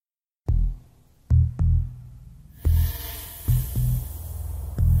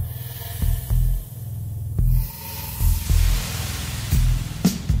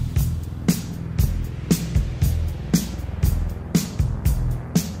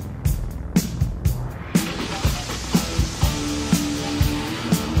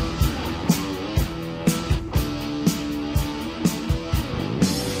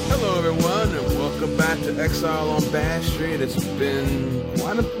back to Exile on Bash Street. It's been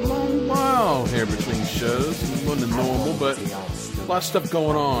quite a long while here between shows. More than normal, but a lot of stuff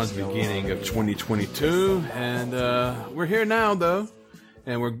going on at the beginning of 2022. And we're here now, though.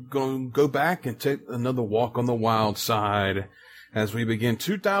 And we're going to go back and take another walk on the wild side as we begin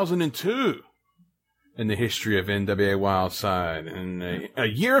 2002 in the history of NWA Wildside. And a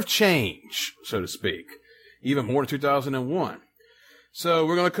year of change, so to speak. Even more than 2001. So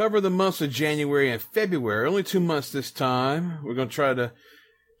we're going to cover the months of January and February. Only 2 months this time. We're going to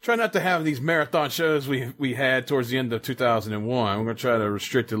try not to have these marathon shows we had towards the end of 2001. We're going to try to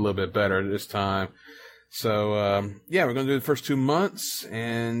restrict it a little bit better this time. So, we're going to do the first 2 months.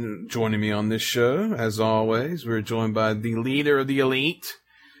 And joining me on this show, as always, we're joined by the leader of the elite.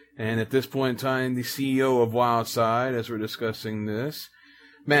 And at this point in time, the CEO of Wildside, as we're discussing this.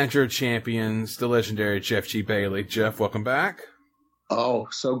 Manager of Champions, the legendary Jeff G. Bailey. Jeff, welcome back. Oh,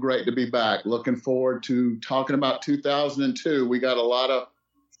 so great to be back. Looking forward to talking about 2002. We got a lot of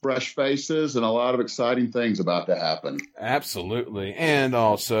fresh faces and a lot of exciting things about to happen. Absolutely. And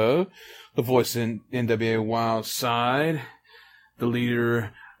also the voice in NWA Wildside, the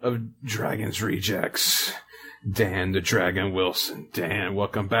leader of Dragon's Rejects, Dan the Dragon Wilson. Dan,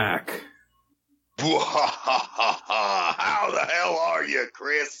 welcome back. How the hell are you,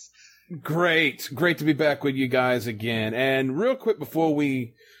 Chris? Great to be back with you guys again. And real quick before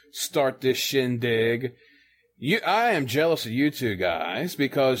we start this shindig, I am jealous of you two guys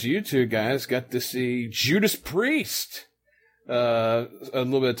because you two guys got to see Judas Priest a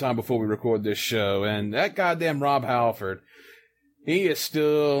little bit of time before we record this show. And that goddamn Rob Halford, he is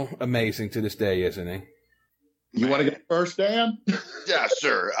still amazing to this day, isn't he? You want to go first, Dan? Yeah,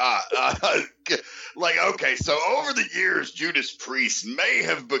 sure. Okay, so over the years, Judas Priest may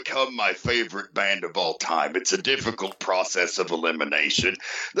have become my favorite band of all time. It's a difficult process of elimination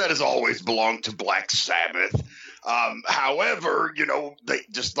that has always belonged to Black Sabbath. However,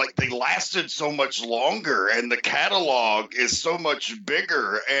 they lasted so much longer and the catalog is so much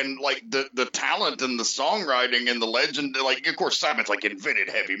bigger and like the talent and the songwriting and the legend, like of course Sabbath invented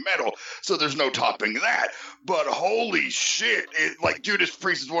heavy metal, so there's no topping that. But holy shit, Judas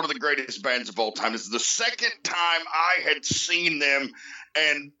Priest is one of the greatest bands of all time. This is the second time I had seen them.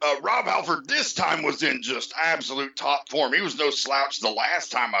 And Rob Halford this time was in just absolute top form. He was no slouch the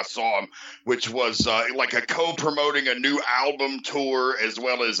last time I saw him, which was a co-promoting a new album tour as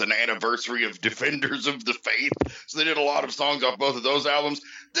well as an anniversary of Defenders of the Faith. So they did a lot of songs off both of those albums.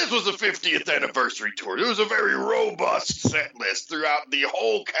 This was a 50th anniversary tour. It was a very robust set list throughout the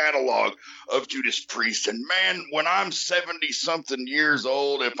whole catalog of Judas Priest. And man, when I'm 70-something years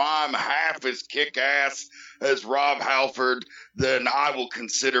old, if I'm half as kick-ass as Rob Halford, then I will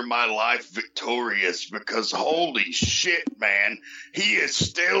consider my life victorious because holy shit, man, he is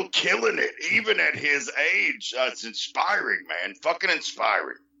still killing it, even at his age. It's inspiring, man. Fucking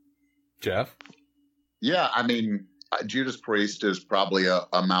inspiring. Jeff? Yeah, I mean, Judas Priest is probably a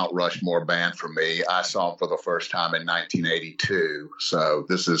Mount Rushmore band for me. I saw him for the first time in 1982. So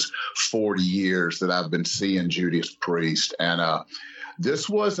this is 40 years that I've been seeing Judas Priest. And this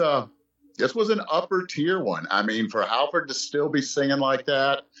was an upper tier one. I mean, for Halford to still be singing like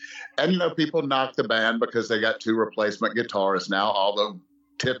that. And, people knock the band because they got two replacement guitarists now, although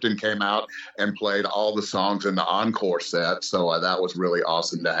Tipton came out and played all the songs in the encore set. So that was really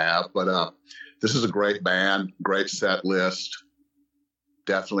awesome to have. But this is a great band, great set list.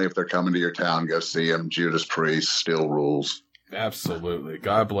 Definitely, if they're coming to your town, go see them. Judas Priest still rules. Absolutely.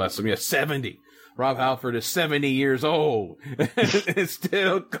 God bless them. Yeah, 70. Rob Halford is 70 years old and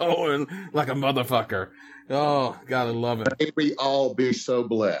still going like a motherfucker. Oh, gotta love it. May we all be so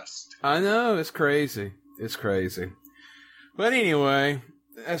blessed. I know, it's crazy. It's crazy. But anyway,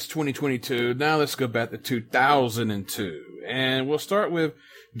 that's 2022. Now let's go back to 2002. And we'll start with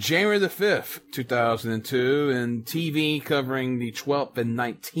January the 5th, 2002, and TV covering the 12th and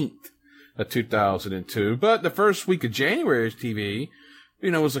 19th of 2002. But the first week of January's TV,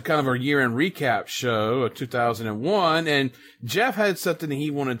 was a kind of a year-end recap show of 2001, and Jeff had something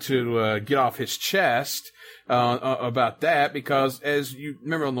he wanted to get off his chest about that, because as you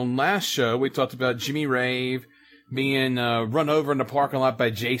remember on the last show, we talked about Jimmy Rave being run over in the parking lot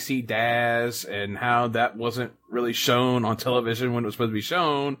by JC Daz and how that wasn't really shown on television when it was supposed to be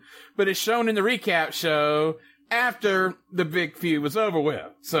shown, but it's shown in the recap show after the big feud was over with.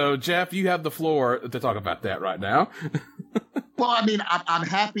 So, Jeff, you have the floor to talk about that right now. Well, I mean, I'm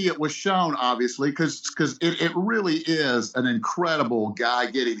happy it was shown, obviously, because it really is an incredible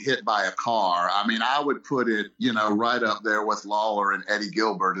guy getting hit by a car. I mean, I would put it, right up there with Lawler and Eddie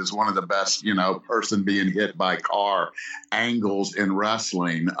Gilbert as one of the best, person being hit by car angles in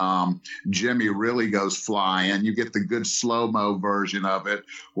wrestling. Jimmy really goes flying. You get the good slow-mo version of it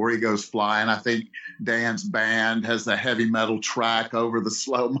where he goes flying. I think Dan's band has the heavy metal track over the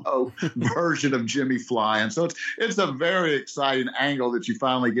slow-mo version of Jimmy flying. So it's a very exciting angle that you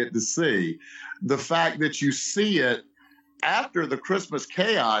finally get to see. The fact that you see it after the Christmas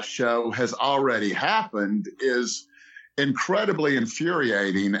Chaos show has already happened is incredibly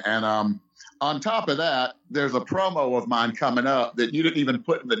infuriating. And on top of that, there's a promo of mine coming up that you didn't even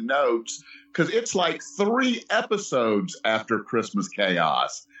put in the notes because it's like 3 episodes after Christmas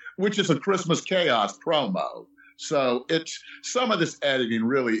Chaos, which is a Christmas Chaos promo. So some of this editing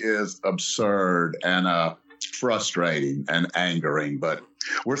really is absurd and frustrating and angering, but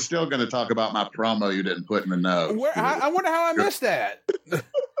we're still going to talk about my promo you didn't put in the notes. I wonder how I missed that.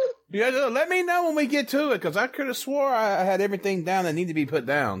 Let me know when we get to it, because I could have swore I had everything down that needed to be put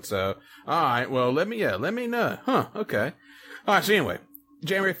down. So, all right, well, let me know. Huh? Okay. All right. So anyway,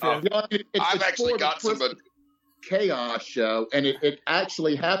 January 5th. I've actually got some Chaos show, and it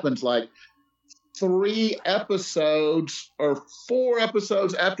actually happens like 3 episodes or 4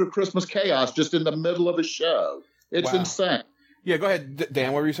 episodes after Christmas Chaos, just in the middle of a show. It's insane. Yeah, go ahead,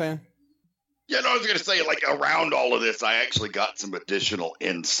 Dan. What were you saying? Yeah, no, I was going to say, like, around all of this, I actually got some additional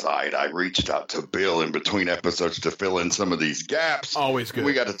insight. I reached out to Bill in between episodes to fill in some of these gaps. Always good.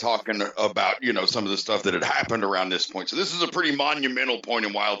 We got to talking about, some of the stuff that had happened around this point. So this is a pretty monumental point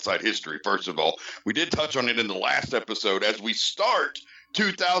in Wildside history, first of all. We did touch on it in the last episode. As we start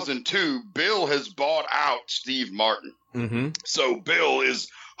 2002, Bill has bought out Steve Martin. Mm-hmm. So Bill is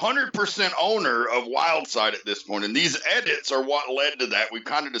 100% owner of Wildside at this point, and these edits are what led to that. We've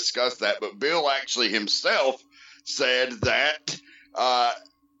kind of discussed that, but Bill actually himself said that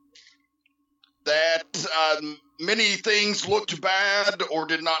many things looked bad or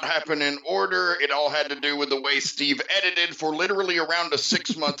did not happen in order. It all had to do with the way Steve edited for literally around a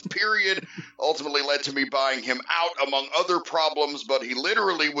 6-month period. Ultimately led to me buying him out, among other problems, but he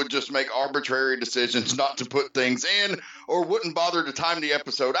literally would just make arbitrary decisions not to put things in or wouldn't bother to time the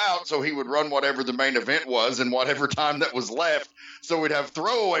episode out, so he would run whatever the main event was in whatever time that was left. So we'd have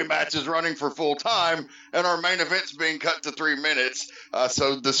throwaway matches running for full time and our main events being cut to 3 minutes.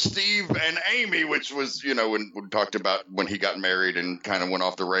 So the Steve and Amy, which was, when we talked about when he got married and kind of went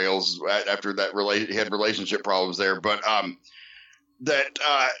off the rails after that, he had relationship problems there. But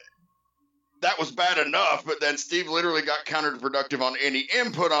that was bad enough, but then Steve literally got counterproductive on any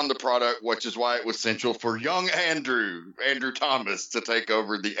input on the product, which is why it was essential for young Andrew Thomas, to take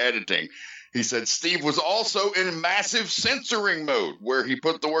over the editing. He said Steve was also in massive censoring mode, where he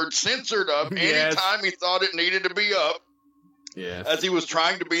put the word censored up anytime he thought it needed to be up. Yes. As he was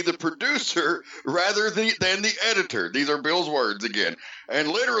trying to be the producer rather than the editor. These are Bill's words again. And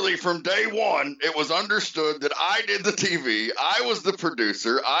literally from day one, it was understood that I did the TV, I was the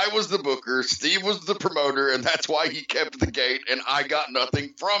producer, I was the booker, Steve was the promoter, and that's why he kept the gate, and I got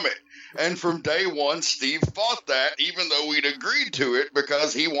nothing from it. And from day one, Steve fought that, even though we'd agreed to it,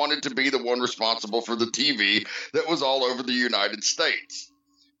 because he wanted to be the one responsible for the TV that was all over the United States.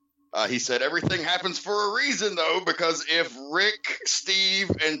 He said everything happens for a reason, though, because if Rick,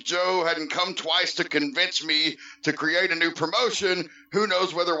 Steve, and Joe hadn't come twice to convince me to create a new promotion, who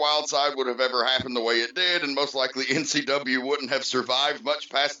knows whether Wildside would have ever happened the way it did, and most likely NCW wouldn't have survived much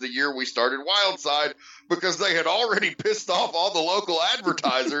past the year we started Wildside, because they had already pissed off all the local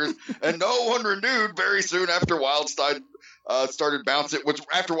advertisers, and no one renewed very soon after Wildside started bouncing, which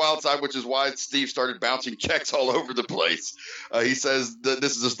after Wildside, which is why Steve started bouncing checks all over the place. He says that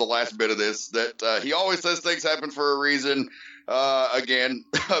this is just the last bit of this, that he always says things happen for a reason, again,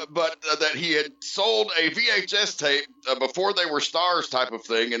 but that he had sold a VHS tape before they were stars type of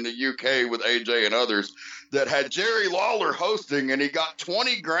thing in the UK with AJ and others that had Jerry Lawler hosting, and he got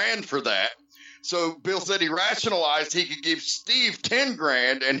 $20,000 for that. So Bill said he rationalized he could give Steve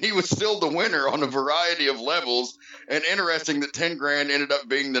 $10,000, and he was still the winner on a variety of levels. And interesting that $10,000 ended up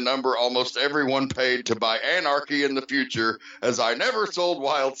being the number almost everyone paid to buy Anarchy in the future. As I never sold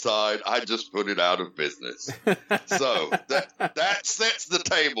Wildside, I just put it out of business. So that sets the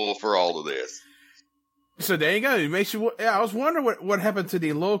table for all of this. So there you go. It makes you. I was wondering what happened to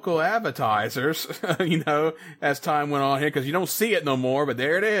the local advertisers, as time went on here, because you don't see it no more. But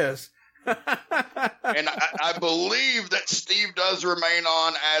there it is. And I believe that Steve does remain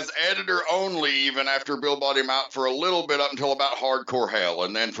on as editor only, even after Bill bought him out for a little bit up until about Hardcore Hell.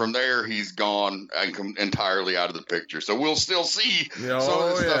 And then from there, he's gone entirely out of the picture. So we'll still see some of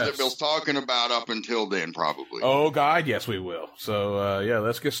the stuff that Bill's talking about up until then, probably. Oh, God, yes, we will. So,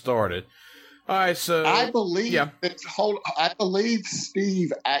 let's get started. All right, so I believe I believe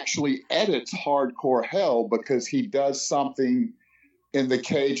Steve actually edits Hardcore Hell because he does something in the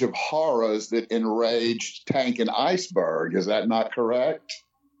Cage of Horrors that enraged Tank and Iceberg. Is that not correct?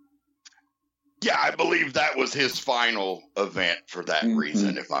 Yeah, I believe that was his final event for that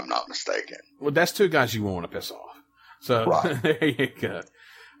reason, if I'm not mistaken. Well, that's two guys you won't want to piss off. So right. There you go.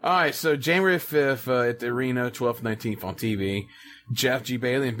 All right, so January 5th at the Arena, 12th, 19th on TV. Jeff G.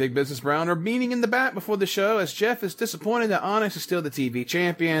 Bailey and Big Business Brown are meeting in the back before the show as Jeff is disappointed that Onyx is still the TV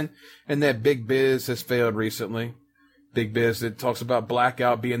champion and that Big Biz has failed recently. Big Biz that talks about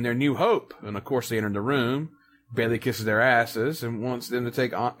Blackout being their new hope. And, of course, they enter the room. Bailey kisses their asses and wants them to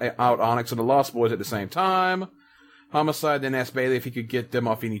take out Onyx and the Lost Boys at the same time. Homicide then asked Bailey if he could get them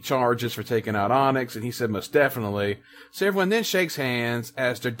off any charges for taking out Onyx, and he said most definitely. So everyone then shakes hands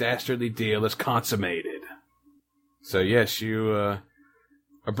as their dastardly deal is consummated. So, yes, you are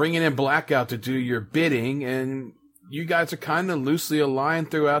bringing in Blackout to do your bidding, and you guys are kind of loosely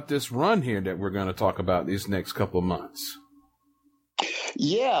aligned throughout this run here that we're going to talk about these next couple of months.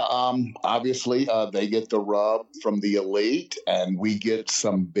 Yeah, obviously they get the rub from the Elite, and we get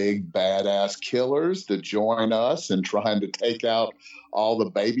some big badass killers to join us in trying to take out all the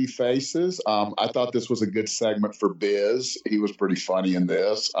baby faces. I thought this was a good segment for Biz. He was pretty funny in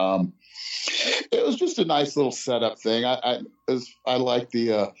this. It was just a nice little setup thing. I like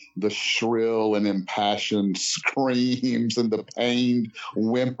the shrill and impassioned screams and the pained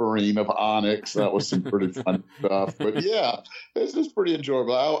whimpering of Onyx. That was some pretty fun stuff. But yeah, it's just pretty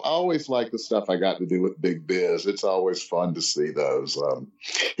enjoyable. I always like the stuff I got to do with Big Biz. It's always fun to see those.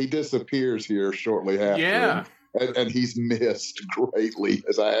 He disappears here shortly after. Yeah. And he's missed greatly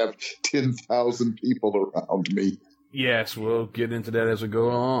as I have 10,000 people around me. Yes, we'll get into that as we go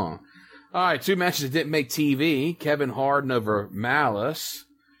along. All right, two matches that didn't make TV. Kevin Harden over Malice,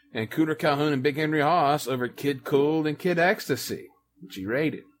 and Cooter Calhoun and Big Henry Haas over Kid Cool and Kid Ecstasy.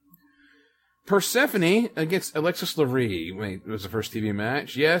 G-rated. Persephone against Alexis Lurie. Wait, it was the first TV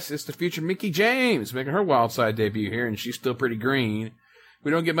match. Yes, it's the future Mickie James making her Wild Side debut here, and she's still pretty green.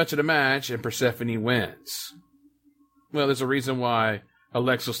 We don't get much of the match, and Persephone wins. Well, there's a reason why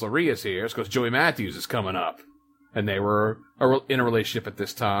Alexis Lurie is here. It's because Joey Matthews is coming up. And they were in a relationship at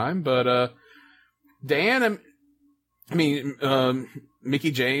this time. But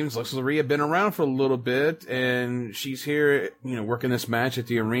Mickie James, Alexis Lurie have been around for a little bit. And she's here, working this match at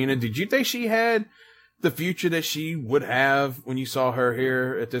the Arena. Did you think she had the future that she would have when you saw her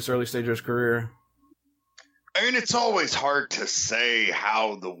here at this early stage of her career? I mean, it's always hard to say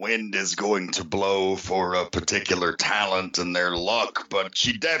how the wind is going to blow for a particular talent and their luck, but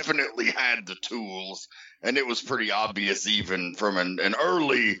she definitely had the tools, and it was pretty obvious even from an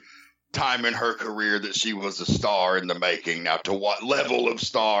early time in her career that she was a star in the making. Now, to what level of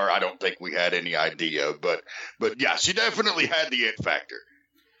star, I don't think we had any idea, but yeah, she definitely had the it factor.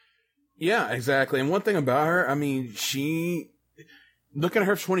 Yeah, exactly. And one thing about her, looking at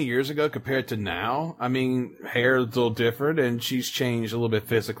her 20 years ago compared to now, hair is a little different, and she's changed a little bit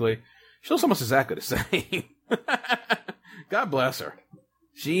physically. She looks almost exactly the same. God bless her.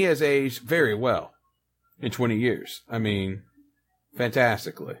 She has aged very well in 20 years.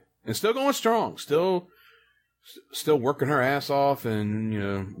 Fantastically. And still going strong. Still working her ass off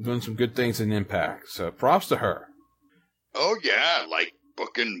and, doing some good things in Impact. So props to her. Oh, yeah, like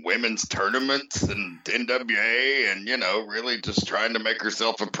booking women's tournaments and NWA and, really just trying to make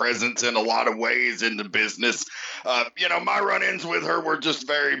herself a presence in a lot of ways in the business. My run-ins with her were just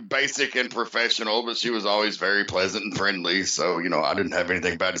very basic and professional, but she was always very pleasant and friendly. So, I didn't have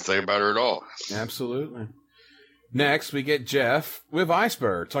anything bad to say about her at all. Absolutely. Next, we get Jeff with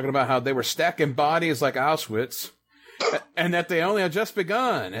Iceberg talking about how they were stacking bodies like Auschwitz and that they only have just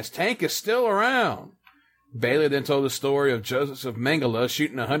begun as Tank is still around. Bailey then told the story of Joseph Mengele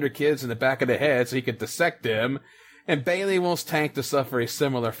shooting 100 kids in the back of the head so he could dissect them, and Bailey wants Tank to suffer a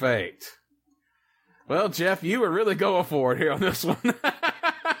similar fate. Well, Jeff, you were really going for it here on this one.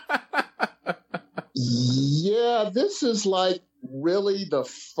 Yeah, this is like really the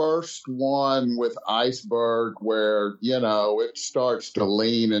first one with Iceberg where, it starts to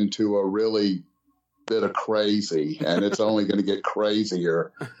lean into a really bit of crazy, and it's only going to get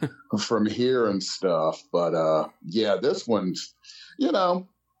crazier from here and stuff. But yeah, this one's,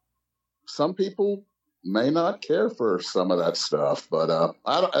 some people may not care for some of that stuff, but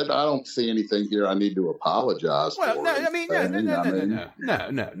I don't see anything here I need to apologize for. Well, no, I mean,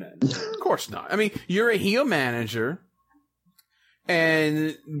 no. Of course not. I mean, you're a heel manager,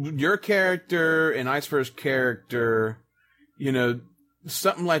 and your character and Iceberg's character, you know,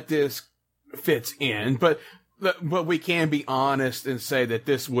 something like this fits in, but we can be honest and say that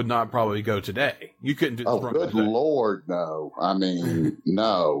this would not probably go today. You couldn't do this. Oh, good Lord, no. I mean,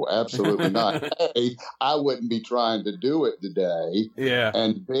 no, absolutely not. A, I wouldn't be trying to do it today. Yeah.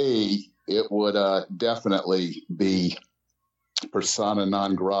 And B, it would definitely be persona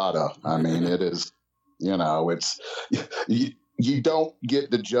non grata. I mean, it is, you know, it's... You don't get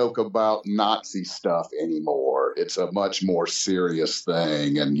the joke about Nazi stuff anymore. It's a much more serious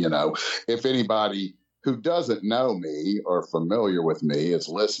thing. And, you know, if anybody who doesn't know me or familiar with me is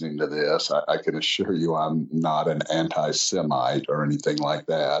listening to this, I can assure you I'm not an anti-Semite or anything like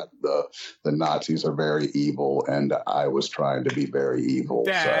that. The Nazis are very evil, and I was trying to be very evil.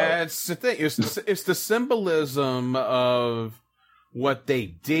 That's the thing. It's the symbolism of what they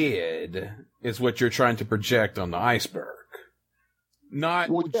did is what you're trying to project on the iceberg. Not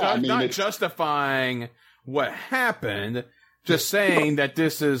justifying what happened, just saying that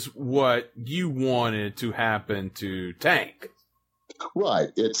this is what you wanted to happen to Tank. Right.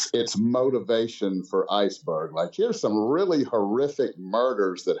 It's motivation for Iceberg. Like, here's some really horrific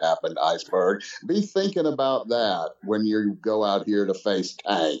murders that happened to Iceberg. Be thinking about that when you go out here to face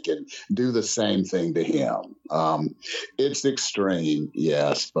Tank and do the same thing to him. It's extreme,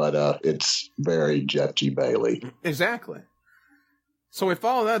 yes, but it's very Jeff G. Bailey. Exactly. So we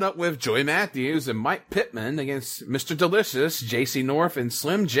follow that up with Joey Matthews and Mike Pittman against Mr. Delicious, JC North, and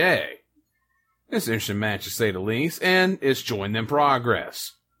Slim J. It's an interesting match, to say the least, and it's Join in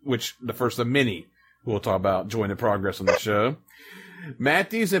Progress, which the first of many we'll talk about Join in Progress on the show.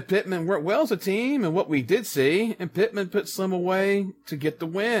 Matthews and Pittman worked well as a team, and what we did see, and Pittman put Slim away to get the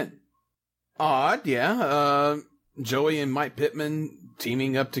win. Odd, yeah. Joey and Mike Pittman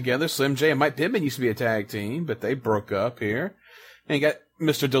teaming up together. Slim J and Mike Pittman used to be a tag team, but they broke up here. And you got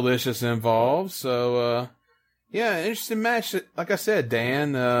Mr. Delicious involved. So, yeah, interesting match. Like I said,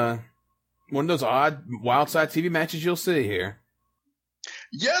 Dan, one of those odd Wild Side TV matches you'll see here.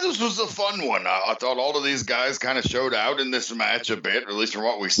 Yeah, this was a fun one. I thought all of these guys kind of showed out in this match a bit, at least from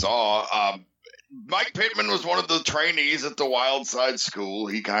what we saw. Mike Pittman was one of the trainees at the Wild Side School.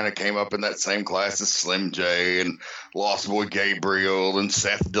 He kind of came up in that same class as Slim J and Lost Boy Gabriel and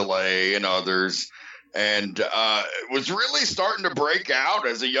Seth DeLay and others. And was really starting to break out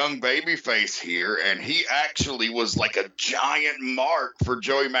as a young babyface here, and he actually was like a giant mark for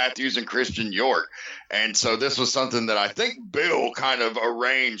Joey Matthews and Christian York. And so this was something that I think Bill kind of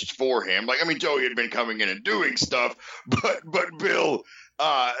arranged for him. Like, I mean, Joey had been coming in and doing stuff, but Bill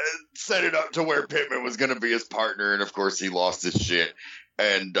set it up to where Pittman was going to be his partner, and of course he lost his shit.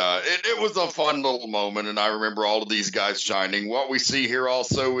 And it was a fun little moment, and I remember all of these guys shining. What we see here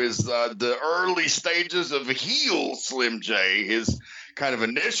also is the early stages of heel Slim J. His kind of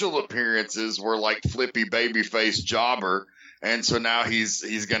initial appearances were like flippy babyface jobber, and so now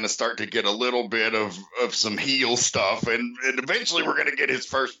he's going to start to get a little bit of some heel stuff, and eventually we're going to get his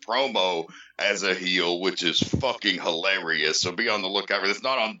first promo as a heel, which is fucking hilarious. So be on the lookout for this.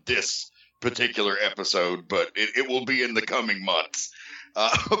 Not on this particular episode, but it will be in the coming months.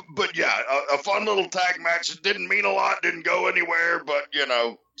 But yeah, a fun little tag match. It didn't mean a lot, didn't go anywhere, but, you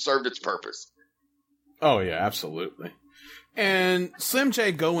know, served its purpose. Oh, yeah, absolutely. And Slim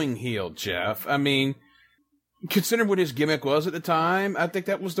J going heel, Jeff, I mean, considering what his gimmick was at the time, I think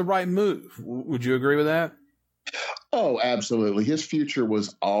that was the right move. Would you agree with that? Oh, absolutely. His future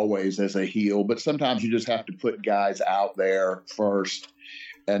was always as a heel, but sometimes you just have to put guys out there first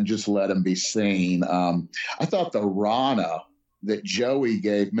and just let them be seen. I thought the Rana that Joey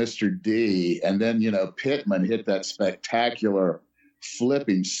gave Mr. D, and then, you know, Pittman hit that spectacular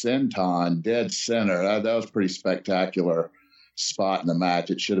flipping senton dead center. That was a pretty spectacular spot in the match.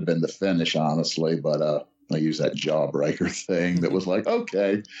 It should have been the finish, honestly, but I used that jawbreaker thing that was like,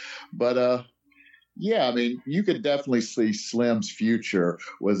 okay. But, yeah, I mean, you could definitely see Slim's future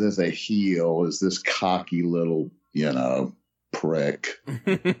was as a heel, as this cocky little, you know, prick.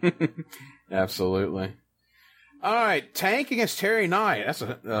 Absolutely. All right, Tank against Terry Knight. That's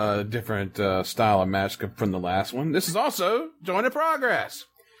a different style of match from the last one. This is also Join in Progress.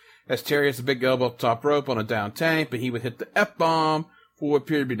 As Terry hits a big elbow up top rope on a down Tank, but he would hit the F-bomb for what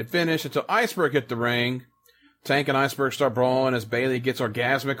appeared to be the finish until Iceberg hit the ring. Tank and Iceberg start brawling as Bailey gets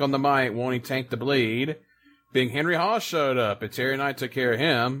orgasmic on the mic, wanting Tank to bleed. Big Henry Hawes showed up, and Terry Knight took care of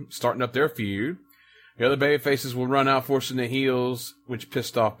him, starting up their feud. The other babyfaces will run out, forcing the heels, which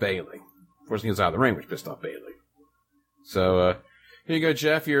pissed off Bailey. Of course, he was out of the ring, which pissed off Bayley. So, here you go,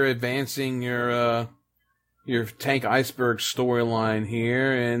 Jeff. You're advancing your Tank Iceberg storyline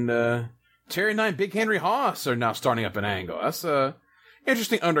here, and Terry Knight and Big Henry Haas are now starting up an angle. That's a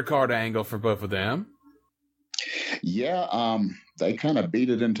interesting undercard angle for both of them. Yeah, they kind of beat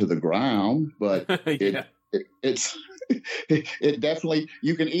it into the ground, but yeah. it definitely,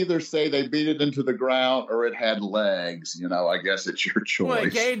 you can either say they beat it into the ground or it had legs. I guess it's your choice. Well,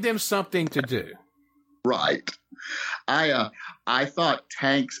 it gave them something to do. Right. I thought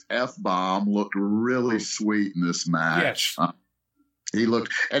Tank's F-bomb looked really sweet in this match. Yes. He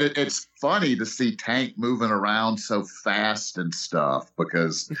looked, and it's funny to see Tank moving around so fast and stuff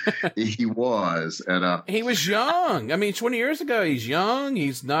because he was. And he was young. I mean, 20 years ago, he's young.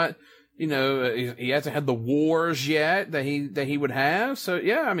 He's not, he hasn't had the wars yet that he would have. So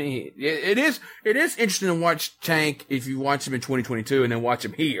yeah, I mean, it is interesting to watch Tank if you watch him in 2022 and then watch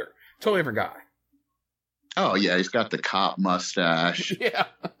him here. Totally different guy. Oh yeah, he's got the cop mustache. Yeah.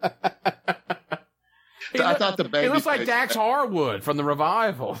 I thought the baby. He looks like Dax Harwood from the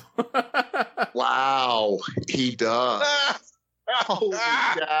Revival. Wow, he does. Holy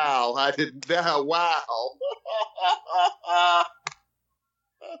cow! I didn't know. Wow.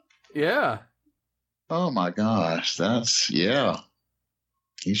 Yeah. Oh my gosh,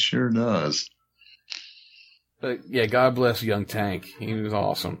 he sure does. But yeah, God bless young Tank. He was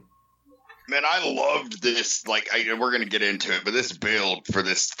awesome. Man, I loved this. We're going to get into it, but this build for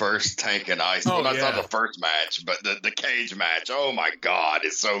this first Tank and Ice. Oh, I saw the first match, but the cage match. Oh my God,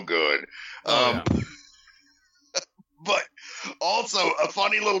 it's so good. But also a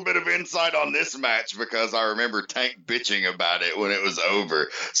funny little bit of insight on this match because I remember Tank bitching about it when it was over.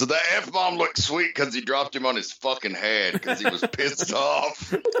 So that F-bomb looked sweet because he dropped him on his fucking head because he was pissed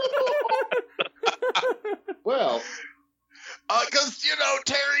off. Well. Because,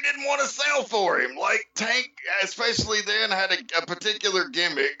 Terry didn't want to sell for him. Tank, especially then, had a particular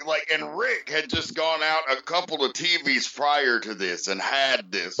gimmick. And Rick had just gone out a couple of TVs prior to this and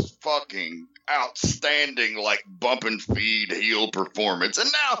had this fucking outstanding, bump and feed heel performance.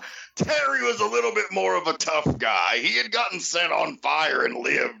 And now Terry was a little bit more of a tough guy. He had gotten set on fire and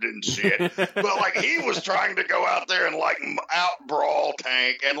lived and shit. But, he was trying to go out there and, out-brawl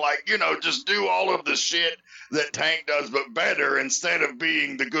Tank and, just do all of the shit that Tank does, but better, instead of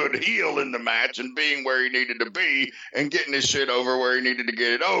being the good heel in the match and being where he needed to be and getting his shit over where he needed to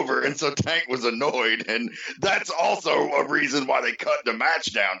get it over. And so Tank was annoyed. And that's also a reason why they cut the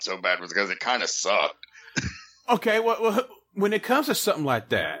match down so bad, was because it kind of sucked. Okay, well, when it comes to something like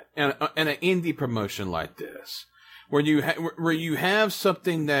that, and an indie promotion like this, where you have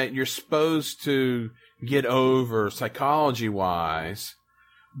something that you're supposed to get over psychology-wise,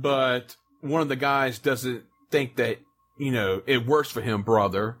 but one of the guys doesn't think that, it works for him,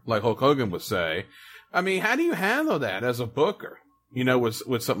 brother, like Hulk Hogan would say. I mean, how do you handle that as a booker,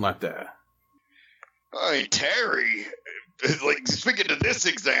 with something like that? I mean, Terry, speaking to this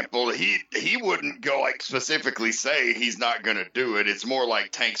example, he wouldn't go specifically say he's not going to do it. It's more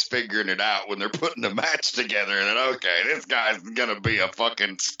like Tank's figuring it out when they're putting the match together, and then, okay, this guy's going to be a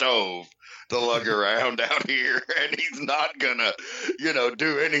fucking stove to lug around out here, and he's not going to,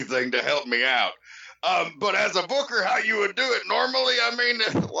 do anything to help me out. But as a booker, how you would do it normally, I mean,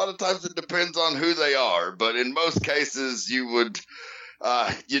 a lot of times it depends on who they are. But in most cases, you would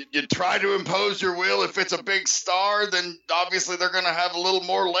you try to impose your will. If it's a big star, then obviously they're going to have a little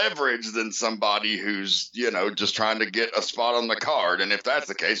more leverage than somebody who's, just trying to get a spot on the card. And if that's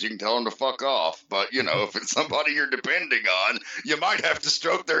the case, you can tell them to fuck off. But, if it's somebody you're depending on, you might have to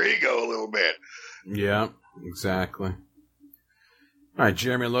stroke their ego a little bit. Yeah, exactly. All right,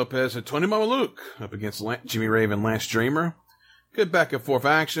 Jeremy Lopez and Tony Mamaluke up against Jimmy Rave and Lance Dreamer. Good back and forth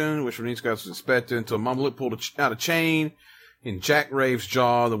action, which from these guys was expected until Mamaluke pulled out a chain in Jack Rave's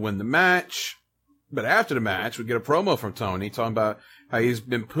jaw to win the match. But after the match, we get a promo from Tony talking about how he's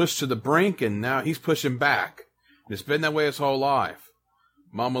been pushed to the brink and now he's pushing back. And it's been that way his whole life.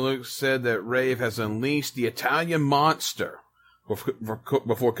 Mamaluke said that Rave has unleashed the Italian monster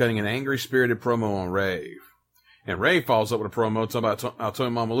before cutting an angry, spirited promo on Rave. And Ray follows up with a promo talking about how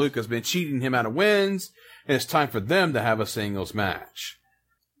Tony Mamaluke has been cheating him out of wins, and it's time for them to have a singles match.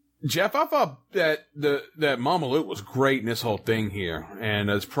 Jeff, I thought that that Mamaluke was great in this whole thing here, and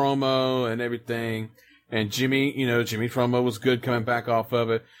his promo and everything. And Jimmy, Jimmy's promo was good coming back off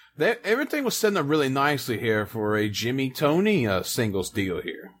of it. Everything was setting up really nicely here for a Jimmy Tony singles deal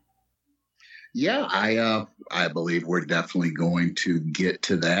here. Yeah, I believe we're definitely going to get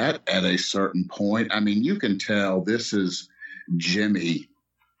to that at a certain point. I mean, you can tell this is Jimmy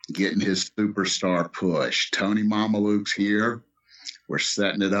getting his superstar push. Tony Mamaluke's here. We're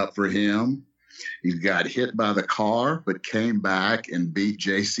setting it up for him. He got hit by the car, but came back and beat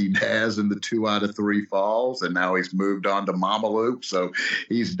JC Daz in the 2 out of 3 falls. And now he's moved on to Mamaluke. So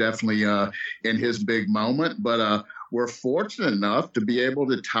he's definitely in his big moment. But we're fortunate enough to be able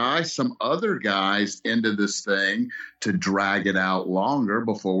to tie some other guys into this thing to drag it out longer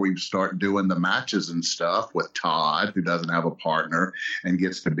before we start doing the matches and stuff with Todd, who doesn't have a partner and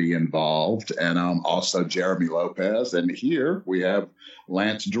gets to be involved, and also Jeremy Lopez. And here we have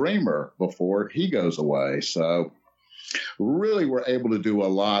Lance Dreamer before he goes away. So really we're able to do a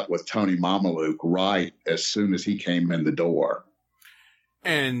lot with Tony Mamaluke right as soon as he came in the door.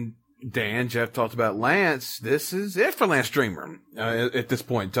 And Dan, Jeff talked about Lance. This is it for Lance Dreamer at this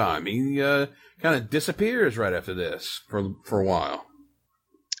point in time. He kind of disappears right after this for a while.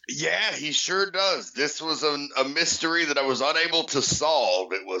 Yeah, he sure does. This was a mystery that I was unable to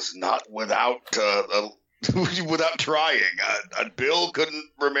solve. It was not without without trying. Bill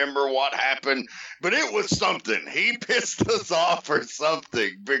couldn't remember what happened, but it was something. He pissed us off or something,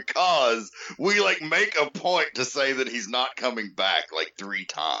 because we make a point to say that he's not coming back 3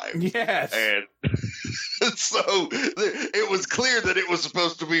 times. Yes. And so it was clear that it was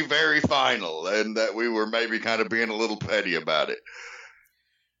supposed to be very final, and that we were maybe kind of being a little petty about it.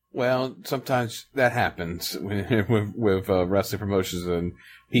 Well, sometimes that happens with wrestling promotions and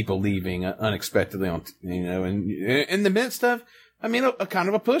people leaving unexpectedly and in the midst of, a kind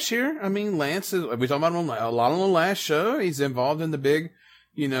of a push here. Lance is, we talked about him a lot on the last show. He's involved in the big,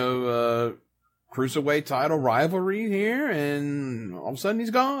 cruiserweight title rivalry here, and all of a sudden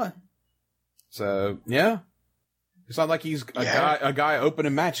he's gone. So, yeah. It's not like he's a guy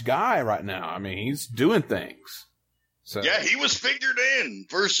opening match guy right now. He's doing things. So. Yeah, he was figured in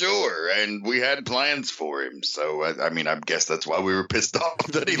for sure, and we had plans for him. So, I guess that's why we were pissed off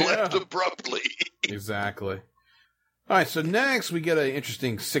that he left abruptly. Exactly. All right, so next we get an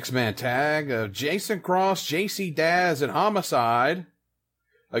interesting 6-man tag of Jason Cross, JC Daz, and Homicide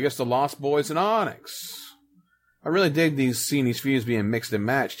against the Lost Boys and Onyx. I really dig seeing these feuds being mixed and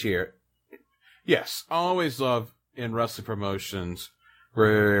matched here. Yes, I always love in wrestling promotions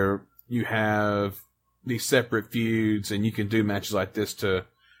where you have these separate feuds, and you can do matches like this to,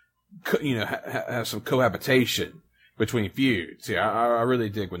 have some cohabitation between feuds. Yeah, I really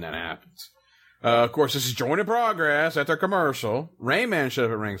dig when that happens. Of course, this is Join in Progress after a commercial. Rayman showed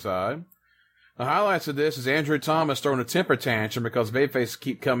up at ringside. The highlights of this is Andrew Thomas throwing a temper tantrum because Babyface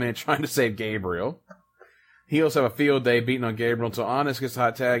keep coming in trying to save Gabriel. Heels have a field day beating on Gabriel until Onyx gets a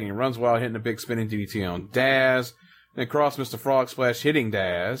hot tag and he runs wild, hitting a big spinning DDT on Daz. Then Cross Mr. Frog Splash hitting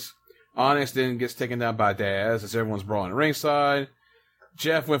Daz. Onyx then gets taken down by Daz as everyone's brawling ringside.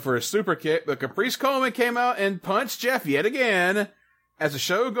 Jeff went for a super kick, but Caprice Coleman came out and punched Jeff yet again as the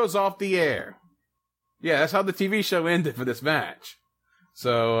show goes off the air. Yeah, that's how the TV show ended for this match.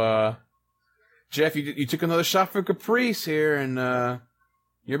 So, Jeff, you took another shot for Caprice here, and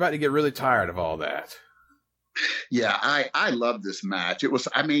you're about to get really tired of all that. Yeah, I love this match. It was,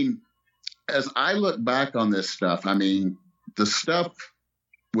 as I look back on this stuff, the stuff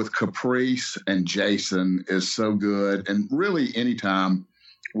with Caprice and Jason is so good. And really, anytime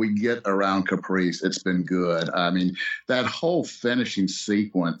we get around Caprice, it's been good. That whole finishing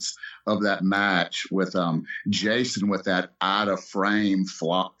sequence of that match with Jason with that out-of-frame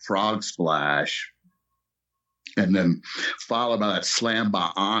frog splash, and then followed by that slam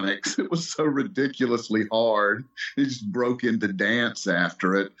by Onyx. It was so ridiculously hard. He just broke into dance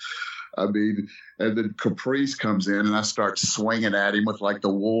after it. And then Caprice comes in, and I start swinging at him with the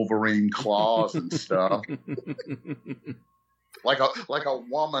Wolverine claws and stuff. like a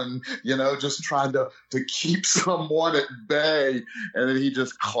woman, just trying to keep someone at bay. And then he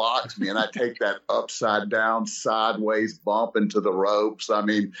just clocks me, and I take that upside down, sideways bump into the ropes.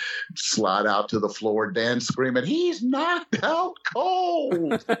 Slide out to the floor, Dan screaming, "He's knocked out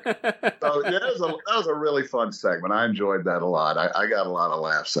cold." So yeah, that was a really fun segment. I enjoyed that a lot. I got a lot of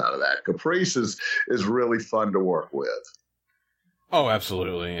laughs out of that. Caprice is really fun to work with. Oh,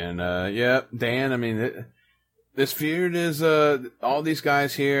 absolutely. And Dan, this feud is, all these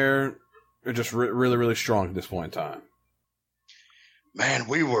guys here are just really, really strong at this point in time. Man,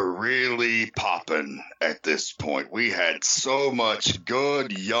 we were really popping at this point. We had so much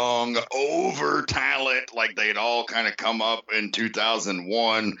good, young, over talent, they'd all kind of come up in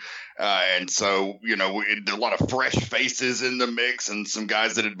 2001. And so, a lot of fresh faces in the mix and some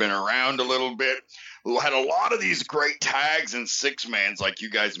guys that had been around a little bit. We had a lot of these great tags and 6-mans, like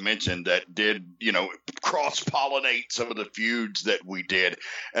you guys mentioned, that did, cross-pollinate some of the feuds that we did.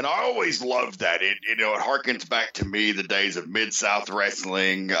 And I always loved that. It harkens back to me, the days of Mid-South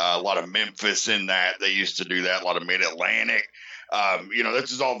Wrestling, a lot of Memphis in that. They used to do that, a lot of Mid-Atlantic.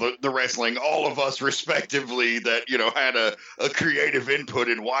 This is all the wrestling all of us respectively that, had a creative input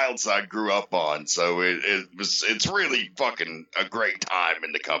in Wildside grew up on. So it's really fucking a great time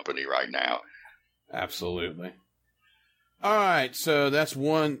in the company right now. Absolutely. All right, so that's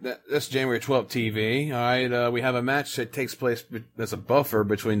January 12th TV. All right, we have a match that takes place as a buffer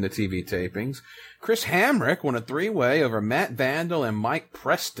between the TV tapings. Chris Hamrick won a 3-way over Matt Vandal and Mike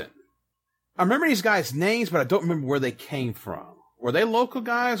Preston. I remember these guys' names, but I don't remember where they came from. Were they local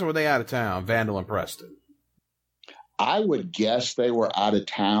guys or were they out of town, Vandal and Preston? I would guess they were out of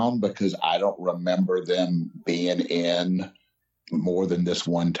town because I don't remember them being in more than this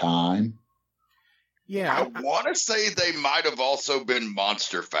one time. Yeah, I want to say they might have also been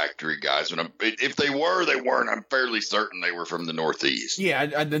Monster Factory guys. If they were, they weren't. I'm fairly certain they were from the Northeast.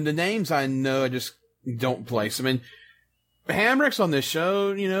 Yeah, the names I know, I just don't place. I mean, Hamrick's on this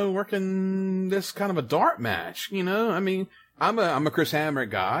show, working this kind of a dart match. I mean, I'm a Chris Hamrick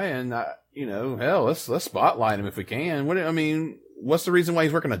guy, and hell, let's spotlight him if we can. What's the reason why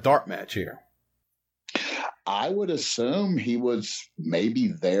he's working a dart match here? I would assume he was maybe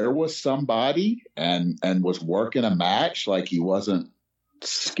there with somebody and was working a match like he wasn't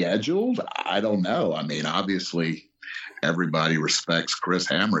scheduled. I don't know. I mean, obviously everybody respects Chris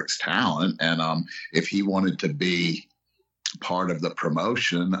Hamrick's talent. And if he wanted to be part of the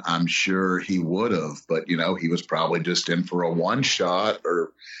promotion, I'm sure he would have. But, he was probably just in for a one shot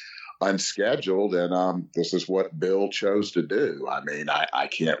or unscheduled, and this is what Bill chose to do. I mean, I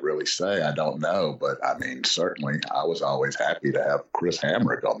can't really say. I don't know, but I mean, certainly I was always happy to have Chris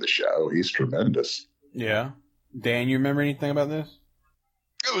Hamrick on the show. He's tremendous. Yeah. Dan, you remember anything about this?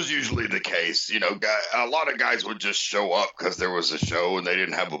 It was usually the case. A lot of guys would just show up because there was a show and they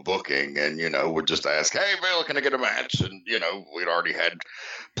didn't have a booking and, would just ask, hey, Bill, can I get a match? And, we'd already had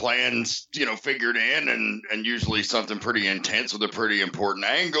plans, figured in and usually something pretty intense with a pretty important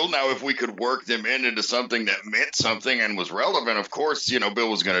angle. Now, if we could work them into something that meant something and was relevant, of course,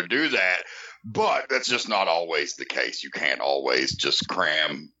 Bill was going to do that. But that's just not always the case. You can't always just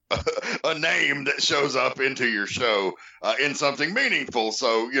cram a name that shows up into your show in something meaningful.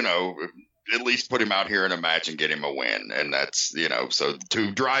 So, at least put him out here in a match and get him a win. And that's, so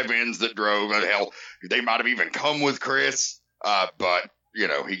 2 drive-ins that drove, hell, they might have even come with Chris. But,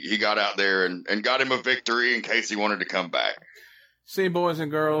 he got out there and got him a victory in case he wanted to come back. See, boys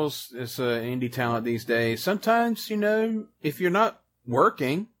and girls, it's indie talent these days. Sometimes, if you're not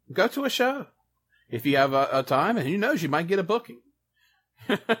working, go to a show. If you have a time, and who knows, you might get a booking.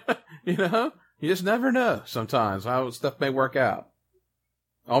 You just never know sometimes how stuff may work out.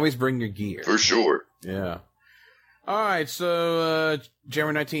 Always bring your gear. For sure. Yeah. All right, so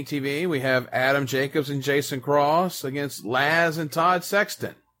January 19th TV, we have Adam Jacobs and Jason Cross against Laz and Todd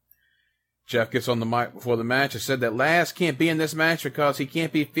Sexton. Jeff gets on the mic before the match and said that Laz can't be in this match because he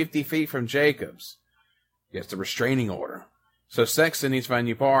can't be 50 feet from Jacobs. He gets the restraining order. So Sexton needs to find a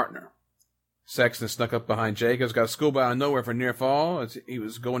new partner. Sexton snuck up behind Jacobs, got schooled out of nowhere for a near fall as he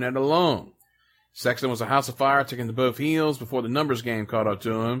was going at it alone. Sexton was a house of fire, taking to both heels before the numbers game caught up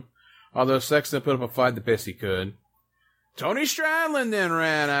to him, although Sexton put up a fight the best he could. Tony Stradlin then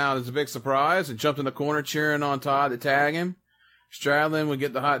ran out as a big surprise and jumped in the corner cheering on Todd to tag him. Stradlin would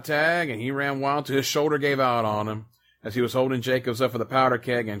get the hot tag, and he ran wild till his shoulder gave out on him as he was holding Jacobs up for the powder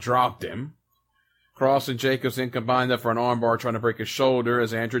keg and dropped him. Cross and Jacobs then combined up for an armbar trying to break his shoulder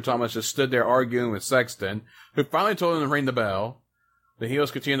as Andrew Thomas just stood there arguing with Sexton, who finally told him to ring the bell. The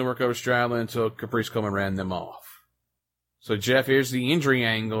heels continued to work over Stradlin until Caprice Coleman ran them off. So, Jeff, here's the injury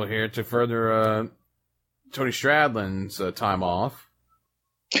angle here to further Tony Stradlin's time off.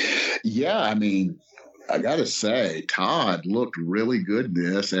 Yeah, I mean, I got to say, Todd looked really good in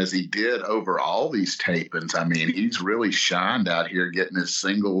this, as he did over all these tapings. I mean, he's really shined out here getting his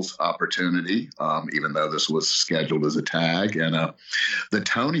singles opportunity, even though this was scheduled as a tag. And the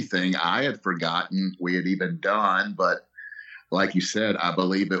Tony thing, I had forgotten we had even done, but like you said, I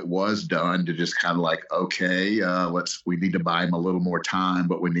believe it was done to just kind of like, okay, we need to buy him a little more time,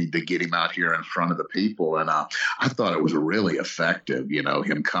 but we need to get him out here in front of the people. And I thought it was really effective,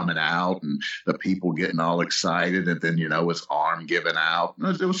 him coming out and the people getting all excited and then, his arm giving out.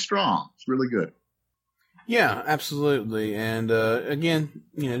 It was strong. It's really good. Yeah, absolutely. And again,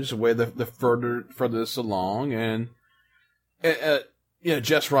 just a way to further this along. And,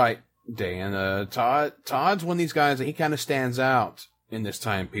 just right. Dan, Todd's one of these guys that he kind of stands out in this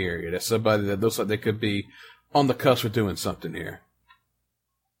time period as somebody that looks like they could be on the cusp of doing something here.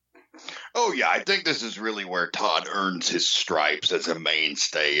 Oh, yeah, I think this is really where Todd earns his stripes as a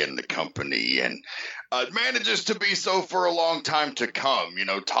mainstay in the company. And manages to be so for a long time to come. You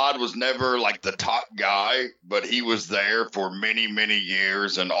know, Todd was never like the top guy, but he was there for many, many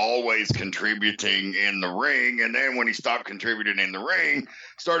years and always contributing in the ring. And then when he stopped contributing in the ring,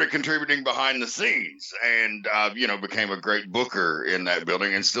 started contributing behind the scenes and, became a great booker in that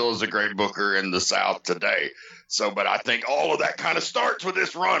building and still is a great booker in the South today. So, but I think all of that kind of starts with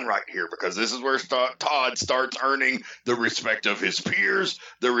this run right here, because this is where Todd starts earning the respect of his peers,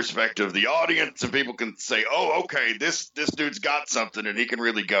 the respect of the audience, and people can say, oh, okay, this dude's got something and he can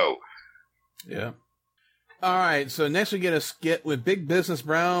really go. Yeah. All right, so next we get a skit with Big Business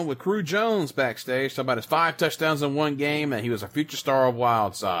Brown with Crew Jones backstage, talking about his 5 touchdowns in one game, and he was a future star of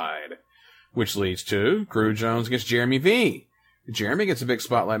Wildside, which leads to Crew Jones against Jeremy V. Jeremy gets a big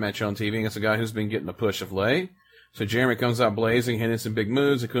spotlight match on TV against a guy who's been getting a push of late. So Jeremy comes out blazing, hitting some big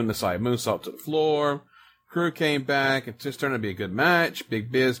moves, including the side moonsault to the floor. Crew came back. It just turned out to be a good match.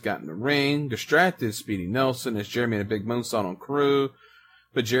 Big Biz got in the ring, distracted Speedy Nelson as Jeremy had a big moonsault on Crew.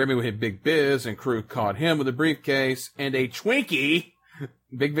 But Jeremy would hit Big Biz, and Crew caught him with a briefcase and a Twinkie.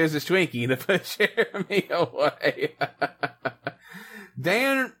 Big Biz's Twinkie to put Jeremy away.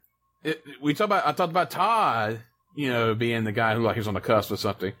 Dan, I talked about Todd, being the guy who he was on the cusp of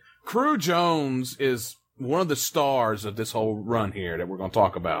something. Crew Jones is one of the stars of this whole run here that we're going to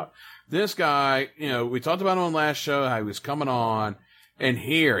talk about. This guy, we talked about him on last show, how he was coming on, and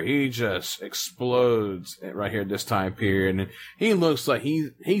here he just explodes right here at this time period. And he looks like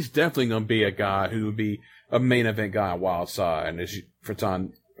he's definitely going to be a guy who would be a main event guy on Wildside, and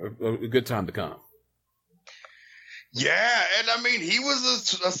a good time to come. Yeah, and I mean, he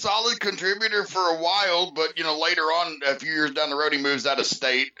was a solid contributor for a while, but, later on, a few years down the road, he moves out of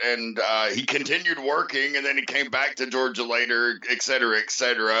state, and he continued working, and then he came back to Georgia later, et cetera,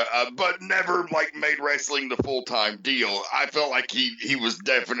 but never, made wrestling the full-time deal. I felt like he was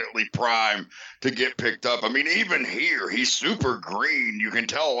definitely prime to get picked up. I mean, even here, he's super green. You can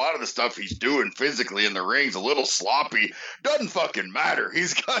tell a lot of the stuff he's doing physically in the ring's a little sloppy. Doesn't fucking matter.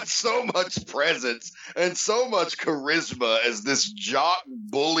 He's got so much presence and so much charisma as this jock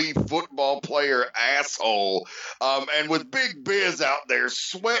bully football player asshole. And with Big Biz out there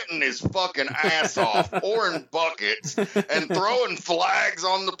sweating his fucking ass off, pouring buckets and throwing flags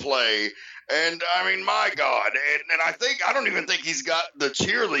on the play. And I mean, my God. And I don't even think he's got the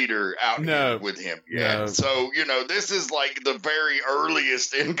cheerleader out here with him yet. No. So, this is like the very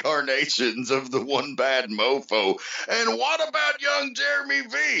earliest incarnations of the one bad mofo. And what about young Jeremy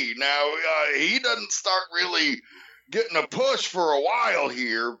V? Now, he doesn't start really getting a push for a while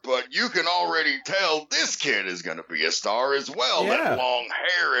here, but you can already tell this kid is going to be a star as well. Yeah. That long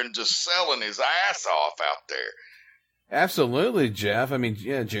hair and just selling his ass off out there. Absolutely, Jeff. I mean,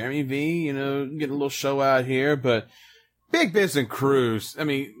 yeah, Jeremy V, getting a little show out here, but Big Biz and Cruz, I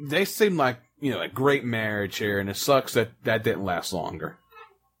mean, they seem like, a great marriage here, and it sucks that didn't last longer.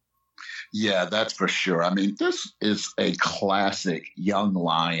 Yeah, that's for sure. I mean, this is a classic Young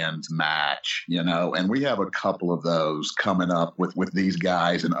Lions match, and we have a couple of those coming up with these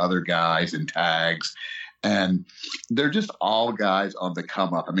guys and other guys and tags. And they're just all guys on the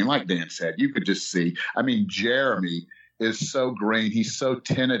come up. I mean, like Dan said, you could just see, Jeremy is so green. He's so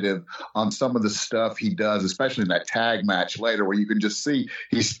tentative on some of the stuff he does, especially in that tag match later, where you can just see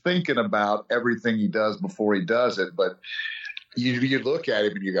he's thinking about everything he does before he does it. But you look at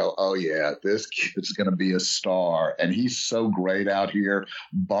him and you go, oh, yeah, this kid's going to be a star. And he's so great out here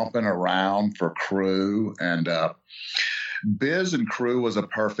bumping around for Crew. And Biz and Crew was a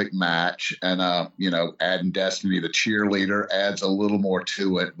perfect match. And, adding Destiny, the cheerleader, adds a little more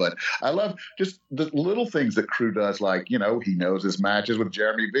to it. But I love just the little things that Crew does, like, he knows his matches with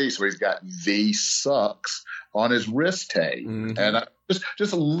Jeremy V. So he's got V sucks on his wrist tape. Mm-hmm. And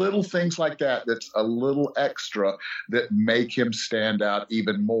just little things like that that's a little extra that make him stand out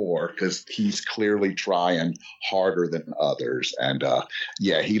even more, because he's clearly trying harder than others. And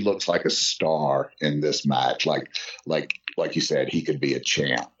he looks like a star in this match. Like you said, he could be a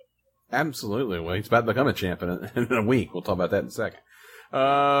champ. Absolutely. Well, he's about to become a champ in a week. We'll talk about that in a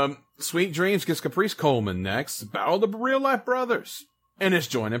second. Sweet Dreams gets Caprice Coleman next. Battle of the Real Life Brothers. And it's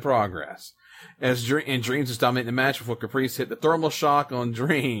joint in progress. Dreams is dominating the match before Caprice hit the thermal shock on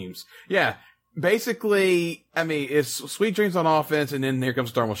Dreams. Yeah, basically, I mean, it's Sweet Dreams on offense, and then here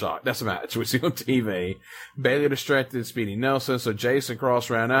comes thermal shock. That's the match we see on TV. Bailey distracted Speedy Nelson, so Jason Cross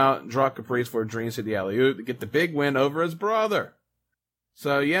ran out, dropped Caprice before Dreams hit the alley-oop to get the big win over his brother.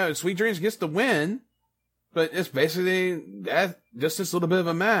 So, yeah, Sweet Dreams gets the win, but it's basically just this little bit of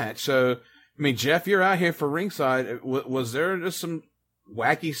a match. So, I mean, Jeff, you're out here for ringside. Was there just some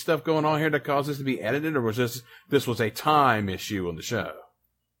wacky stuff going on here that caused this to be edited, or was this was a time issue on the show?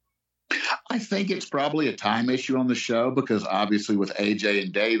 I think it's probably a time issue on the show because obviously with AJ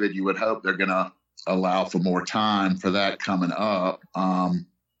and David, you would hope they're going to allow for more time for that coming up.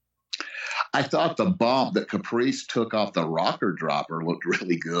 I thought the bump that Caprice took off the rocker dropper looked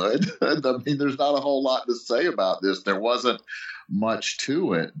really good. I mean, there's not a whole lot to say about this. There wasn't much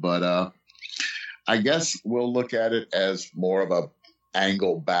to it, but I guess we'll look at it as more of a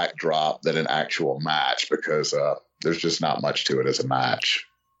angle backdrop than an actual match because there's just not much to it as a match.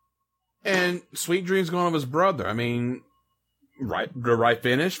 And Sweet Dreams going on with his brother. I mean, the right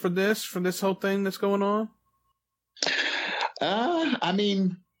finish for this whole thing that's going on? I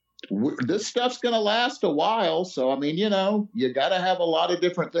mean, this stuff's going to last a while. So, I mean, you got to have a lot of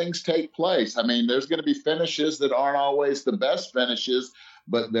different things take place. I mean, there's going to be finishes that aren't always the best finishes,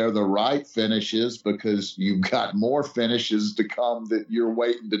 but they're the right finishes because you've got more finishes to come that you're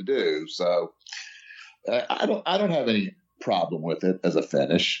waiting to do. So I don't have any problem with it as a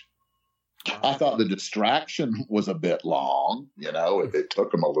finish. I thought the distraction was a bit long. It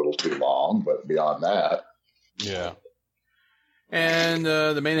took them a little too long, but beyond that. Yeah. And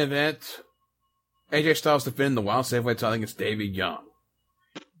the main event, AJ Styles defending the Wild Safeway title against David Young.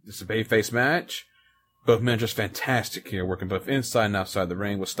 This is a babyface match. Both men are just fantastic here, working both inside and outside the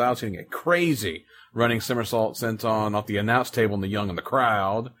ring, with Styles hitting a crazy running somersault senton off the announce table in the Young in the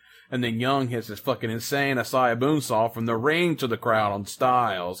crowd. And then Young hits his fucking insane Asai Boonsaw from the ring to the crowd on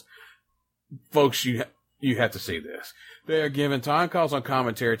Styles. Folks, you have to see this. They are giving time calls on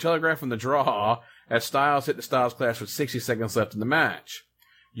commentary, telegraphing the draw as Styles hit the Styles Clash with 60 seconds left in the match.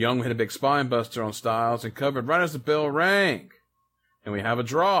 Young hit a big spine buster on Styles and covered right as the bell rang. And we have a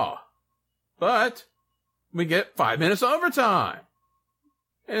draw. But we get 5 minutes overtime.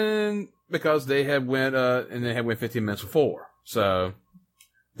 And because they had went 15 minutes before. So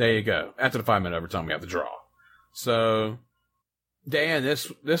there you go. After the 5 minute overtime, we have the draw. So Dan,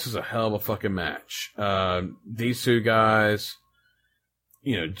 this is a hell of a fucking match. These two guys,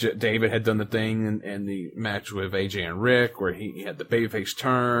 David had done the thing in the match with AJ and Rick where he had the babyface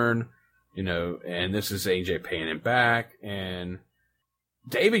turn, and this is AJ paying him back. And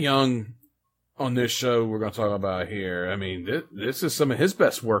David Young on this show we're going to talk about here, I mean, this is some of his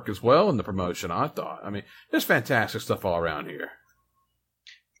best work as well in the promotion, I thought. I mean, there's fantastic stuff all around here.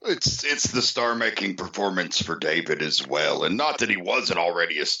 It's the star-making performance for David as well. And not that he wasn't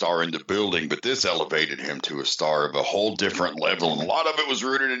already a star in the building, but this elevated him to a star of a whole different level. And a lot of it was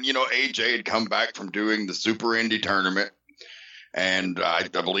rooted in, AJ had come back from doing the Super Indie tournament. And I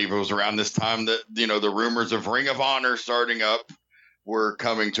believe it was around this time that, the rumors of Ring of Honor starting up were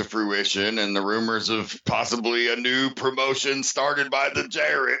coming to fruition, and the rumors of possibly a new promotion started by the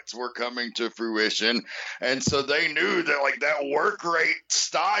Jarretts were coming to fruition. And so they knew that that work rate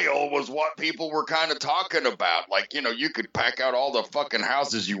style was what people were kind of talking about. You could pack out all the fucking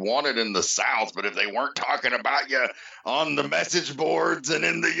houses you wanted in the South, but if they weren't talking about you on the message boards and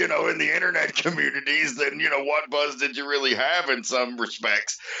in the, in the internet communities, then, what buzz did you really have in some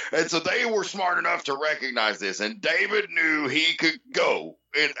respects? And so they were smart enough to recognize this, and David knew he could go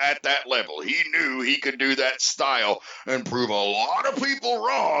at that level. He knew he could do that style and prove a lot of people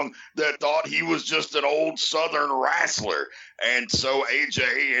wrong that thought he was just an old Southern wrestler. And so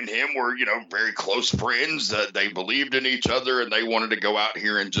AJ and him were, very close friends. They believed in each other, and they wanted to go out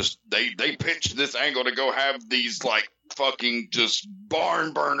here and just they pitched this angle to go have these fucking just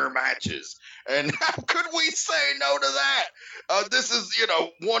barn burner matches. And how could we say no to that? This is,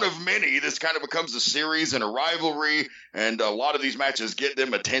 one of many. This kind of becomes a series and a rivalry, and a lot of these matches get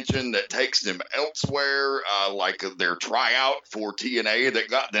them attention that takes them elsewhere, like their tryout for TNA that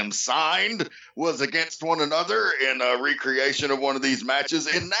got them signed was against one another in a recreation of one of these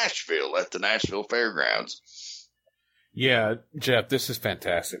matches in Nashville at the Nashville Fairgrounds. Yeah, Jeff, this is a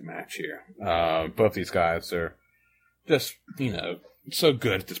fantastic match here. Both these guys are just, so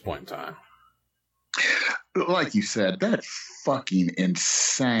good at this point in time. Like you said, that fucking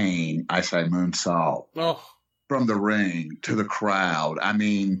insane Asai moonsault from the ring to the crowd. I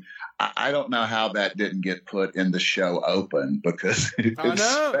mean, I don't know how that didn't get put in the show open because it's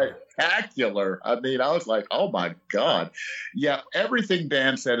spectacular. I mean, I was like, oh my God. Yeah, everything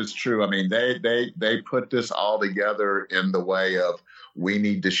Dan said is true. I mean, they put this all together in the way of we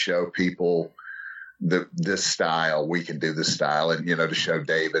need to show people this style, we can do this style, and to show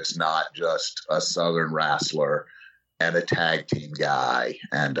David's not just a Southern wrestler and a tag team guy,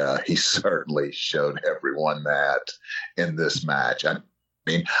 and he certainly showed everyone that in this match. I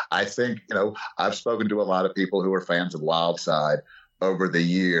mean, I think I've spoken to a lot of people who are fans of Wildside over the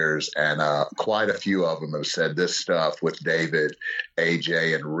years, and quite a few of them have said this stuff with David,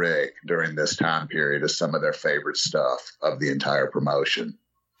 AJ, and Rick during this time period is some of their favorite stuff of the entire promotion.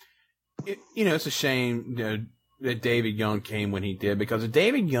 it's a shame that David Young came when he did, because if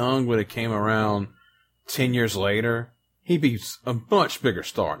David Young would have came around 10 years later, he'd be a much bigger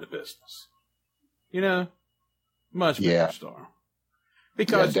star in the business. Much bigger star.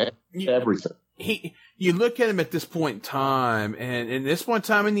 Because everything. You look at him at this point in time, and in this point in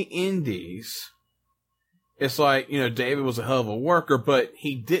time in the Indies, it's like, David was a hell of a worker, but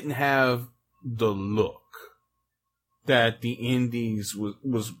he didn't have the look that the Indies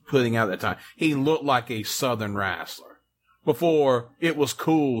was putting out at that time. He looked like a Southern wrestler before it was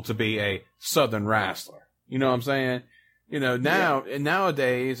cool to be a Southern wrestler. You know what I'm saying?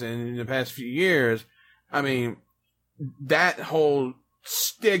 Nowadays, and in the past few years, I mean, that whole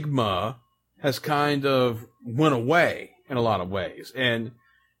stigma has kind of went away in a lot of ways. And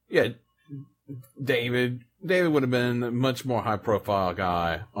yeah, David would have been a much more high profile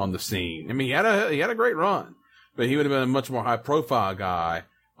guy on the scene. I mean, he had a great run, but he would have been a much more high profile guy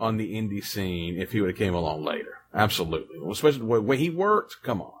on the indie scene if he would have came along later. Absolutely. Especially the way he worked.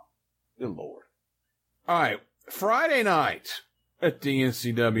 Come on. Good Lord. All right. Friday night at the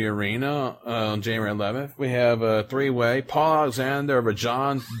NCW Arena on January 11th, we have a three-way. Paul Alexander over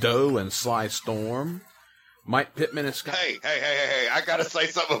John Doe and Sly Storm. Mike Pittman and Scott. Hey! I gotta say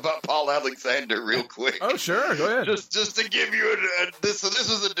something about Paul Alexander real quick. Oh, sure, go ahead. Just to give you this. So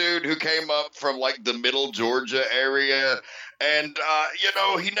this is a dude who came up from like the middle Georgia area, and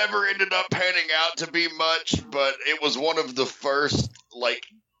he never ended up panning out to be much, but it was one of the first like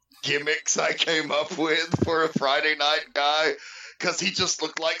gimmicks I came up with for a Friday night guy. Because he just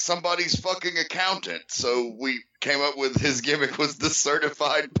looked like somebody's fucking accountant. So we came up with his gimmick was the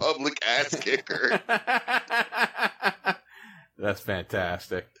certified public ass kicker. That's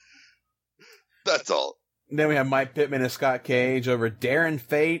fantastic. That's all. Then we have Mike Pittman and Scott Cage over Darren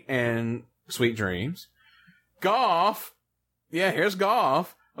Fate and Sweet Dreams. Golf. Yeah, here's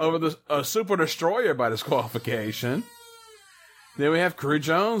Golf over the Super Destroyer by disqualification. Then we have Crew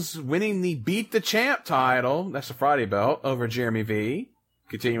Jones winning the Beat the Champ title. That's the Friday belt over Jeremy V.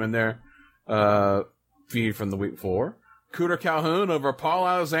 Continuing their feud from the week before. Cooter Calhoun over Paul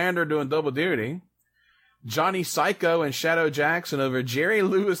Alexander doing double duty. Johnny Psycho and Shadow Jackson over Jerry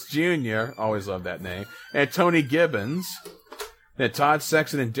Lewis Jr. Always love that name. And Tony Gibbons. Then Todd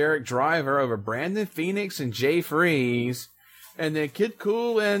Sexton and Derek Driver over Brandon Phoenix and Jay Freeze. And then Kid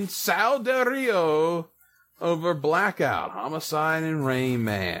Cool and Sal Del Rio over Blackout, Homicide, and Rain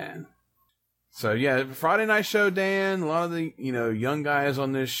Man. So, yeah, Friday night show, Dan. A lot of the, young guys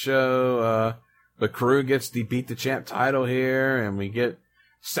on this show. The Crew gets the Beat the Champ title here, and we get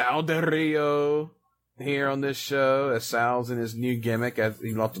Sal Del Rio here on this show as Sal's in his new gimmick as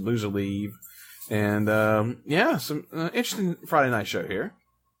he lost to Loser Leave. And, some interesting Friday night show here.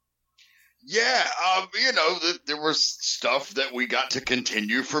 Yeah, there was stuff that we got to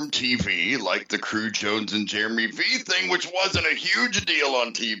continue from TV, like the Crew Jones and Jeremy V thing, which wasn't a huge deal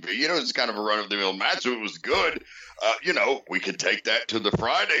on TV. It's kind of a run-of-the-mill match, so it was good. We could take that to the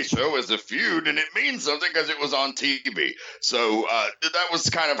Friday show as a feud, and it means something because it was on TV. So that was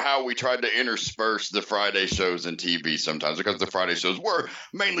kind of how we tried to intersperse the Friday shows and TV sometimes, because the Friday shows were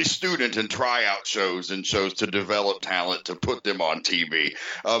mainly student and tryout shows and shows to develop talent to put them on TV.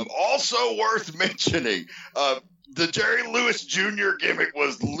 Also worth mentioning, the Jerry Lewis Jr. gimmick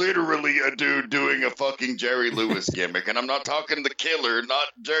was literally a dude doing a fucking Jerry Lewis gimmick. And I'm not talking the killer, not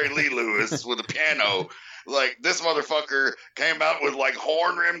Jerry Lee Lewis with a piano. Like, this motherfucker came out with, like,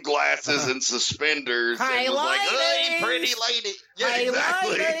 horn-rimmed glasses and suspenders. Hi, and was like, hey, pretty lady. Yeah, hi,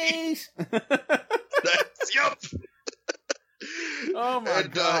 exactly. ladies. Yup. Oh, my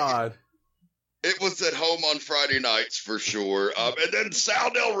God. It was at home on Friday nights for sure. And then Sal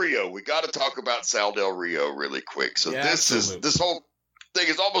Del Rio. We got to talk about Sal Del Rio really quick. So this whole thing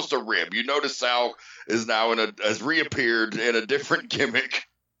is almost a rib. You notice Sal is now has reappeared in a different gimmick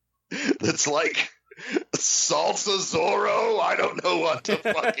that's like Salsa Zorro. I don't know what to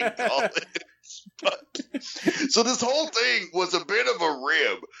fucking call it. So this whole thing was a bit of a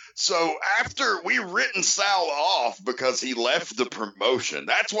rib. So after we written Sal off because he left the promotion,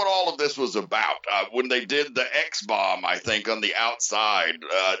 that's what all of this was about. When they did the X-Bomb, I think, on the outside,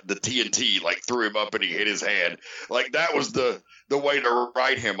 the TNT, like, threw him up and he hit his head. Like, that was the way to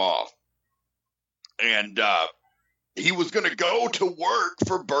write him off. And he was going to go to work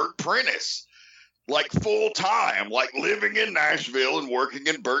for Bert Prentice. Like, full time, like living in Nashville and working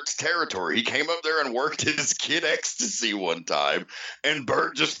in Bert's territory. He came up there and worked his Kid Ecstasy one time, and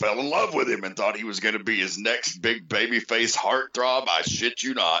Bert just fell in love with him and thought he was going to be his next big babyface heartthrob. I shit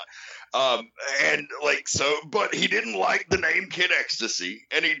you not. And like, so, but he didn't like the name Kid Ecstasy,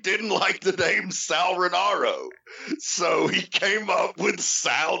 and he didn't like the name Sal Rinauro. So he came up with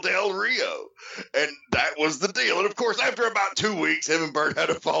Sal Del Rio, and that was the deal. And of course, after about 2 weeks, him and Bert had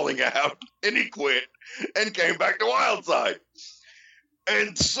a falling out, and he quit and came back to Wildside.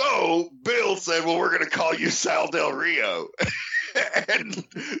 And so Bill said, well, we're going to call you Sal Del Rio. And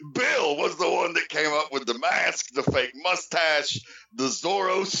Bill was the one that came up with the mask, the fake mustache, the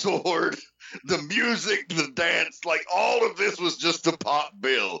Zorro sword, the music, the dance. Like, all of this was just to pop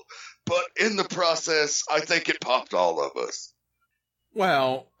Bill. But in the process, I think it popped all of us.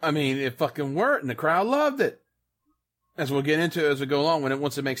 Well, I mean, it fucking worked, and the crowd loved it. As we'll get into as we go along,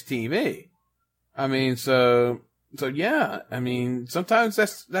 once it makes TV. I mean, so yeah. I mean, sometimes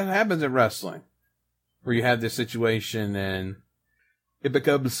that happens in wrestling, where you have this situation and it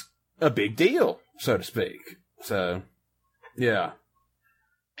becomes a big deal, so to speak. So, yeah.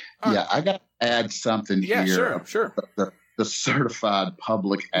 Yeah, I got to add something here. Yeah, sure. The certified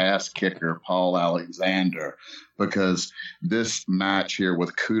public ass kicker, Paul Alexander, because this match here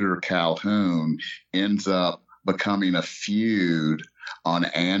with Cooter Calhoun ends up becoming a feud on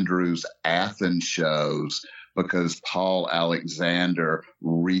Andrew's Athens shows, because Paul Alexander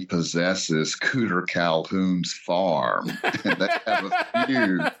repossesses Cooter Calhoun's farm. And they have a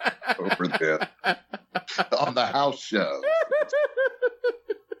feud over this on the house show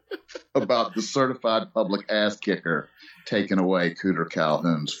about the certified public ass kicker taking away Cooter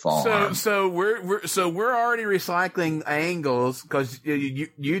Calhoun's farm. So we're already recycling angles, because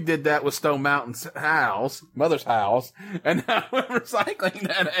you did that with Stone Mountain's house, mother's house, and now we're recycling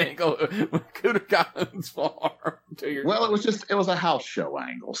that angle with Cooter Calhoun's farm. Well, it was a house show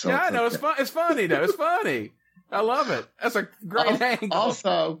angle. So yeah, I know. Okay. It's funny though. It's funny. I love it. That's a great angle.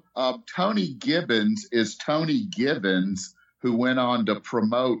 Also, Tony Gibbons is Tony Gibbons, who went on to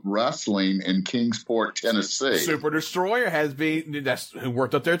promote wrestling in Kingsport, Tennessee. Super Destroyer that's who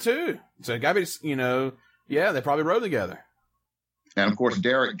worked up there too. So it got to be, yeah, they probably rode together. And of course,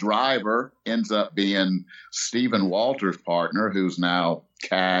 Derek Driver ends up being Stephen Walter's partner, who's now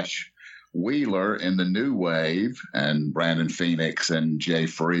Cash Wheeler in the New Wave, and Brandon Phoenix and Jay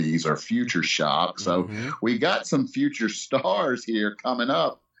Freeze are Future Shock. So we got some future stars here coming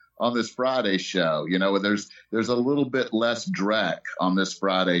up on this Friday show. There's a little bit less Drek on this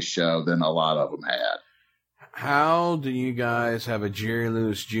Friday show than a lot of them had. How do you guys have a Jerry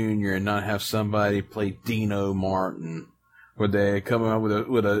Lewis Jr. and not have somebody play Dino Martin? Would they come up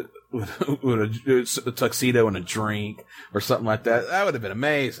with a tuxedo and a drink or something like that? That would have been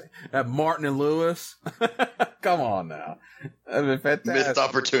amazing. Have Martin and Lewis. Come on now. That'd be fantastic. Missed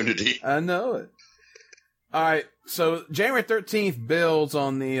opportunity. I know it. All right, so January 13th builds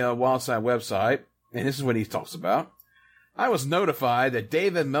on the Wildside website, and this is what he talks about. I was notified that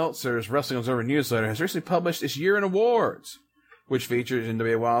David Meltzer's Wrestling Observer newsletter has recently published its year in awards, which features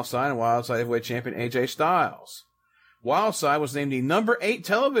NWA Wildside and Wildside Heavyweight Champion AJ Styles. Wildside was named the number 8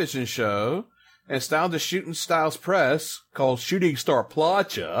 television show, and Style Shooting Styles Press, called Shooting Star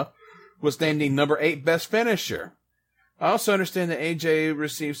Placha, was named the number 8 best finisher. I also understand that AJ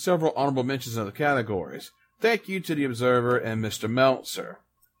received several honorable mentions in other categories. Thank you to the Observer and Mr. Meltzer.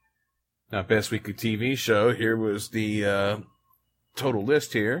 Now, Best Weekly TV Show, here was the total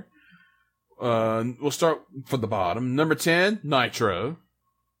list here. We'll start from the bottom. Number 10, Nitro.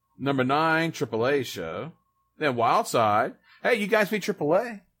 Number 9, AAA Show. Then Wildside. Hey, you guys beat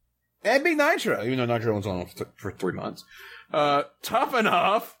AAA. And beat Nitro, even though Nitro was on for 3 months. Tough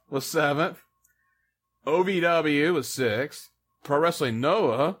Enough was 7th. OVW was 6th. Pro Wrestling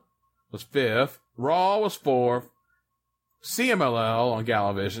Noah was 5th. Raw was 4th. CMLL on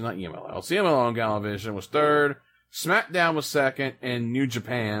Galavision, not EMLL. CMLL on Galavision was 3rd. SmackDown was 2nd. And New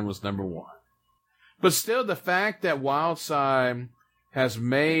Japan was number 1. But still, the fact that Wildside has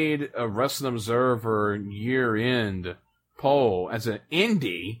made a Wrestling Observer year-end poll as an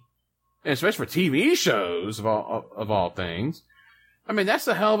indie, and especially for TV shows of all things, I mean, that's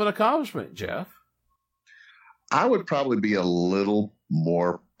a hell of an accomplishment, Jeff. I would probably be a little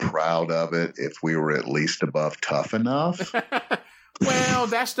more proud of it if we were at least above Tough Enough. Well,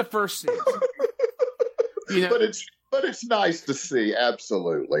 that's the first season. But it's nice to see.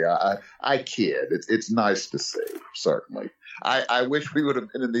 Absolutely, I kid. It's nice to see. Certainly, I wish we would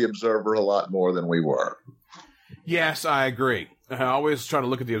have been in the Observer a lot more than we were. Yes, I agree. I always try to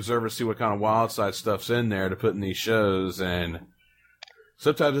look at the Observer, see what kind of Wildside stuff's in there to put in these shows, and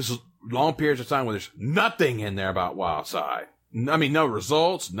sometimes there's long periods of time where there's nothing in there about Wildside. I mean, no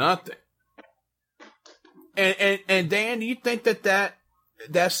results, nothing. And Dan, do you think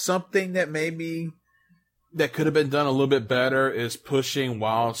that's something that maybe that could have been done a little bit better is pushing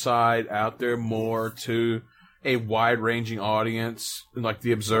Wildside out there more to a wide-ranging audience, like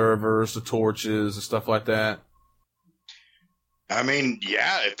the Observers, the Torches, and stuff like that. I mean,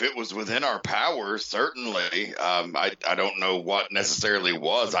 yeah, if it was within our power, certainly. I don't know what necessarily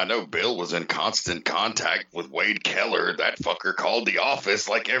was. I know Bill was in constant contact with Wade Keller. That fucker called the office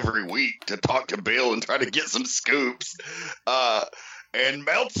like every week to talk to Bill and try to get some scoops. And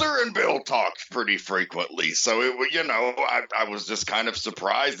Meltzer and Bill talked pretty frequently. So, I was just kind of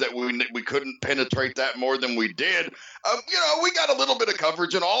surprised that we couldn't penetrate that more than we did. We got a little bit of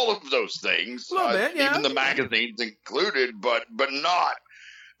coverage in all of those things, a little bit, yeah. Even the magazines included, but not,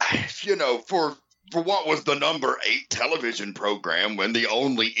 for what was the number 8 television program when the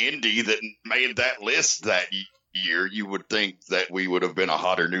only indie that made that list that year, you would think that we would have been a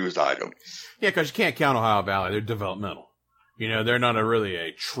hotter news item. Yeah, because you can't count Ohio Valley. They're developmental. They're not really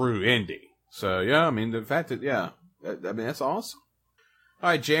a true indie. So, yeah, I mean, the fact that, that's awesome. All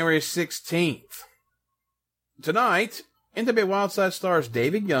right, January 16th. Tonight, NWA Wildside stars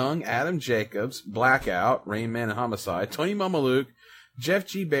David Young, Adam Jacobs, Blackout, Rain Man and Homicide, Tony Mamaluke, Jeff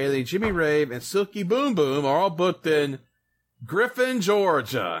G. Bailey, Jimmy Rave, and Silky Boom Boom are all booked in Griffin,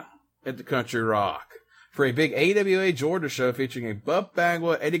 Georgia at the Country Rock for a big AWA Georgia show featuring a Buff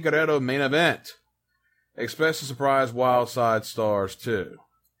Bagwell, Eddie Guerrero main event. Expect to surprise Wildside stars, too.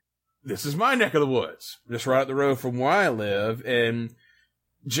 This is my neck of the woods, just right up the road from where I live. And,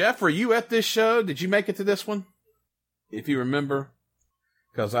 Jeff, were you at this show? Did you make it to this one? If you remember?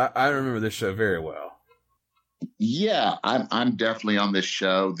 Because I remember this show very well. Yeah, I'm definitely on this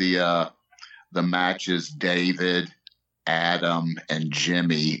show. The match is David, Adam, and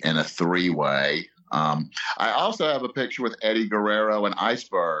Jimmy in a 3-way. I also have a picture with Eddie Guerrero and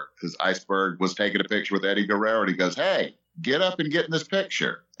Iceberg, because Iceberg was taking a picture with Eddie Guerrero, and he goes, "Hey, get up and get in this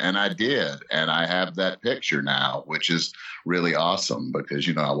picture." And I did, and I have that picture now, which is really awesome because,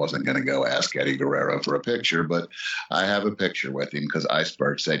 I wasn't going to go ask Eddie Guerrero for a picture, but I have a picture with him because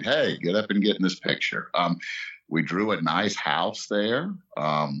Iceberg said, "Hey, get up and get in this picture." We drew a nice house there.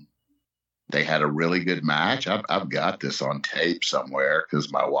 They had a really good match. I've got this on tape somewhere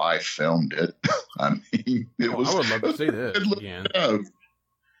because my wife filmed it. I mean, I would love to see this again.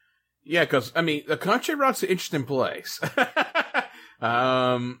 Yeah, because, the Country Rock's an interesting place.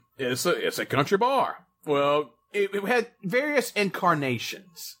 It's a country bar. Well, it had various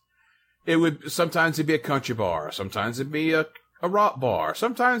incarnations. Sometimes it'd be a country bar. Sometimes it'd be a rock bar.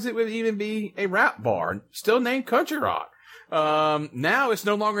 Sometimes it would even be a rap bar, still named Country Rock. Now it's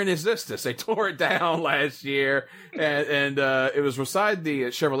no longer in existence. They tore it down last year, and it was beside the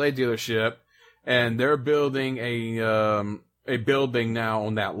Chevrolet dealership, and they're building a building now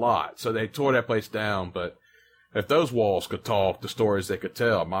on that lot. So they tore that place down, but if those walls could talk, the stories they could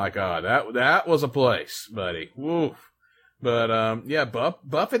tell, my God, that was a place, buddy. Woo. But,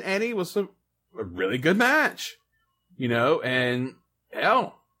 Buff and Eddie was a really good match, and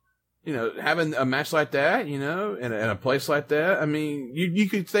hell, having a match like that, in a place like that, you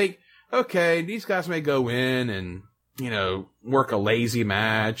could think, okay, these guys may go in and, work a lazy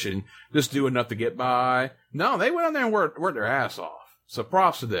match and just do enough to get by. No, they went on there and worked their ass off. So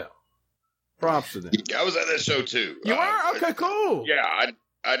props to them. Props to them. I was at that show too. You are? Okay, cool. Yeah,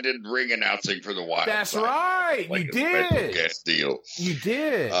 I did ring announcing for the Wild. That's right. You did. Guest deal. You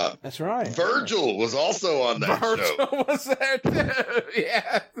did. That's right. Virgil was also on that show. Virgil was there too.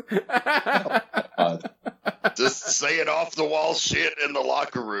 Yeah. Just saying off the wall shit in the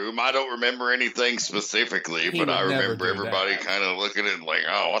locker room. I don't remember anything specifically, but I remember everybody kind of looking at it like,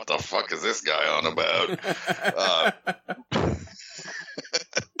 "Oh, what the fuck is this guy on about?"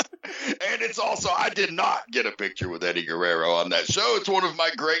 And it's also, I did not get a picture with Eddie Guerrero on that show. It's one of my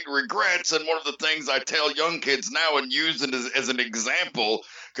great regrets, and one of the things I tell young kids now and use it as an example,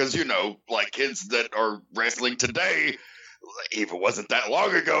 because, like kids that are wrestling today, even wasn't that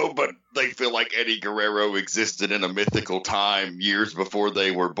long ago, but they feel like Eddie Guerrero existed in a mythical time years before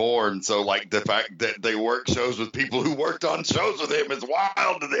they were born. So, like, the fact that they work shows with people who worked on shows with him is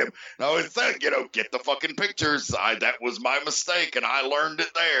wild to them. And I always said, get the fucking pictures. That was my mistake, and I learned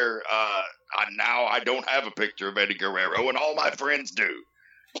it there. Now I don't have a picture of Eddie Guerrero, and all my friends do.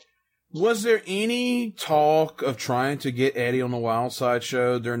 Was there any talk of trying to get Eddie on the Wildside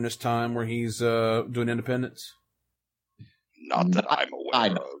show during this time where he's doing independence? Not that I'm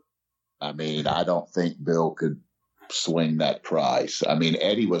aware of. I don't think Bill could swing that price.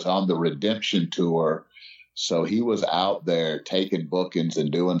 Eddie was on the Redemption tour, so he was out there taking bookings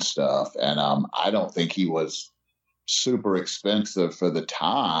and doing stuff. And I don't think he was super expensive for the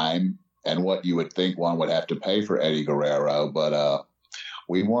time and what you would think one would have to pay for Eddie Guerrero. But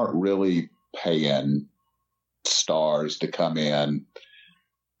we weren't really paying stars to come in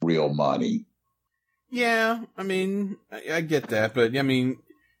real money. Yeah, I mean, I get that, but I mean,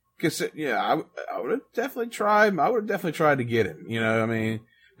 cause yeah, I would have definitely tried. I would have definitely tried to get him. I mean,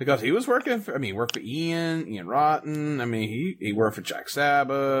 because he was working for. I mean, he worked for Ian Rotten. I mean, he worked for Jack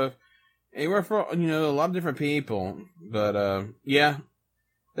Sabbath. He worked for a lot of different people. But yeah,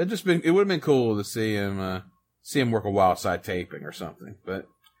 it would have been cool to see him work a Wild Side taping or something. But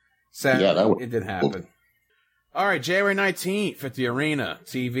sadly, it didn't happen. All right, January 19th at the Arena.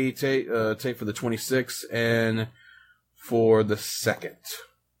 TV tape for the 26th and for the 2nd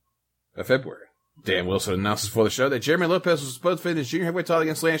of February. Dan Wilson announces before the show that Jeremy Lopez was supposed to finish junior heavyweight title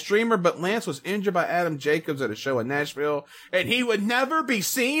against Lance Dreamer, but Lance was injured by Adam Jacobs at a show in Nashville, and he would never be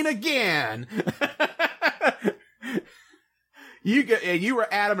seen again. You were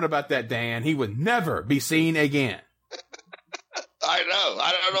adamant about that, Dan. He would never be seen again. I know.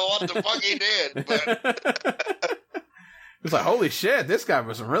 I don't know what the fuck he did, but it's like, holy shit, this guy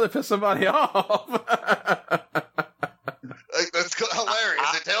was really pissed somebody off. That's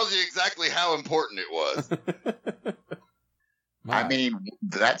hilarious. It tells you exactly how important it was. I mean,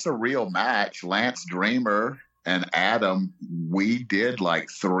 that's a real match. Lance Dreamer and Adam, we did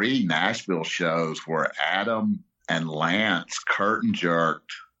like 3 Nashville shows where Adam and Lance curtain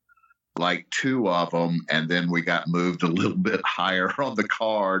jerked like 2 of them, and then we got moved a little bit higher on the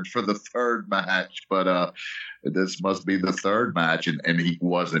card for the 3rd match. But this must be the 3rd match, and he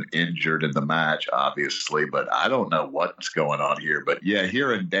wasn't injured in the match, obviously. But I don't know what's going on here. But yeah,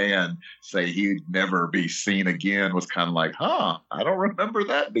 hearing Dan say he'd never be seen again was kind of like, I don't remember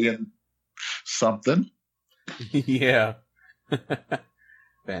that being something. Yeah.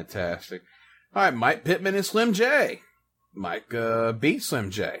 Fantastic. All right, Mike Pittman and Slim J. Mike beat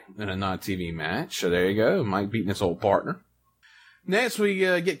Slim J in a non-TV match. So there you go. Mike beating his old partner. Next, we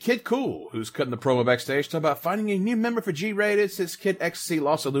get Kid Cool, who's cutting the promo backstage, talking about finding a new member for G-Rated since Kid Ecstasy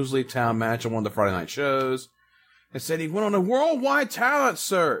lost a Lose-Leave Town match on one of the Friday night shows. And said he went on a worldwide talent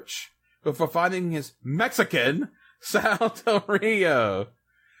search before finding his Mexican, Sal Del Rio.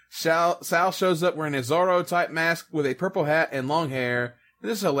 Sal shows up wearing a Zorro-type mask with a purple hat and long hair.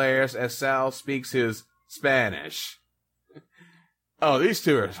 This is hilarious as Sal speaks his Spanish. Oh, these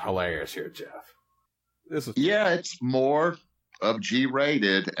two are hilarious here, Jeff. It's more of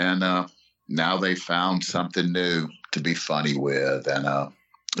G-Rated, and now they found something new to be funny with, and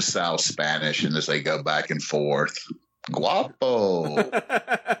Sal's Spanish, and as they go back and forth, guapo.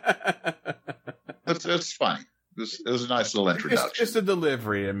 It's funny. It was a nice little introduction. It's the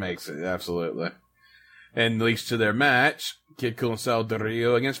delivery that makes it, absolutely. And leads to their match, Kid Cool and Sal Del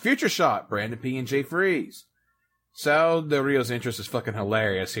Rio against Future Shock, Brandon P. and Jay Freeze. Sal Del Rio's interest is fucking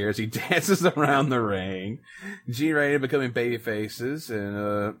hilarious here as he dances around the ring. G-Rated becoming baby faces,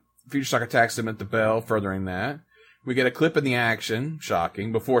 and Future Shock attacks him at the bell, furthering that. We get a clip in the action,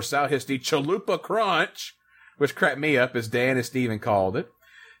 shocking, before Sal hits the Chalupa Crunch, which cracked me up as Dan and Steven called it.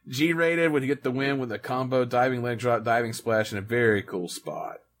 G-Rated would get the win with a combo diving leg drop, diving splash, in a very cool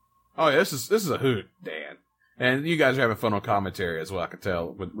spot. Oh yeah, this is a hoot, Dan. And you guys are having fun on commentary as well, I can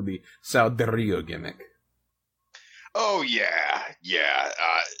tell, with the Sal Del Rio gimmick. Oh, yeah.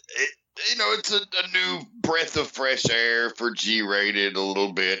 It's a new breath of fresh air for G-Rated a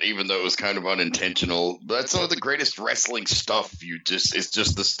little bit, even though it was kind of unintentional. That's some of the greatest wrestling stuff. It's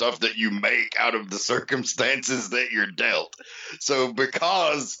just the stuff that you make out of the circumstances that you're dealt. So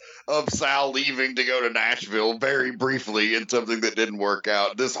because of Sal leaving to go to Nashville very briefly in something that didn't work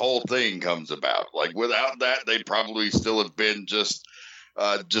out, this whole thing comes about. Like, without that, they'd probably still have been just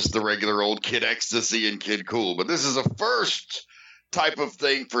the regular old Kid Ecstasy and Kid Cool. But this is a first type of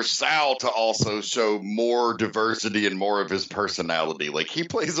thing for Sal to also show more diversity and more of his personality. Like, he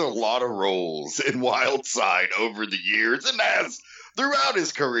plays a lot of roles in Wild Side over the years and has throughout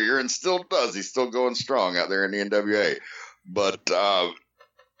his career and still does. He's still going strong out there in the NWA. But a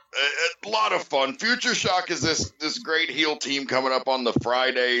lot of fun. Future Shock is this great heel team coming up on the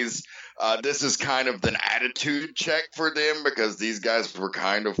Fridays. This is kind of an attitude check for them because these guys were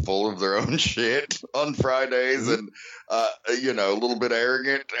kind of full of their own shit on Fridays and, a little bit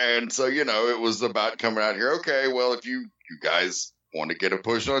arrogant. And so, it was about coming out here. Okay, well, if you guys want to get a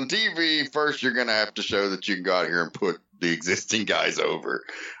push on TV, first you're going to have to show that you can go out here and put the existing guys over.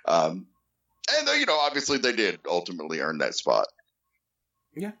 And, obviously they did ultimately earn that spot.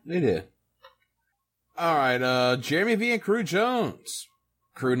 Yeah, they did. All right, Jeremy V and Crew Jones.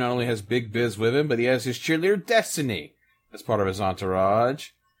 Crew not only has Big Biz with him, but he has his cheerleader Destiny as part of his entourage.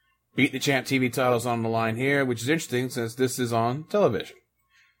 Beat the Champ TV titles on the line here, which is interesting since this is on television.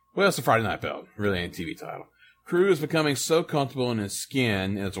 Well, it's a Friday night belt, really ain't a TV title. Crew is becoming so comfortable in his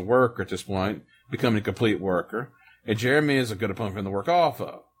skin as a worker at this point becoming a complete worker. And Jeremy is a good opponent for him to work off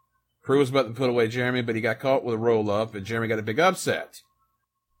of. Crew was about to put away Jeremy, but he got caught with a roll-up, and Jeremy got a big upset.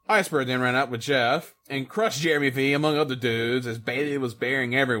 Iceberg then ran out with Jeff and crushed Jeremy V, among other dudes, as Bailey was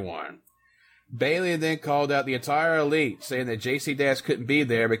burying everyone. Bailey then called out the entire elite, saying that JC Dash couldn't be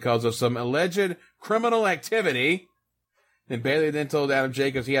there because of some alleged criminal activity. And Bailey then told Adam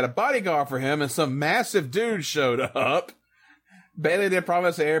Jacobs he had a bodyguard for him, and some massive dude showed up. Bailey then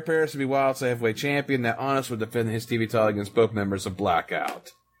promised that Eric Paris would be Wild's heavyweight champion, that Honest would defend his TV title against both members of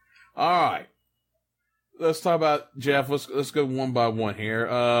Blackout. Alright. Let's talk about Jeff. Let's go one by one here.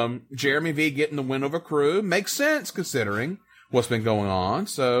 Jeremy V getting the win over Crew makes sense considering what's been going on.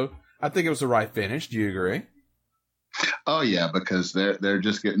 So I think it was the right finish. Do you agree? Oh yeah, because they're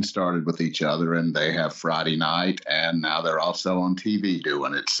just getting started with each other, and they have Friday night, and now they're also on TV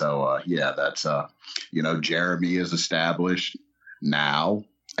doing it. So yeah, that's Jeremy is established now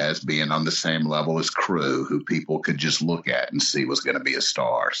as being on the same level as Crew, who people could just look at and see was going to be a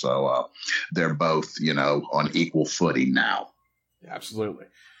star. So they're both, on equal footing now. Absolutely.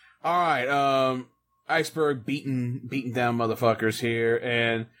 All right. Iceberg beating down motherfuckers here.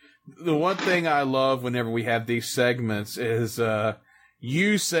 And the one thing I love whenever we have these segments is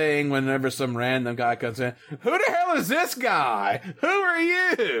you saying whenever some random guy comes in, who the hell is this guy? Who are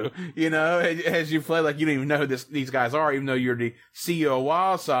you? As you play like you don't even know who these guys are, even though you're the CEO of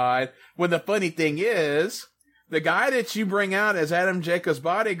Wildside. When the funny thing is, the guy that you bring out as Adam Jacobs'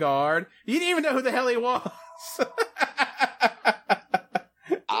 bodyguard, you didn't even know who the hell he was.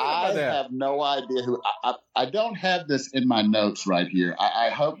 I have no idea who. I don't have this in my notes right here. I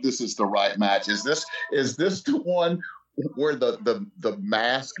hope this is the right match. Is this the one where the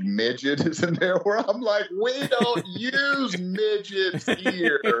masked midget is in there, where I'm like, we don't use midgets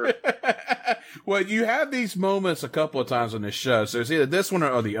here? Well, you have these moments a couple of times on this show, so it's either this one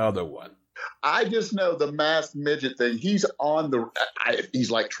or the other one. I just know the masked midget thing. He's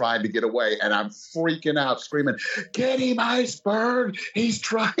he's like trying to get away, and I'm freaking out, screaming, "Get him, Iceberg! He's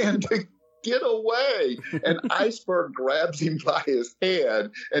trying to get away!" And Iceberg grabs him by his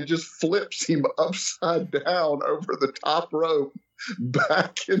head and just flips him upside down over the top rope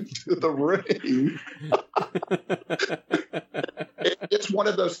back into the ring. It's one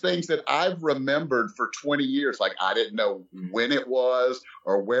of those things that I've remembered for 20 years. Like, I didn't know when it was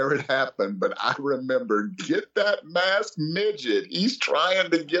or where it happened, but I remembered, get that masked midget. He's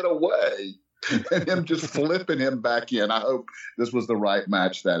trying to get away. And him just flipping him back in. I hope this was the right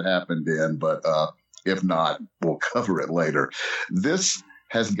match that happened in, but if not, we'll cover it later. This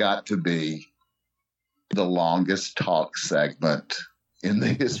has got to be the longest talk segment in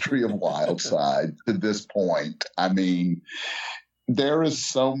the history of Wildside to this point. I mean, there is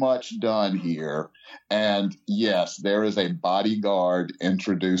so much done here. And yes, there is a bodyguard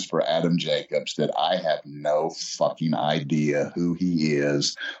introduced for Adam Jacobs that I have no fucking idea who he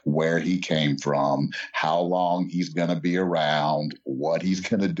is, where he came from, how long he's going to be around, what he's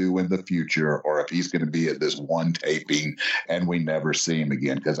going to do in the future, or if he's going to be at this one taping and we never see him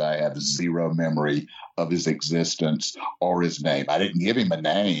again, because I have zero memory of his existence or his name. I didn't give him a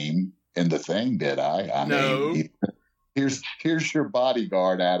name in the thing, did I? I mean, here's your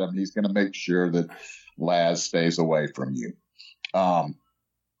bodyguard, Adam. He's going to make sure that Laz stays away from you.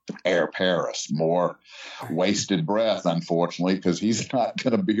 Air Paris, more wasted breath, unfortunately, because he's not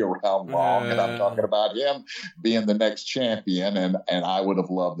going to be around long. And I'm talking about him being the next champion. And I would have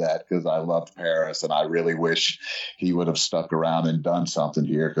loved that because I loved Paris. And I really wish he would have stuck around and done something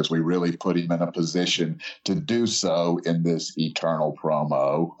here, because we really put him in a position to do so in this Eternal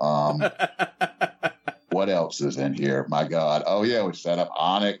promo. What else is in here? My God. Oh, yeah, we set up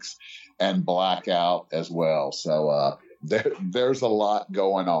Onyx and Blackout as well. So there's a lot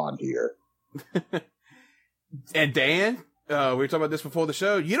going on here. And Dan, we were talking about this before the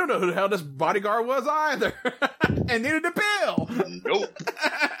show. You don't know who the hell this bodyguard was either. And neither did Bill. Nope.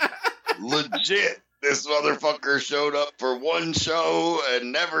 Legit. This motherfucker showed up for one show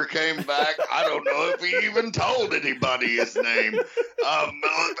and never came back. I don't know if he even told anybody his name.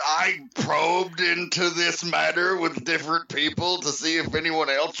 I probed into this matter with different people to see if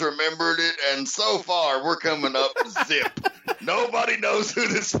anyone else remembered it, and so far we're coming up zip. Nobody knows who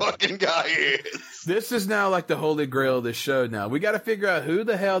this fucking guy is. This is now like the holy grail of this show now. We got to figure out who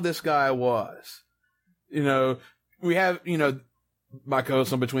the hell this guy was. We have, my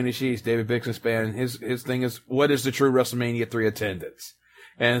co-host on Between the Sheets, David Bixenspan, his thing is, what is the true WrestleMania 3 attendance?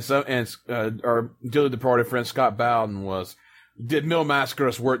 And our dearly departed friend Scott Bowden did Mil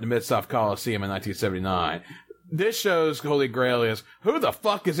Mascaras work the Mid-South Coliseum in 1979? This show's holy grail is, who the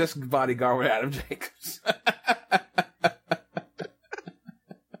fuck is this bodyguard with Adam Jacobs?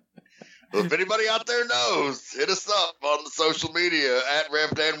 So if anybody out there knows, hit us up on the social media at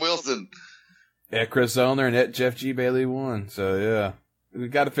Rev Dan Wilson. At Chris Zollner and at Jeff G. Bailey 1. So, yeah. We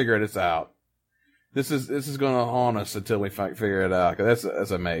got to figure this out. This is going to haunt us until we figure it out. 'Cause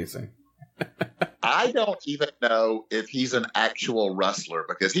that's amazing. I don't even know if he's an actual wrestler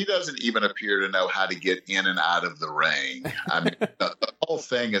because he doesn't even appear to know how to get in and out of the ring. I mean, the whole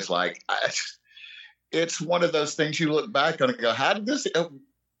thing is like, it's one of those things you look back on and go, how did this,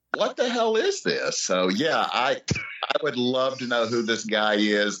 what the hell is this? So, yeah, I would love to know who this guy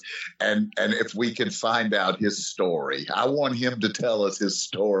is and if we can find out his story. I want him to tell us his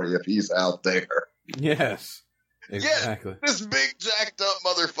story if he's out there. Yes. Exactly. Yeah, this big jacked up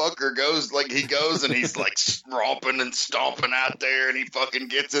motherfucker goes and he's like romping and stomping out there and he fucking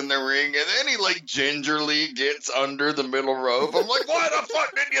gets in the ring and then he like gingerly gets under the middle rope. I'm like, why the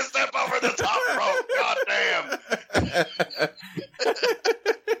fuck didn't you step over the top rope? Goddamn.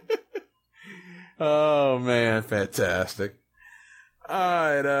 Oh man, fantastic.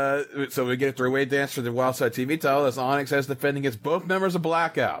 Alright, so we get a three-way dance for the Wildside TV title as Onyx has defending against both members of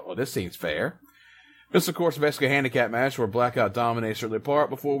Blackout. Well, this seems fair. This, of course, is basically a handicap match where Blackout dominates early part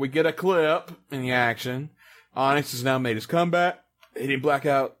before we get a clip in the action. Onyx has now made his comeback, hitting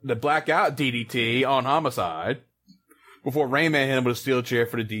the Blackout DDT on Homicide before Rayman hit him with a steel chair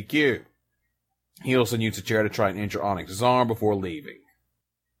for the DQ. He also used the chair to try and injure Onyx's arm before leaving.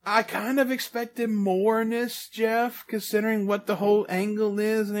 I kind of expected more in this, Jeff, considering what the whole angle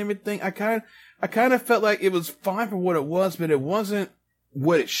is and everything. I kind of felt like it was fine for what it was, but it wasn't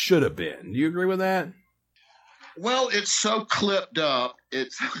what it should have been. Do you agree with that? Well, it's so clipped up.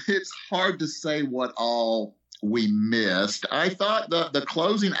 It's hard to say what all we missed. I thought the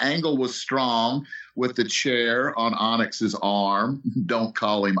closing angle was strong with the chair on Onyx's arm. Don't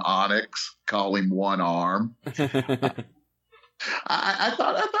call him Onyx. Call him One Arm. I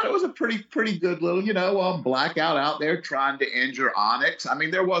thought it was a pretty good little, Blackout out there trying to injure Onyx. I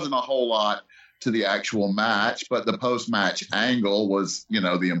mean, there wasn't a whole lot to the actual match, but the post-match angle was,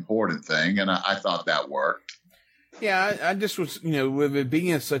 the important thing, and I thought that worked. Yeah, I just was, with it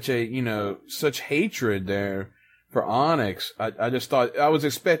being such hatred there for Onyx, I just thought, I was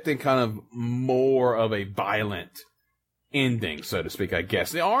expecting kind of more of a violent ending, so to speak, I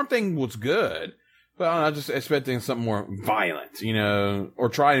guess. The arm thing was good, but I was just expecting something more violent, or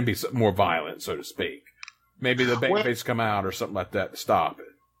try and be more violent, so to speak. Maybe the babyface come out or something like that to stop it.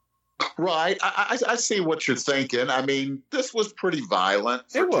 Right. I see what you're thinking. I mean, this was pretty violent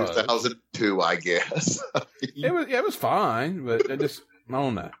for 2002, I guess. It was fine, but I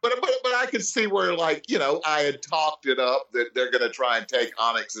don't know. But I could see where, I had talked it up that they're going to try and take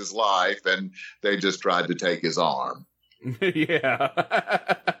Onyx's life, and they just tried to take his arm. Yeah.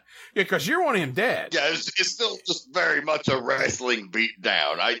 Yeah, because you want him dead. Yeah, it's still just very much a wrestling beat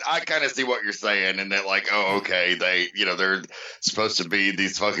down. I kind of see what you're saying, and they're like, oh, okay, they're supposed to be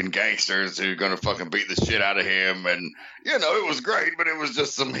these fucking gangsters who are going to fucking beat the shit out of him, and, it was great, but it was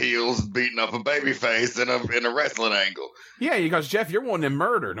just some heels beating up a babyface in a wrestling angle. Yeah, because, Jeff, you're wanting him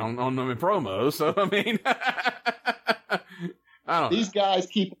murdered on the promos, so, I mean, I don't know. These guys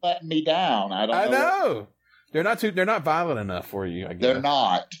keep letting me down. I know. They're not violent enough for you, I guess. They're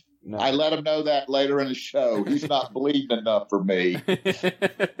not. No. I let him know that later in the show. He's not bleeding enough for me.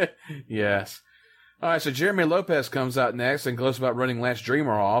 Yes. All right, so Jeremy Lopez comes out next and close about running Lance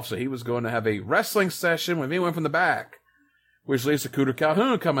Dreamer off, so he was going to have a wrestling session with anyone from the back, which leads to Cooter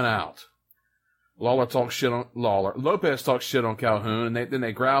Calhoun coming out. Lopez talks shit on Calhoun, and then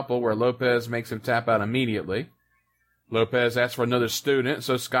they grapple where Lopez makes him tap out immediately. Lopez asks for another student,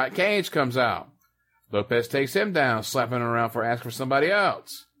 so Scott Cage comes out. Lopez takes him down, slapping him around for asking for somebody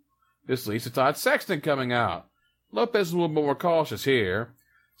else. This leads to Todd Sexton coming out. Lopez is a little more cautious here.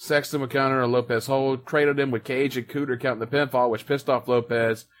 Sexton would counter a Lopez hold, cradled him with Cage and Cooter counting the pinfall, which pissed off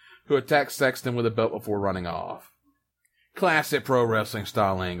Lopez, who attacked Sexton with a belt before running off. Classic pro wrestling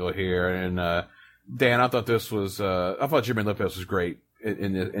style angle here, and Dan, I thought this was I thought Jeremy Lopez was great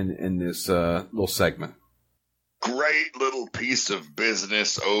in this little segment. Great little piece of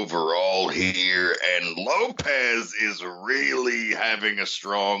business overall here, and Lopez is really having a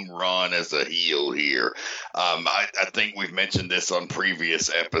strong run as a heel here. I think we've mentioned this on previous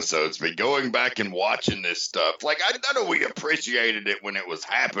episodes, but going back and watching this stuff, I know we appreciated it when it was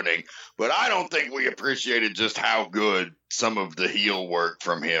happening, but I don't think we appreciated just how good some of the heel work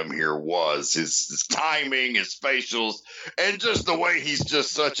from him here was. His timing, his facials, and just the way he's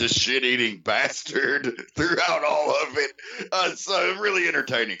just such a shit-eating bastard throughout all of it. So really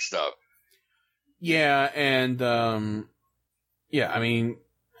entertaining stuff. Yeah, and I mean,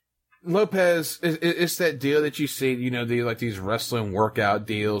 Lopez, it's that deal that you see, these wrestling workout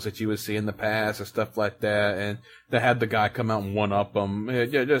deals that you would see in the past and stuff like that, and they had the guy come out and one-up them.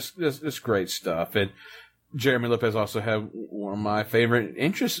 Yeah, just great stuff. And Jeremy Lopez also had one of my favorite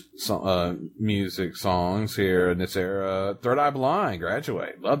music songs here in this era, Third Eye Blind,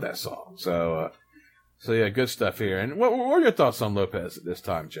 Graduate. Love that song. So yeah, good stuff here. And what were your thoughts on Lopez at this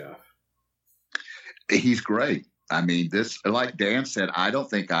time, Jeff? He's great. I mean, this, like Dan said, I don't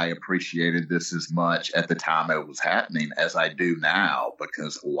think I appreciated this as much at the time it was happening as I do now,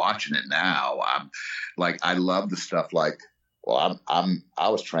 because watching it now, I'm like, I love the stuff like, well, I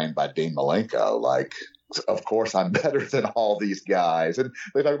was trained by Dean Malenko. Like, of course, I'm better than all these guys. And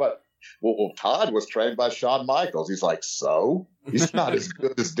they talk about, well, Todd was trained by Shawn Michaels. He's like, so? He's not as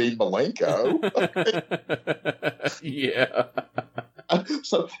good as Dean Malenko. Yeah.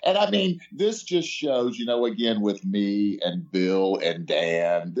 So, and I mean, this just shows, again, with me and Bill and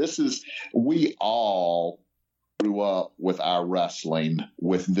Dan, we all grew up with our wrestling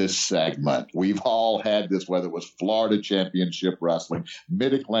with this segment. We've all had this, whether it was Florida Championship Wrestling,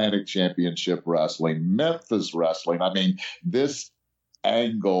 Mid-Atlantic Championship Wrestling, Memphis Wrestling. I mean, this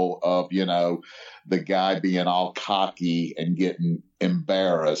angle of, the guy being all cocky and getting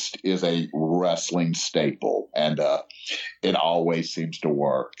embarrassed is a wrestling staple, and it always seems to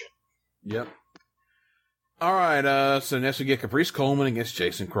work. Yep. All right, so next we get Caprice Coleman against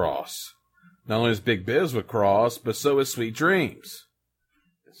Jason Cross. Not only is Big Biz with Cross, but so is Sweet Dreams.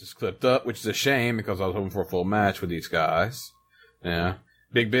 This is clipped up, which is a shame because I was hoping for a full match with these guys. Yeah.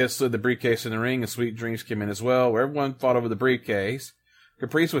 Big Biz slid the briefcase in the ring, and Sweet Dreams came in as well, where everyone fought over the briefcase.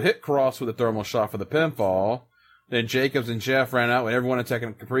 Caprice would hit Cross with a thermal shot for the pinfall. Then Jacobs and Jeff ran out with everyone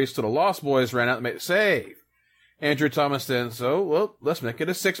attacking Caprice till the Lost Boys ran out to make the save. Andrew Thomas then, let's make it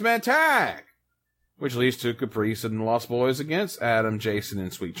a 6-man tag. Which leads to Caprice and the Lost Boys against Adam, Jason,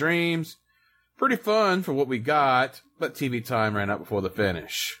 and Sweet Dreams. Pretty fun for what we got, but TV time ran out before the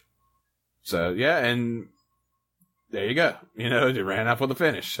finish. So, yeah, and there you go. They ran out for the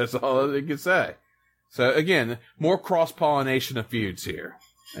finish. That's all they can say. So, again, more cross-pollination of feuds here.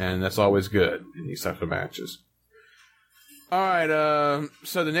 And that's always good in these types of matches. All right,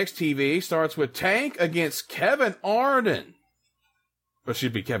 so the next TV starts with Tank against Kevin Arden. But it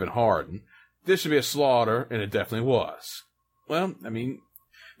should be Kevin Harden. This should be a slaughter, and it definitely was. Well, I mean,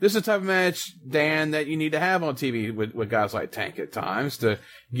 this is the type of match, Dan, that you need to have on TV with guys like Tank at times to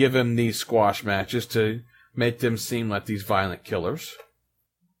give him these squash matches to make them seem like these violent killers.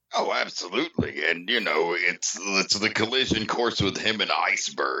 Oh, absolutely. And, it's the collision course with him and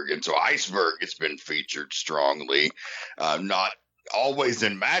Iceberg. And so Iceberg has been featured strongly, not always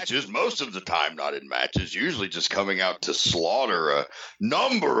in matches, most of the time not in matches, usually just coming out to slaughter a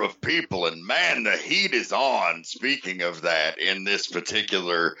number of people. And, man, the heat is on, speaking of that, in this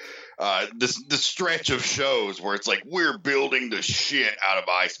particular this stretch of shows where it's like we're building the shit out of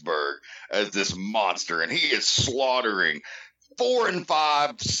Iceberg as this monster. And he is slaughtering 4 and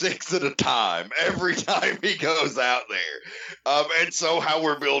 5, 6 at a time every time he goes out there. And so how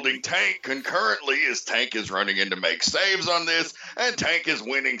we're building Tank concurrently is Tank is running in to make saves on this, and Tank is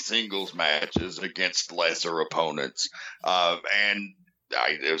winning singles matches against lesser opponents.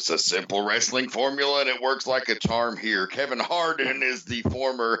 It was a simple wrestling formula, and it works like a charm here. Kevin Harden is the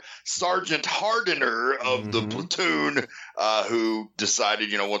former Sergeant Hardener of the platoon, who decided,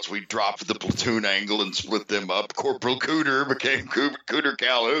 once we dropped the platoon angle and split them up, Corporal Cooter became Cooter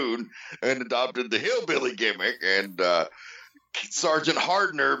Calhoun and adopted the hillbilly gimmick, and Sergeant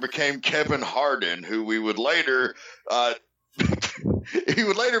Hardener became Kevin Harden, who we would later he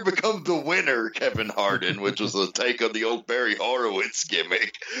would later become the winner, Kevin Harden, which was a take on the old Barry Horowitz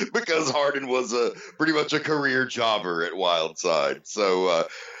gimmick, because Harden was pretty much a career jobber at Wildside. So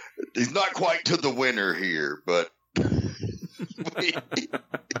he's not quite to the winner here, but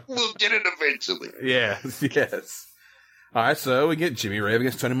we'll get it eventually. Yes. All right, so we get Jimmy Rave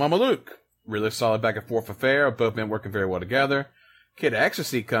against Tony Mamaluke. Really solid back and forth affair. Both men working very well together. Kid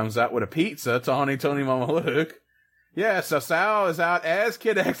Ecstasy comes out with a pizza to honey Tony Mamaluke. Yeah, so Sal is out as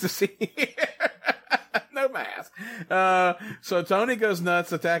Kid Ecstasy. No mask. So Tony goes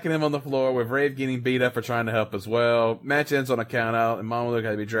nuts, attacking him on the floor, with Rave getting beat up for trying to help as well. Match ends on a count out, and Mamaluke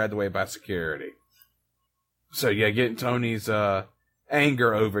had to be dragged away by security. So yeah, getting Tony's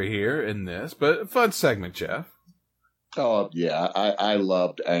anger over here in this, but fun segment, Jeff. Oh, yeah. I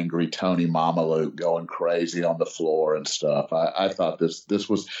loved angry Tony Mamaluke going crazy on the floor and stuff. I thought this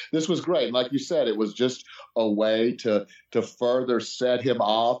was great. And like you said, it was just a way to further set him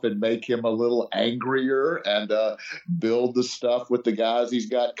off and make him a little angrier and build the stuff with the guys he's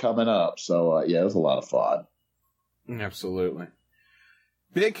got coming up. So, yeah, it was a lot of fun. Absolutely.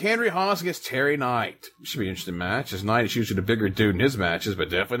 Big Henry Haas against Terry Knight. Should be an interesting match, as Knight is usually the bigger dude in his matches, but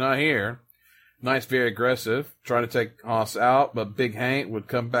definitely not here. Knight's very aggressive, trying to take Haas out, but Big Hank would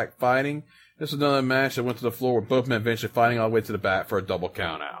come back fighting. This is another match that went to the floor with both men eventually fighting all the way to the back for a double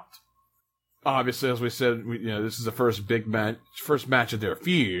count out. Obviously, as we said, this is the first match of their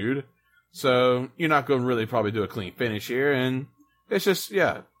feud, so you're not going to really probably do a clean finish here, and it's just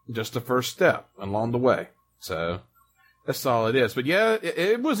the first step along the way. So that's all it is. But yeah,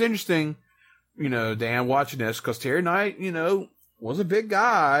 it was interesting, Dan, watching this, because Terry Knight, was a big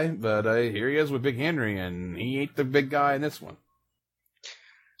guy, but here he is with Big Henry, and he ain't the big guy in this one.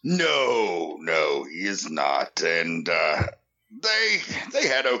 No, he is not. And they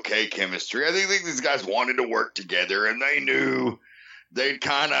had okay chemistry. I think these guys wanted to work together, and they knew they'd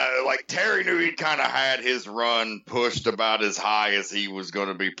kind of, like, Terry knew he'd kind of had his run pushed about as high as he was going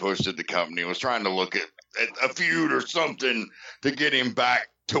to be pushed at the company. He was trying to look at a feud or something to get him back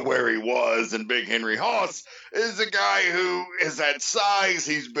to where he was. And Big Henry Haas is a guy who has had size.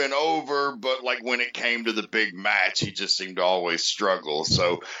 He's been over, but like when it came to the big match, he just seemed to always struggle.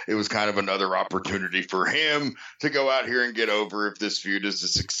 So it was kind of another opportunity for him to go out here and get over. If this feud is a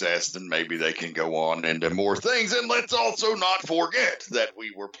success, then maybe they can go on into more things. And let's also not forget that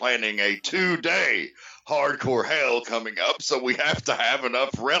we were planning a 2-day Hardcore Hell coming up, so we have to have enough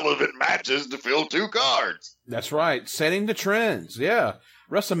relevant matches to fill 2 cards. That's right. Setting the trends. Yeah.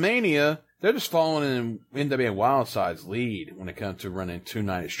 WrestleMania, they're just following in NWA Wildside's lead when it comes to running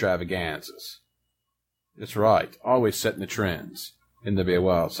 2-night extravaganzas. That's right. Always setting the trends. NWA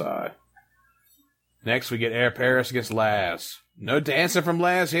Wildside. Next, we get Air Paris against Laz. No dancing from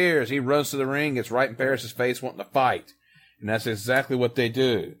Laz here as he runs to the ring, gets right in Paris' face wanting to fight. And that's exactly what they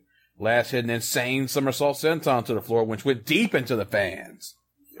do. Laz hit an insane somersault senton to the floor, which went deep into the fans.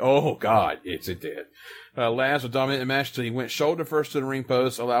 Oh, God. Yes, it did. Laz would dominate the match until he went shoulder first to the ring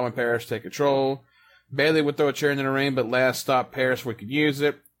post, allowing Paris to take control. Bailey would throw a chair into the ring, but Laz stopped Paris before he could use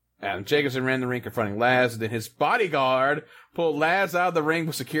it. Adam Jacobson ran the ring confronting Laz, and then his bodyguard pulled Laz out of the ring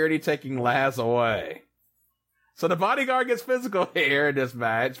with security taking Laz away. So the bodyguard gets physical here in this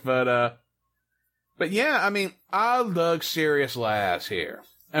match, but yeah, I mean, I love serious Laz here.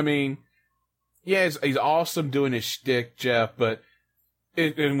 I mean, yeah, he's awesome doing his shtick, Jeff, but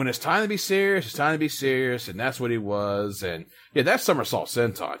and when it's time to be serious, it's time to be serious, and that's what he was. And yeah, that somersault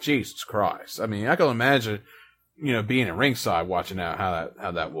senton, Jesus Christ! I mean, I can imagine, being at ringside watching how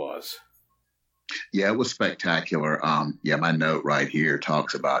that was. Yeah, it was spectacular. My note right here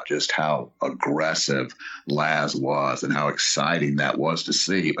talks about just how aggressive Laz was and how exciting that was to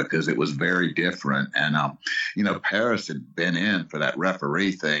see, because it was very different. And, Paris had been in for that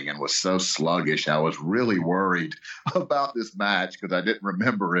referee thing and was so sluggish. I was really worried about this match because I didn't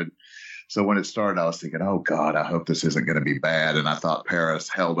remember it. So when it started, I was thinking, oh, God, I hope this isn't going to be bad. And I thought Paris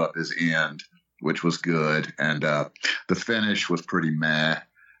held up his end, which was good. And the finish was pretty meh.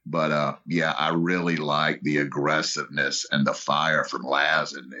 But, I really like the aggressiveness and the fire from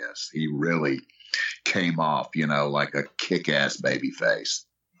Laz in this. He really came off, like a kick-ass baby face.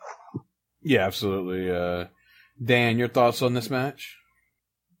 Yeah, absolutely. Dan, your thoughts on this match?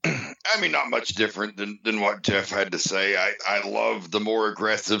 I mean, not much different than what Jeff had to say. I love the more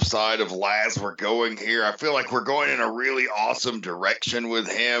aggressive side of Laz we're going here. I feel like we're going in a really awesome direction with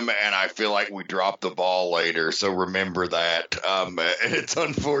him, and I feel like we dropped the ball later, so remember that. It's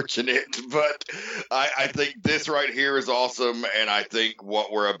unfortunate, but I think this right here is awesome, and I think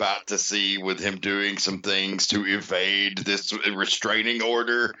what we're about to see with him doing some things to evade this restraining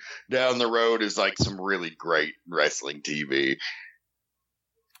order down the road is like some really great wrestling TV.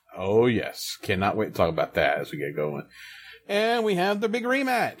 Oh, yes. Cannot wait to talk about that as we get going. And we have the big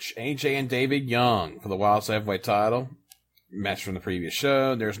rematch. AJ and David Young for the Wild Heavyweight title. Match from the previous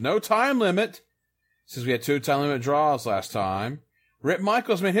show. There's no time limit, since we had 2 time limit draws last time. Rip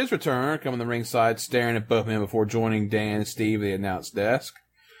Michaels made his return, coming to the ringside, staring at both men before joining Dan and Steve at the announce desk.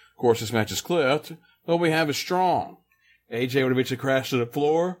 Of course, this match is clipped, but what we have is strong. AJ would eventually crash to the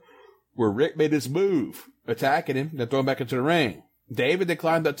floor, where Rick made his move, attacking him, then throw him back into the ring. David then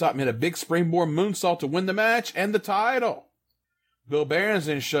climbed up top and hit a big springboard moonsault to win the match and the title. Bill Behrens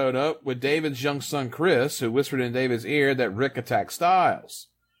then showed up with David's young son Chris, who whispered in David's ear that Rick attacked Styles.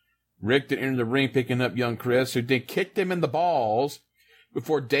 Rick then entered the ring picking up young Chris, who then kicked him in the balls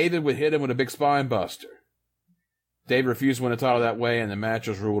before David would hit him with a big spine buster. David refused to win the title that way, and the match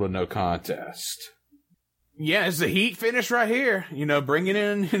was ruled a no contest. Yeah, it's the heat finish right here. Bringing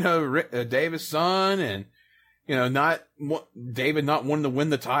in, Rick, David's son, and David not wanting to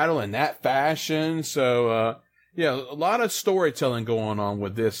win the title in that fashion. So, a lot of storytelling going on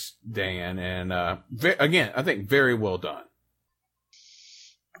with this, Dan. And, again, I think very well done.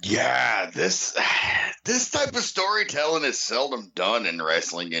 Yeah, this type of storytelling is seldom done in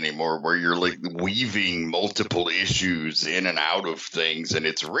wrestling anymore, where you're like weaving multiple issues in and out of things, and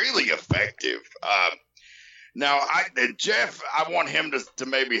it's really effective. Now, Jeff, I want him to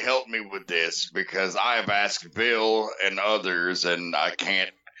maybe help me with this, because I have asked Bill and others, and I can't.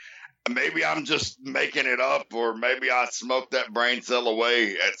 Maybe I'm just making it up, or maybe I smoked that brain cell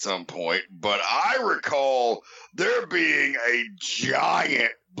away at some point. But I recall there being a giant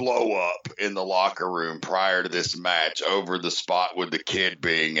blow up in the locker room prior to this match over the spot with the kid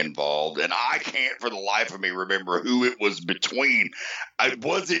being involved, and I can't for the life of me remember who it was between.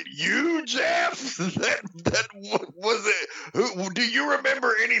 Was it you, Jeff? That was it. Who do you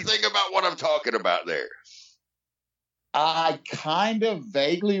remember anything about what I'm talking about there? I kind of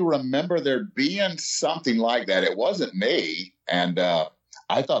vaguely remember there being something like that. It wasn't me, and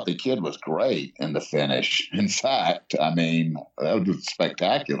I thought the kid was great in the finish. In fact, I mean, that was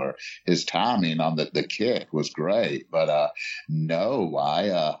spectacular. His timing on the kick was great. But no,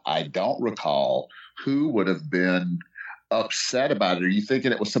 I don't recall who would have been upset about it. Are you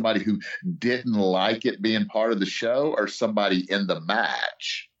thinking it was somebody who didn't like it being part of the show, or somebody in the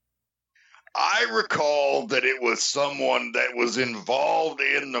match? I recall that it was someone that was involved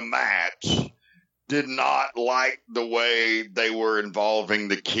in the match did not like the way they were involving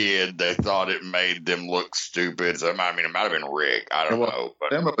the kid. They thought it made them look stupid. So, I mean, it might have been Rick. I don't know.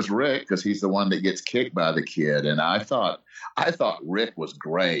 But it was Rick, because he's the one that gets kicked by the kid. And I thought Rick was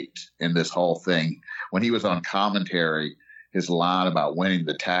great in this whole thing. When he was on commentary, his line about winning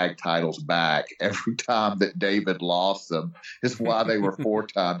the tag titles back every time that David lost them is why they were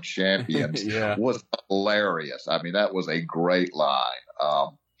 4-time champions was hilarious. I mean, that was a great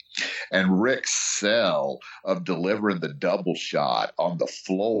line. And Rick's sell of delivering the double shot on the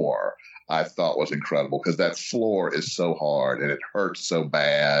floor, I thought was incredible, because that floor is so hard and it hurts so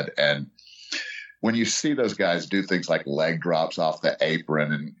bad. And when you see those guys do things like leg drops off the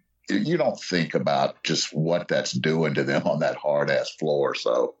apron, and you don't think about just what that's doing to them on that hard-ass floor.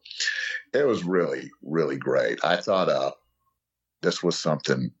 So it was really, really great. I thought this was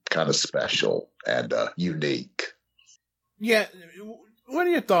something kind of special and unique. Yeah. What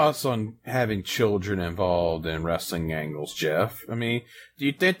are your thoughts on having children involved in wrestling angles, Jeff? I mean, do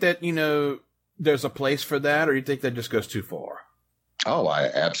you think that, there's a place for that, or do you think that just goes too far? Oh, I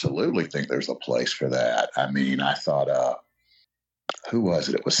absolutely think there's a place for that. I mean, I thought, who was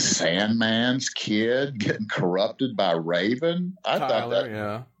it? It was Sandman's kid getting corrupted by Raven. I thought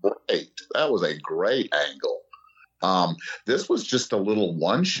that was great. That was a great angle. This was just a little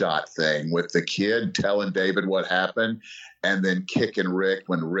one-shot thing with the kid telling David what happened and then kicking Rick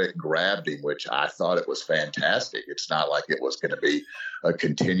when Rick grabbed him, which I thought it was fantastic. It's not like it was going to be a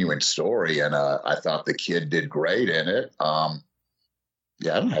continuing story, and I thought the kid did great in it. I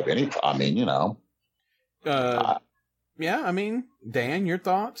don't have any. I mean, yeah, I mean, Dan, your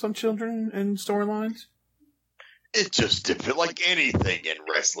thoughts on children and storylines? It just depends. Like anything in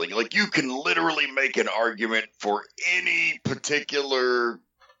wrestling, like you can literally make an argument for any particular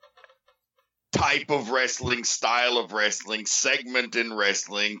type of wrestling, style of wrestling, segment in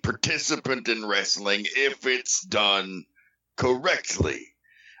wrestling, participant in wrestling, if it's done correctly.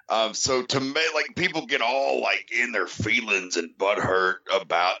 So to me, like, people get all like in their feelings and butthurt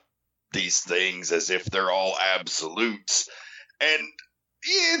about these things as if they're all absolutes, and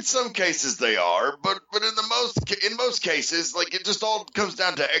in some cases they are, but in most cases, like, it just all comes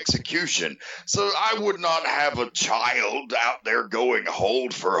down to execution. So I would not have a child out there going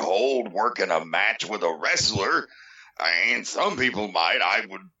hold for hold, working a match with a wrestler. And some people might. I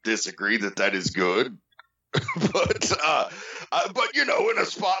would disagree that is good. But in a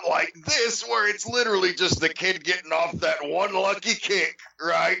spot like this, where it's literally just the kid getting off that one lucky kick,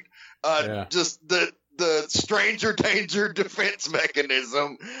 right? Just the stranger danger defense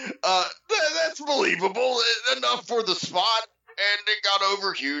mechanism, that's believable enough for the spot, and it got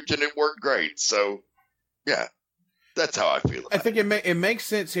over huge and it worked great. So yeah, that's how I feel about it. I think it makes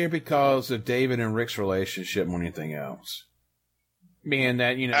sense here because of David and Rick's relationship more than anything else. Being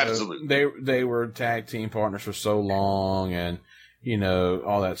that, absolutely, they were tag team partners for so long, and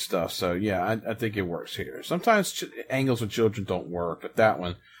all that stuff. So yeah, I think it works here. Sometimes angles with children don't work, but that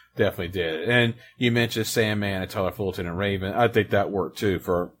one definitely did. And you mentioned Sandman and Tyler Fulton and Raven. I think that worked too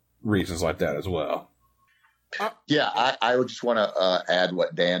for reasons like that as well. I would just want to add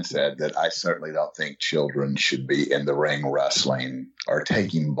what Dan said, that I certainly don't think children should be in the ring wrestling or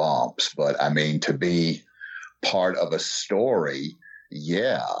taking bumps. But I mean, to be part of a story,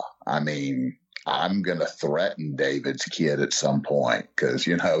 I mean, I'm going to threaten David's kid at some point because,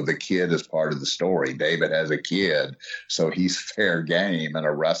 the kid is part of the story. David has a kid, so he's fair game in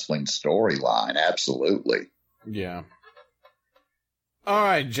a wrestling storyline. Absolutely. Yeah. All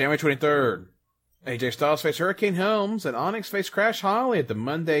right, January 23rd. AJ Styles faced Hurricane Helms and Onyx faced Crash Holly at the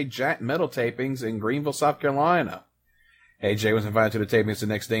Monday Jack Metal tapings in Greenville, South Carolina. AJ was invited to the tapings the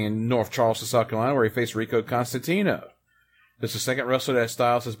next day in North Charleston, South Carolina, where he faced Rico Constantino. This is the second wrestler that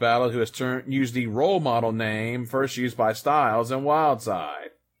Styles has battled who has used the role model name first used by Styles in Wildside.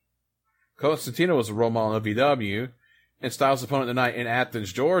 Constantino was a role model in OVW, and Styles' opponent tonight in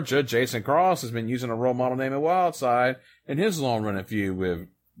Athens, Georgia, Jason Cross, has been using a role model name in Wildside in his long-running feud with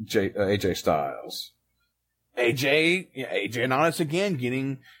AJ Styles. AJ and Onyx again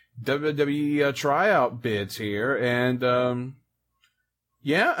getting WWE tryout bids here, and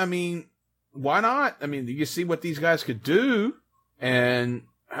why not? I mean, you see what these guys could do and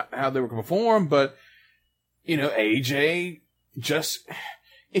how they were going to perform, but AJ just,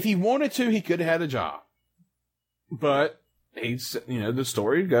 if he wanted to, he could have had a job, but he's, the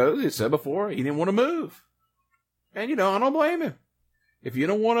story goes, he said before, he didn't want to move, and I don't blame him. If you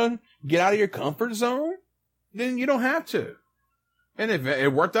don't want to get out of your comfort zone, then you don't have to. And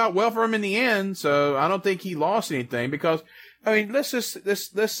it worked out well for him in the end, so I don't think he lost anything because, let's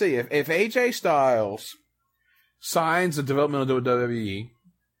see. If AJ Styles signs a developmental WWE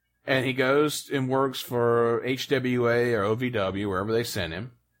and he goes and works for HWA or OVW, wherever they send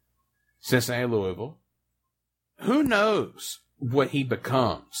him, Cincinnati, Louisville, who knows what he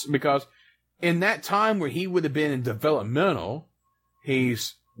becomes? Because in that time where he would have been in developmental,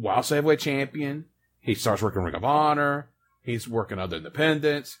 he's Wild Heavyweight Champion. He starts working Ring of Honor. He's working other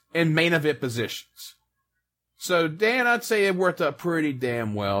independents in main event positions. So, Dan, I'd say it worked out pretty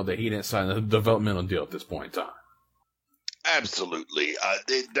damn well that he didn't sign a developmental deal at this point in time. Absolutely.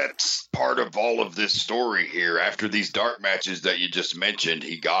 That's part of all of this story here. After these dark matches that you just mentioned,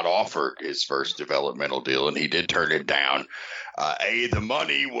 he got offered his first developmental deal, and he did turn it down. The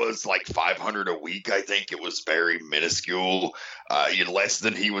money was like $500 a week. I think it was very minuscule, less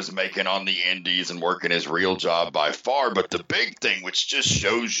than he was making on the indies and working his real job by far. But the big thing, which just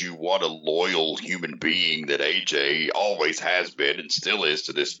shows you what a loyal human being that AJ always has been and still is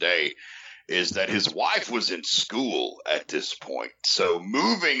to this day, is that his wife was in school at this point. So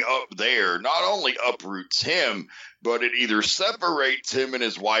moving up there not only uproots him, but it either separates him and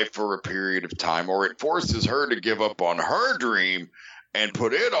his wife for a period of time, or it forces her to give up on her dream and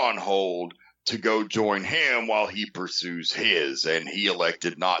put it on hold to go join him while he pursues his. And he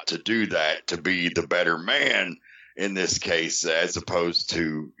elected not to do that, to be the better man in this case, as opposed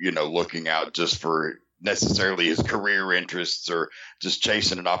to, looking out just for necessarily his career interests or just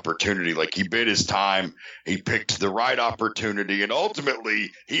chasing an opportunity. Like, he bid his time, he picked the right opportunity, and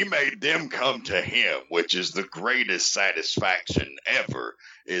ultimately he made them come to him, which is the greatest satisfaction ever,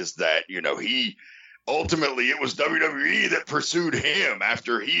 is that, he ultimately, it was WWE that pursued him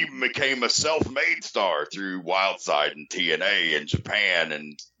after he became a self-made star through Wildside and TNA and Japan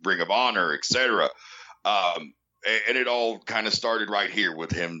and Ring of Honor, etc. And it all kind of started right here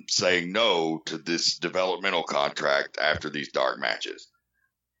with him saying no to this developmental contract after these dark matches.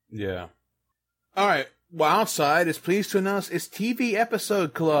 Yeah. All right. Wildside is pleased to announce its TV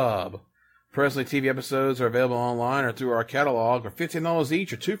episode club. Presently, TV episodes are available online or through our catalog for $15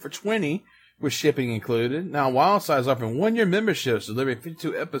 each or 2 for $20, with shipping included. Now, Wildside is offering 1-year memberships, delivering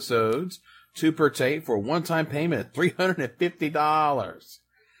 52 episodes, 2 per tape, for a one-time payment of $350.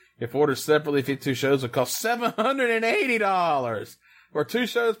 If ordered separately, 52 shows will cost $780. For 2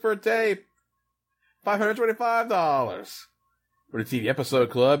 shows per tape, $525. For the TV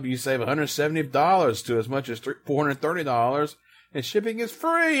episode club, you save $170 to as much as $430, and shipping is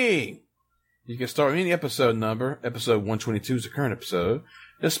free. You can start with any episode number. Episode 122 is the current episode.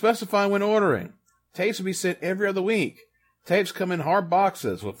 Just specify when ordering. Tapes will be sent every other week. Tapes come in hard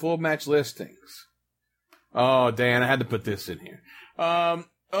boxes with full match listings. Oh, Dan, I had to put this in here.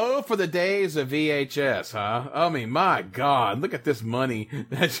 Oh, for the days of VHS, huh? I mean, my God, look at this money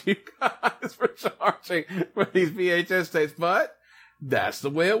that you guys were charging for these VHS tapes. But that's the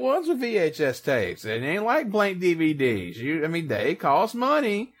way it was with VHS tapes. It ain't like blank DVDs. They cost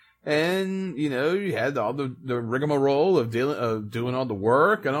money. And, you had all the rigmarole of doing all the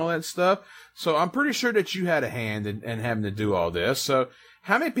work and all that stuff. So I'm pretty sure that you had a hand in having to do all this. So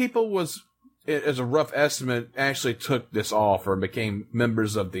how many people as a rough estimate, actually took this offer and became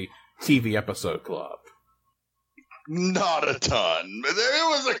members of the TV episode club? Not a ton. There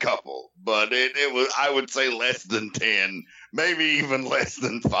was a couple, but it was, I would say, less than 10, maybe even less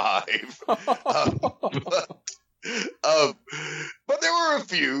than 5. But there were a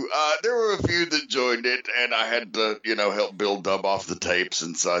few. There were a few that joined it, and I had to, help build Dub off the tapes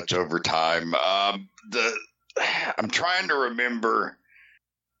and such over time. I'm trying to remember.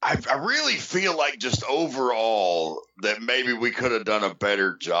 I really feel like just overall that maybe we could have done a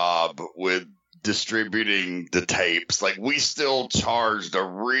better job with distributing the tapes. Like, we still charged a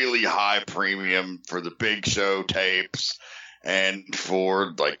really high premium for the Big Show tapes, and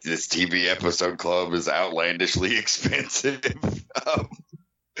for like this TV episode club is outlandishly expensive.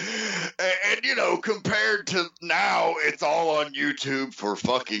 And compared to now, it's all on YouTube for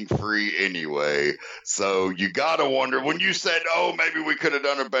fucking free anyway. So you gotta wonder, when you said, oh, maybe we could have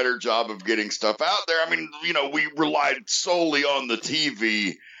done a better job of getting stuff out there. I mean, we relied solely on the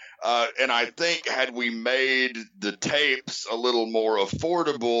TV. And I think had we made the tapes a little more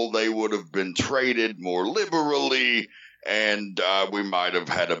affordable, they would have been traded more liberally, and we might have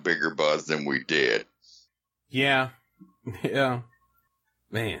had a bigger buzz than we did. Yeah.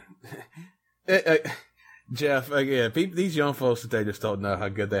 Man. Jeff, again, these young folks today just don't know how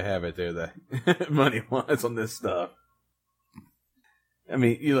good they have it there, money-wise on this stuff. I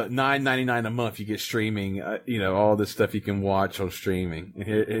mean, $9.99 a month, you get streaming, all this stuff you can watch on streaming.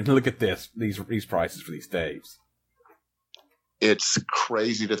 And look at these prices for these tapes. It's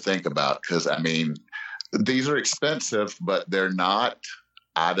crazy to think about because, I mean, these are expensive, but they're not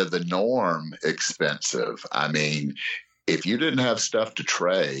out of the norm expensive. I mean, if you didn't have stuff to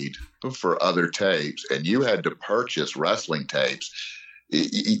trade for other tapes and you had to purchase wrestling tapes,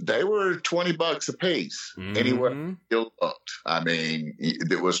 they were $20 a piece. Mm-hmm. Anywhere you looked. I mean,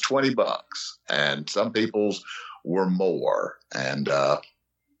 it was $20, and some people's were more. And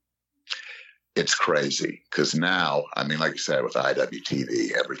it's crazy because now, I mean, like you said, with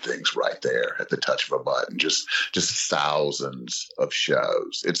IWTV, everything's right there at the touch of a button. Just thousands of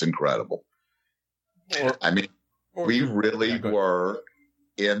shows. It's incredible. We really were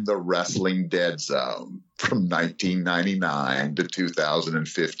in the wrestling dead zone from 1999 to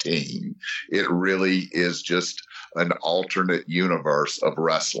 2015. It really is just an alternate universe of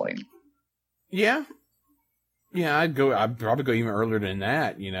wrestling. Yeah. Yeah, I'd probably go even earlier than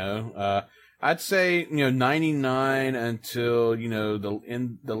that, I'd say, 99 until,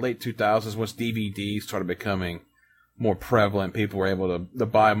 in the late 2000s, once DVDs started becoming more prevalent, people were able to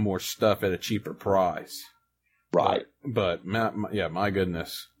buy more stuff at a cheaper price. Right. But my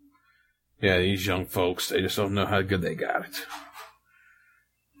goodness. Yeah, these young folks, they just don't know how good they got it.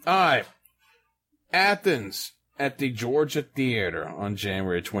 All right. Athens at the Georgia Theater on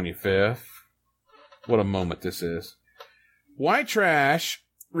January 25th. What a moment this is. White Trash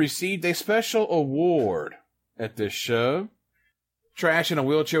received a special award at this show. Trash in a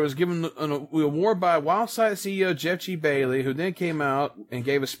wheelchair was given an award by Wildside CEO Jeff G. Bailey, who then came out and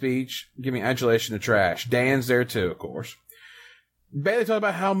gave a speech giving adulation to Trash. Dan's there too, of course. Bailey talked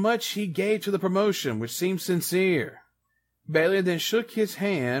about how much he gave to the promotion, which seemed sincere. Bailey then shook his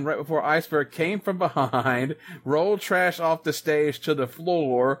hand right before Iceberg came from behind, rolled Trash off the stage to the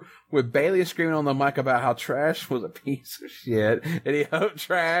floor, with Bailey screaming on the mic about how Trash was a piece of shit, and he hoped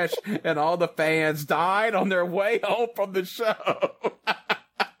Trash and all the fans died on their way home from the show.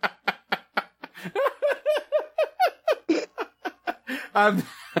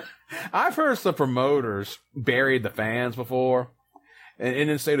 I've heard some promoters buried the fans before, and in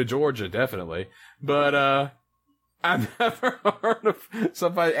the state of Georgia, definitely, but I've never heard of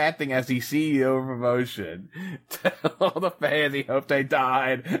somebody acting as the CEO of a promotion. Tell all the fans he hoped they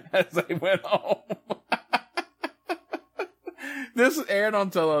died as they went home. This aired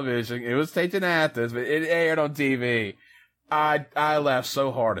on television. It was taped in Athens, but it aired on TV. I laughed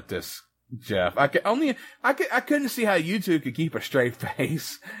so hard at this, Jeff. I couldn't see how you two could keep a straight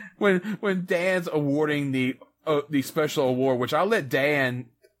face when Dan's awarding the special award, which I'll let Dan,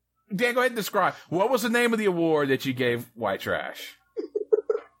 go ahead and describe. What was the name of the award that you gave White Trash?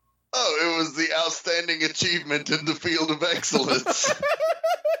 Oh, it was the Outstanding Achievement in the Field of Excellence.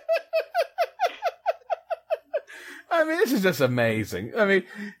 I mean, this is just amazing. I mean,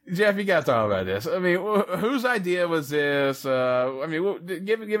 Jeff, you got to talk about this. I mean, whose idea was this?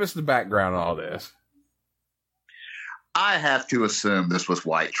 Give us the background on all this. I have to assume this was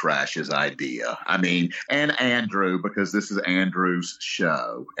White Trash's idea. I mean, and Andrew, because this is Andrew's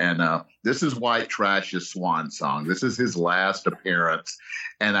show. And this is White Trash's swan song. This is his last appearance.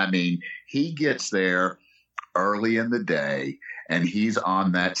 And I mean, he gets there early in the day, and he's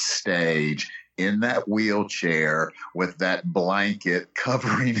on that stage in that wheelchair with that blanket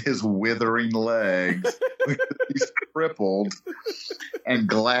covering his withering legs. He's crippled, and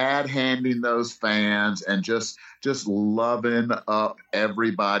glad handing those fans and just loving up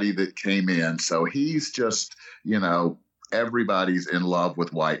everybody that came in. So he's just, everybody's in love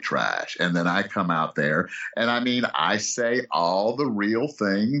with White Trash. And then I come out there and I say all the real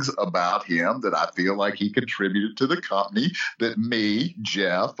things about him that I feel like he contributed to the company, that me,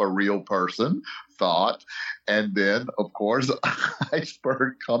 Jeff, a real person, thought. And then, of course,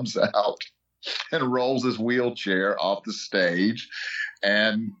 Iceberg comes out and rolls his wheelchair off the stage.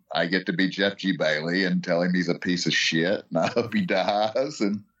 And I get to be Jeff G. Bailey and tell him he's a piece of shit. And I hope he dies.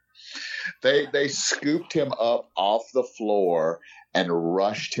 And they scooped him up off the floor and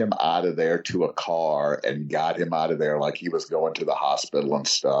rushed him out of there to a car and got him out of there like he was going to the hospital and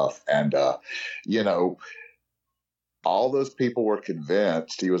stuff. And, all those people were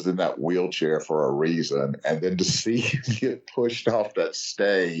convinced he was in that wheelchair for a reason. And then to see him get pushed off that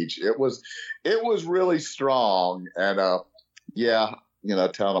stage, it was really strong. And,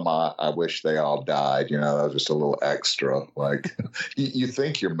 tell them I wish they all died. That was just a little extra. Like, you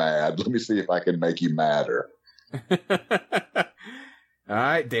think you're mad. Let me see if I can make you madder. All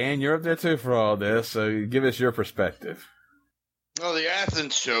right, Dan, you're up there too for all this. So give us your perspective. Well, the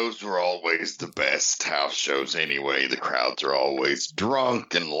Athens shows were always the best house shows anyway. The crowds are always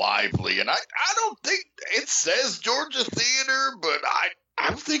drunk and lively. And I don't think it says Georgia Theater, but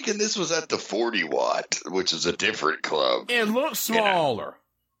I'm thinking this was at the 40 Watt, which is a different club. It looks smaller.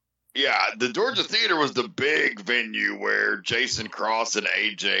 Yeah, the Georgia Theater was the big venue where Jason Cross and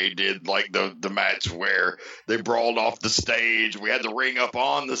AJ did like the match where they brawled off the stage. We had the ring up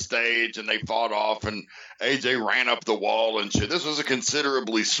on the stage and they fought off and AJ ran up the wall and shit. This was a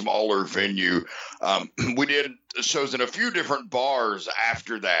considerably smaller venue. We did shows in a few different bars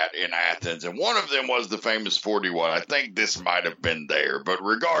after that in Athens, and one of them was the famous 41. I think this might have been there, but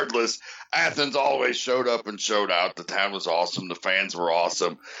regardless, Athens always showed up and showed out. The town was awesome. The fans were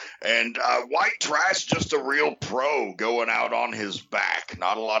awesome. And White Trash, just a real pro going out on his back.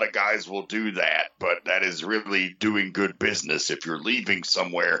 Not a lot of guys will do that, but that is really doing good business. If you're leaving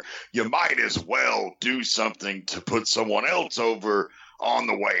somewhere, you might as well do something to put someone else over on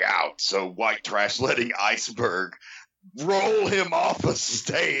the way out. So White Trash letting Iceberg roll him off a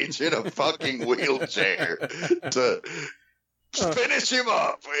stage in a fucking wheelchair to finish him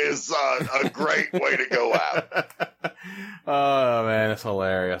up is a great way to go out. Oh man, it's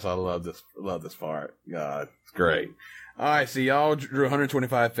hilarious. I love this part. God, it's great. All right, so y'all drew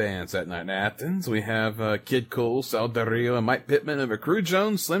 125 fans that night in Athens. We have Kid Cool, Sal Del Rio, and Mike Pittman over Cru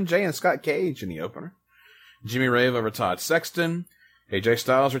Jones, Slim J, and Scott Cage in the opener. Jimmy Rave over Todd Sexton. AJ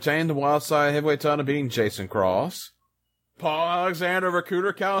Styles retained the Wild Side heavyweight title, beating Jason Cross. Paul Alexander over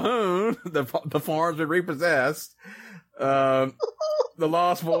Cooter Calhoun. The farms were repossessed. The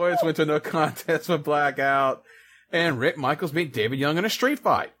Lost Boys went to no contest with Blackout. And Rick Michaels beat David Young in a street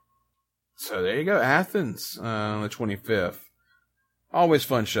fight. So there you go, Athens on the 25th. Always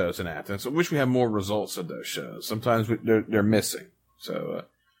fun shows in Athens. I wish we had more results of those shows. Sometimes they're missing. So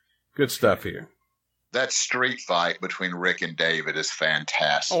good stuff here. That street fight between Rick and David is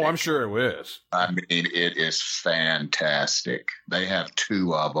fantastic. Oh, I'm sure it is. I mean, it is fantastic. They have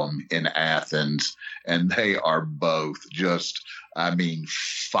two of them in Athens, and they are both just,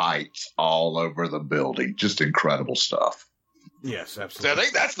 fights all over the building. Just incredible stuff. Yes, absolutely. So I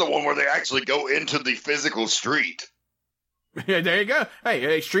think that's the one where they actually go into the physical street. Yeah, there you go.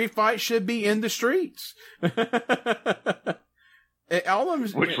 Hey, a street fight should be in the streets. All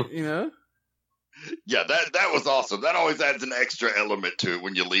of them, Yeah, that was awesome. That always adds an extra element to it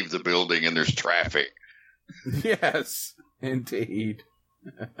when you leave the building and there's traffic. Yes, indeed.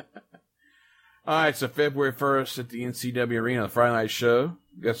 All right, so February 1st at the NCW Arena, the Friday night show.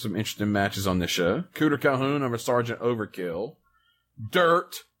 Got some interesting matches on this show. Cooter Calhoun over Sergeant Overkill.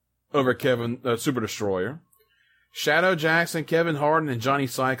 Dirt over Kevin Super Destroyer. Shadow Jackson, Kevin Harden, and Johnny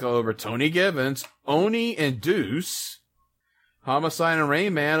Psycho over Tony Givens, Oni, and Deuce. Homicide and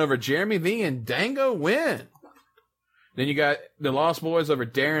Rain Man over Jeremy V and Dango Win. Then you got the Lost Boys over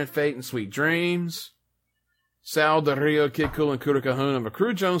Darren Fate and Sweet Dreams. Sal Del Rio, Kid Cool, and Cooter Calhoun over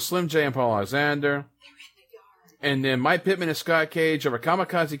Cru Jones, Slim J, and Paul Alexander. And then Mike Pittman and Scott Cage over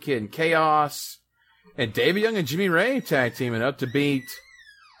Kamikaze Kid and Chaos. And David Young and Jimmy Ray tag teaming up to beat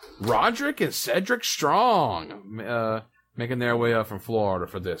Roderick and Cedric Strong. Making their way up from Florida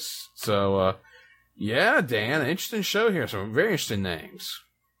for this. So, yeah, Dan, interesting show here. Some very interesting names.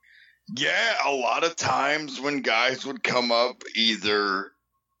 Yeah, a lot of times when guys would come up either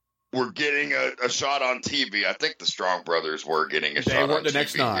were getting a shot on TV. I think the Strong Brothers were getting a shot on TV. They were the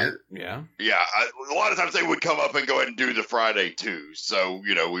next night. Yeah. Yeah. A lot of times they would come up and go ahead and do the Friday too. So,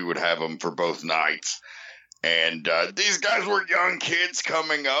 we would have them for both nights. And these guys were young kids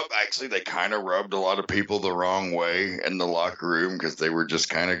coming up. Actually, they kind of rubbed a lot of people the wrong way in the locker room because they were just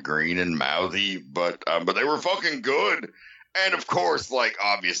kind of green and mouthy. But they were fucking good. And of course,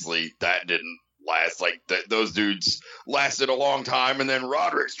 obviously that didn't last. Those dudes lasted a long time, and then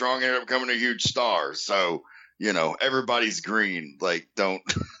Roderick Strong ended up becoming a huge star. So, everybody's green.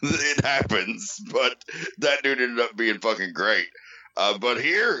 It happens. But that dude ended up being fucking great. But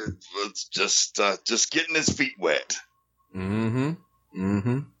here, it's just getting his feet wet.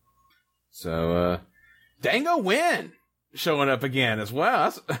 So, Dango Wynn showing up again as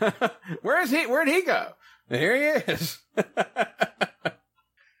well. Where'd he go? Here he is.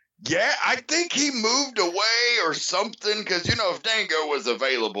 Yeah, I think he moved away or something, because, if Dango was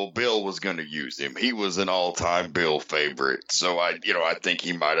available, Bill was going to use him. He was an all-time Bill favorite. So, I think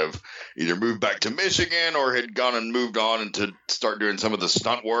he might have either moved back to Michigan or had gone and moved on and to start doing some of the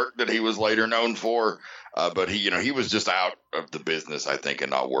stunt work that he was later known for. But he was just out of the business, I think,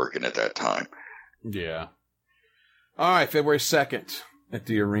 and not working at that time. Yeah. All right, February 2nd at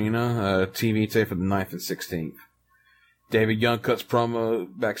the arena, TV tape for the 9th and 16th. David Young cuts promo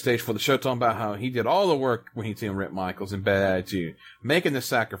backstage for the show, talking about how he did all the work when he teamed Rick Michaels in Bad Attitude, making the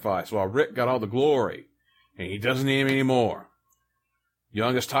sacrifice while Rick got all the glory, and he doesn't need him anymore.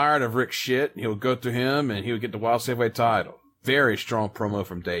 Young is tired of Rick's shit, and he'll go through him, and he would get the Wild Safeway title. Very strong promo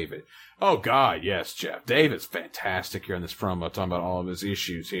from David. Oh, God, yes, Jeff. David's fantastic here in this promo, talking about all of his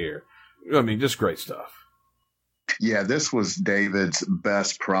issues here. I mean, just great stuff. Yeah, this was David's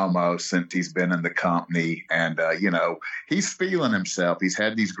best promo since he's been in the company. And, he's feeling himself. He's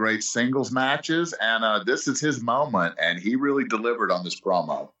had these great singles matches, and this is his moment. And he really delivered on this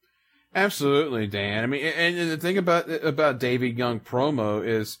promo. Absolutely, Dan. I mean, and the thing about David Young promo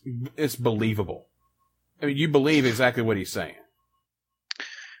is it's believable. I mean, you believe exactly what he's saying.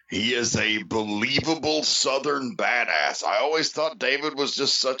 He is a believable Southern badass. I always thought David was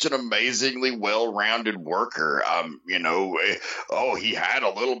just such an amazingly well-rounded worker. He had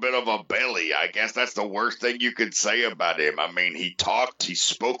a little bit of a belly. I guess that's the worst thing you could say about him. I mean, he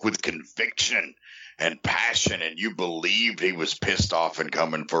spoke with conviction and passion, and you believed he was pissed off and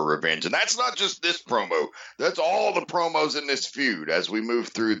coming for revenge. And that's not just this promo. That's all the promos in this feud as we move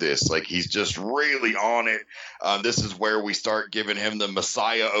through this. He's just really on it. This is where we start giving him the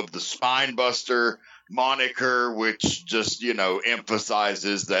Messiah of the Spine Buster moniker, which just,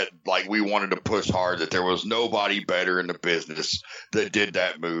 emphasizes that, we wanted to push hard, that there was nobody better in the business that did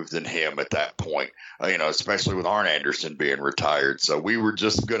that move than him at that point, especially with Arn Anderson being retired. So we were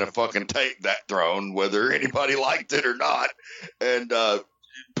just going to fucking take that throne, whether anybody liked it or not, and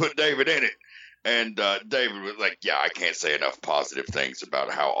put David in it. And David was like, yeah, I can't say enough positive things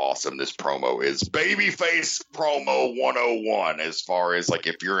about how awesome this promo is. Babyface promo 101, as far as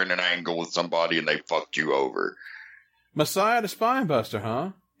if you're in an angle with somebody and they fucked you over. Messiah the Spinebuster,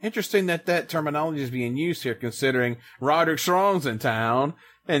 huh? Interesting that terminology is being used here, considering Roderick Strong's in town,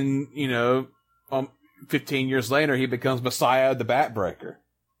 and 15 years later he becomes Messiah the Batbreaker.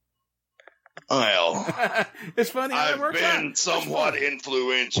 Well, it's funny. I've been somewhat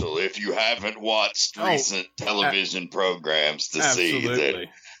influential if you haven't watched recent television programs to see that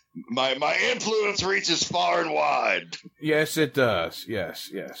my influence reaches far and wide. Yes, it does. Yes.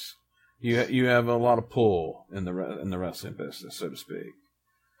 You have a lot of pull in the wrestling business, so to speak.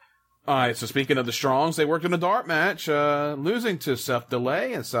 All right. So speaking of the Strongs, they worked in a dark match, losing to Self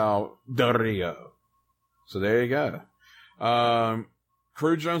Delay and Sal Del Rio. So there you go.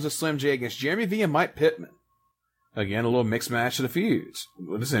 Crew Jones and Slim J against Jeremy V and Mike Pittman. Again, a little mixed match of the feuds.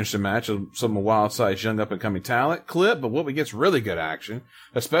 This is an interesting match of some of Wildside's young up-and-coming talent clip, but what we get's really good action,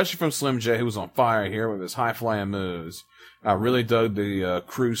 especially from Slim J, who was on fire here with his high-flying moves. I really dug the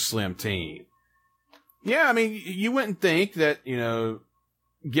Crew Slim team. Yeah, I mean, you wouldn't think that,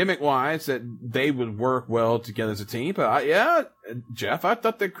 gimmick-wise, that they would work well together as a team, but Jeff, I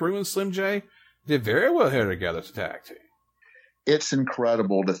thought that Crew and Slim J did very well here together as a tag team. It's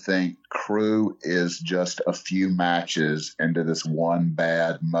incredible to think Crew is just a few matches into this one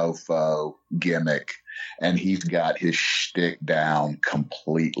bad mofo gimmick, and he's got his shtick down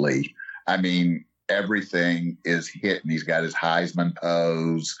completely. I mean, everything is hitting. He's got his Heisman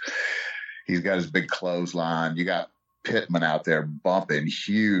pose. He's got his big clothesline. You got Pittman out there bumping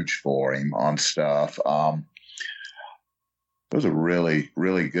huge for him on stuff. It was a really,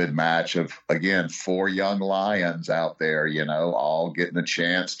 really good match of, again, 4 young lions out there, all getting a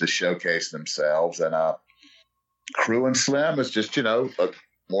chance to showcase themselves. And Crew and Slim is just,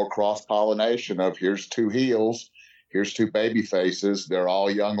 more cross-pollination of here's two heels, here's two baby faces. They're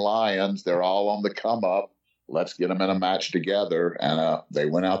all young lions. They're all on the come up. Let's get them in a match together. And they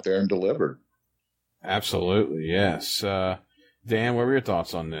went out there and delivered. Absolutely, yes. Dan, what were your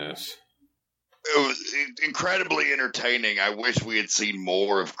thoughts on this? It was incredibly entertaining. I wish we had seen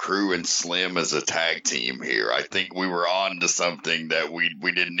more of Crew and Slim as a tag team here. I think we were on to something that we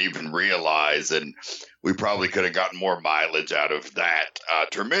didn't even realize, and we probably could have gotten more mileage out of that.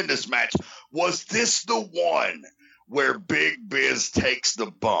 Tremendous match. Was this the one where Big Biz takes the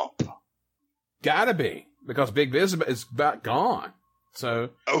bump? Gotta be, because Big Biz is about gone. So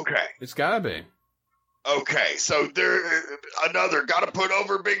okay, it's gotta be. Okay, so got to put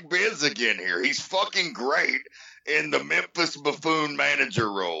over Big Biz again here. He's fucking great in the Memphis Buffoon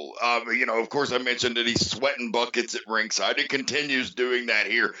manager role. Of course, I mentioned that he's sweating buckets at ringside. He continues doing that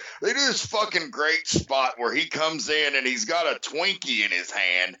here. They do this fucking great spot where he comes in and he's got a Twinkie in his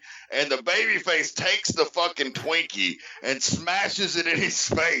hand, and the babyface takes the fucking Twinkie and smashes it in his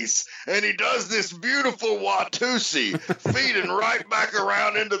face, and he does this beautiful Watusi, feeding right back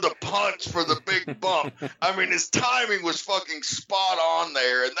around into the punch for the big bump. I mean, his timing was fucking spot on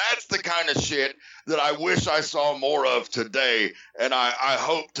there, and that's the kind of shit that I wish I saw more of today, and I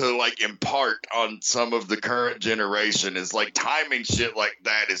hope to impart on some of the current generation. Is timing shit like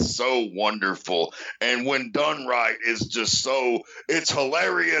that is so wonderful, and when done right is just it's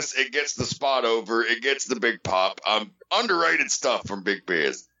hilarious. It gets the spot over, it gets the big pop. Underrated stuff from Big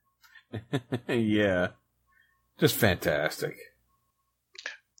Biz. Yeah, just fantastic.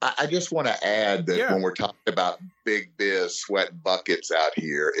 I just want to add that when we're talking about Big Biz sweat buckets out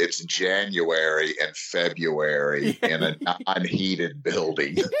here, it's January and February in a non-heated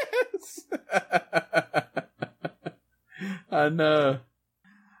building. Yes. I know.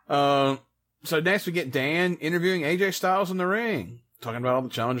 So next we get Dan interviewing AJ Styles in the ring, talking about all the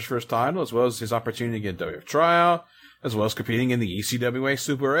challenges for his title, as well as his opportunity to get a WF tryout, as well as competing in the ECWA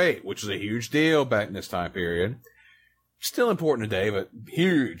Super 8, which is a huge deal back in this time period. Still important today, but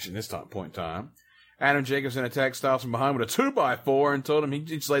huge in this point in time. Adam Jacobson attacked Styles from behind with a 2x4 and told him he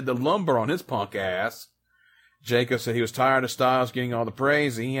just laid the lumber on his punk ass. Jacob said he was tired of Styles getting all the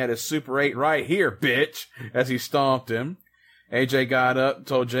praise, and he had his Super 8 right here, bitch, as he stomped him. AJ got up and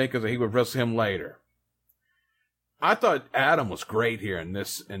told Jacob that he would wrestle him later. I thought Adam was great here in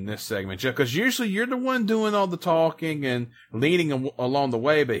this segment, Jeff, because usually you're the one doing all the talking and leading along the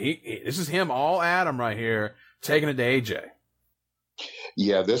way, but this is him, all Adam right here, taking it to AJ.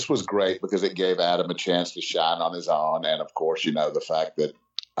 Yeah, this was great because it gave Adam a chance to shine on his own. And, of course, the fact that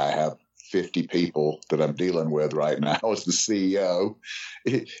I have 50 people that I'm dealing with right now as the CEO,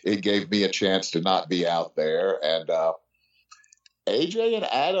 it gave me a chance to not be out there. And AJ and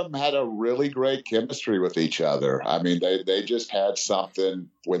Adam had a really great chemistry with each other. I mean, they just had something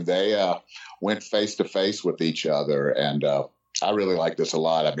when they went face-to-face with each other. And I really like this a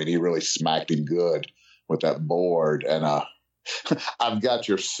lot. I mean, he really smacked him good with that board, and I've got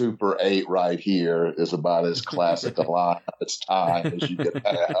your Super 8 right here is about as classic a line of its time as you could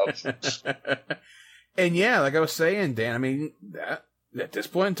have. And yeah, like I was saying, Dan, I mean, at this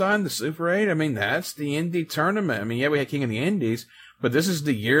point in time, the Super 8, I mean, that's the indie tournament. I mean, yeah, we had King of the Indies, but this is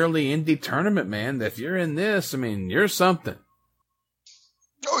the yearly indie tournament, man. If you're in this, I mean, you're something.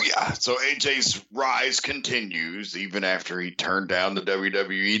 Oh, yeah. So AJ's rise continues even after he turned down the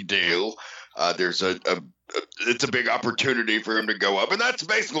WWE deal. There's it's a big opportunity for him to go up. And that's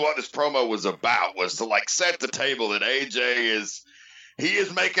basically what this promo was about, was to set the table that AJ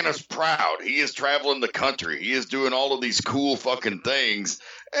is making us proud. He is traveling the country. He is doing all of these cool fucking things.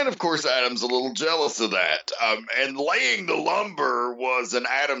 And of course, Adam's a little jealous of that. And laying the lumber was an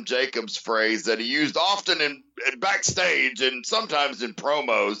Adam Jacobs phrase that he used often in backstage and sometimes in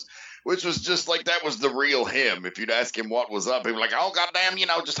promos, which was just that was the real him. If you'd ask him what was up, he'd be like, oh, goddamn,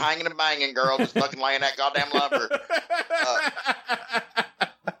 just hanging and banging, girl, just fucking laying that goddamn lumber.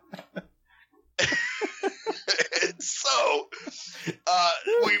 And so,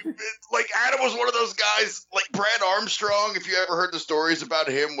 Adam was one of those guys, Brad Armstrong, if you ever heard the stories about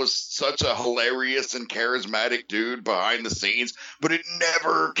him, was such a hilarious and charismatic dude behind the scenes, but it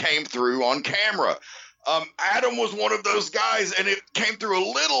never came through on camera. Adam was one of those guys, and it came through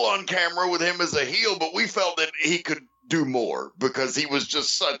a little on camera with him as a heel, but we felt that he could do more because he was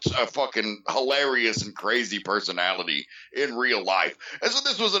just such a fucking hilarious and crazy personality in real life. And so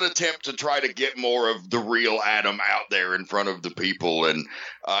this was an attempt to try to get more of the real Adam out there in front of the people, and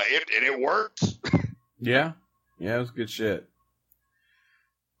it worked. Yeah, it was good shit.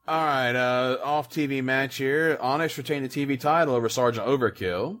 All right, off TV match here. Onyx retained the TV title over Sergeant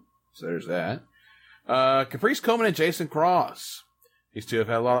Overkill, so there's that. Caprice Coleman and Jason Cross These two have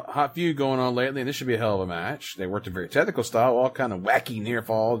had a lot of hot feud going on lately, and this should be a hell of a match. They worked a very technical style, all kind of wacky near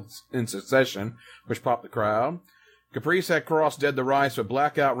falls in succession, which popped the crowd. Caprice had Cross dead to rights, but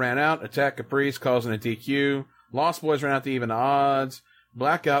Blackout ran out, attacked Caprice, causing a DQ. Lost Boys ran out to even the odds.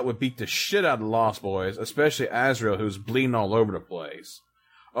 Blackout would beat the shit out of the Lost Boys, especially Azrael, who's bleeding all over the place.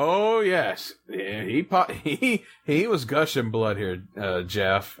 Oh yes, he was gushing blood here,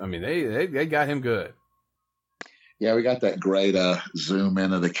 Jeff. I mean, they got him good. Yeah, we got that great zoom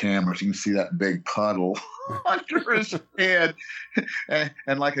in of the cameras. You can see that big puddle under his head.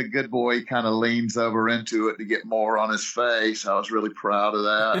 And like a good boy, he kind of leans over into it to get more on his face. I was really proud of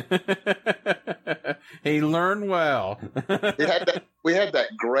that. He learned well. We had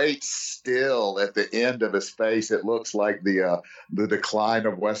that great still at the end of his face. It looks like the Decline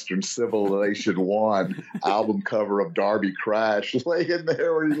of Western Civilization 1 album cover of Darby Crash laying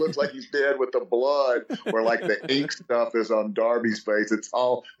there where he looks like he's dead with the blood, where like the ink stuff is on Darby's face.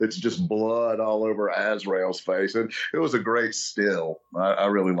 It's just blood all over Azrael's face. And it was a great still. I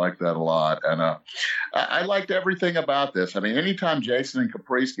really liked that a lot. And I liked everything about this. I mean, anytime Jason and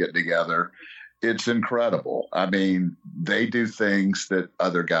Caprice get together, it's incredible. I mean, they do things that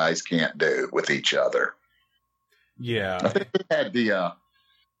other guys can't do with each other. Yeah. I think they had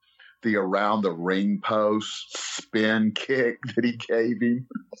the around the ring post spin kick that he gave him.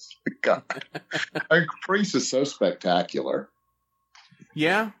 God. I mean, Caprice is so spectacular.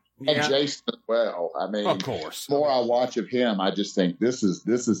 Yeah. And Jason as well. I mean, of course. The more I watch of him, I just think this is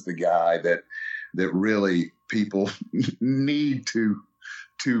the guy that really people need to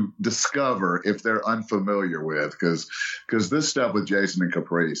discover if they're unfamiliar with, because this stuff with Jason and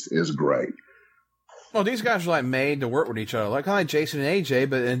Caprice is great. Well, these guys are like made to work with each other, like kind of like Jason and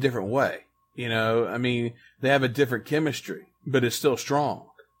AJ, but in a different way. You know, I mean, they have a different chemistry, but it's still strong.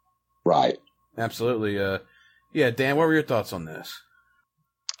 Right. Absolutely. Yeah, Dan, what were your thoughts on this?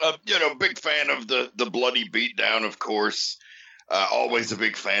 Big fan of the bloody beatdown, of course. Always a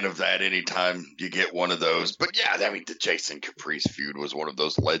big fan of that anytime you get one of those. But yeah, I mean, the Jason Caprice feud was one of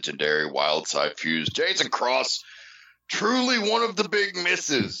those legendary wild side feuds. Jason Cross, truly one of the big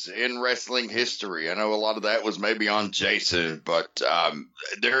misses in wrestling history. I know a lot of that was maybe on Jason, but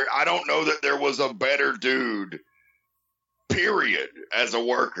I don't know that there was a better dude, period, as a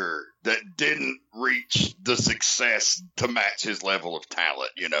worker that didn't reach the success to match his level of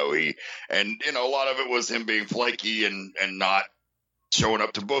talent. A lot of it was him being flaky and not showing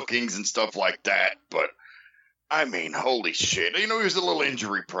up to bookings and stuff like that. But I mean, holy shit. He was a little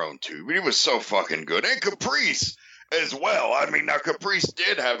injury prone too, but he was so fucking good. And Caprice as well. I mean, now Caprice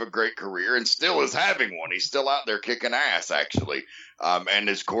did have a great career and still is having one. He's still out there kicking ass, actually. And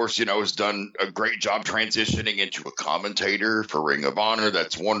of course, has done a great job transitioning into a commentator for Ring of Honor.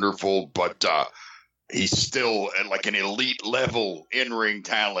 That's wonderful. But he's still at like an elite level in-ring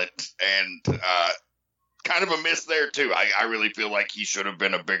talent, and kind of a miss there too. I really feel like he should have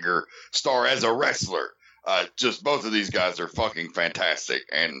been a bigger star as a wrestler. Just both of these guys are fucking fantastic,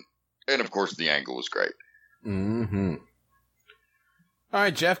 and of course the angle was great. Mm-hmm. All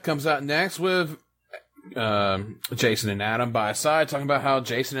right, Jeff comes out next with Jason and Adam by his side, talking about how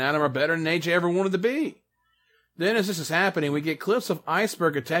Jason and Adam are better than AJ ever wanted to be. Then, as this is happening, we get clips of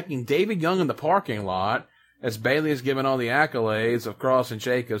Iceberg attacking David Young in the parking lot, as Bailey is giving all the accolades of Cross and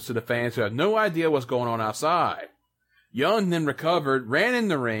Jacobs to the fans who have no idea what's going on outside. Young then recovered, ran in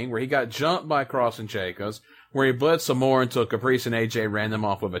the ring, where he got jumped by Cross and Jacobs, where he bled some more until Caprice and AJ ran them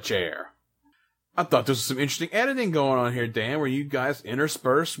off with a chair. I thought there was some interesting editing going on here, Dan, where you guys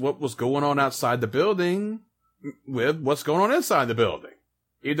interspersed what was going on outside the building with what's going on inside the building,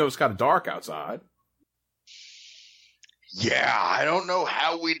 even though it's kind of dark outside. Yeah, I don't know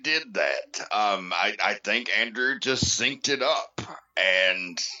how we did that. I think Andrew just synced it up,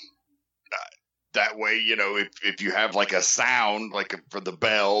 and that way, if you have like a sound, like for the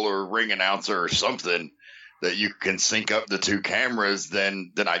bell or ring announcer or something, that you can sync up the two cameras,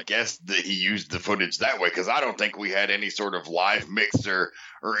 then I guess that he used the footage that way, because I don't think we had any sort of live mixer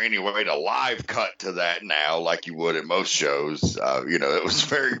or any way to live cut to that now like you would at most shows. It was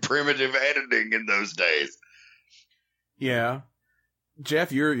very primitive editing in those days. Yeah.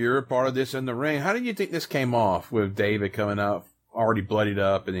 Jeff, you're a part of this in the ring. How did you think this came off with David coming up, already bloodied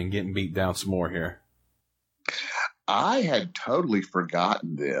up, and then getting beat down some more here? I had totally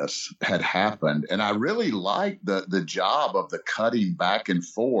forgotten this had happened, and I really liked the job of the cutting back and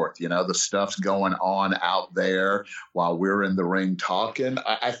forth. The stuff's going on out there while we're in the ring talking.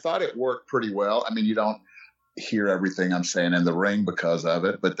 I thought it worked pretty well. I mean, you don't hear everything I'm saying in the ring because of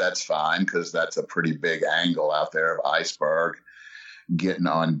it, but that's fine, because that's a pretty big angle out there of Iceberg getting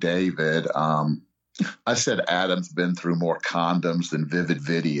on David. I said Adam's been through more condoms than Vivid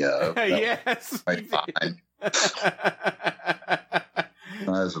Video. Yes.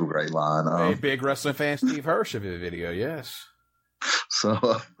 That's a great line. A big wrestling fan, Steve Hirsch of Vivid Video, yes. So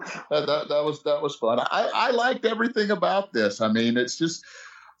that was fun. I liked everything about this. I mean, it's just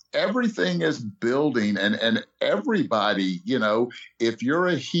everything is building, and everybody, if you're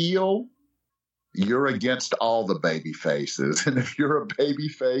a heel, you're against all the baby faces. And if you're a baby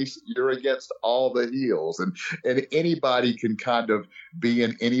face, you're against all the heels. And anybody can kind of be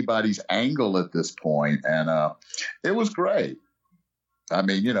in anybody's angle at this point. And it was great. I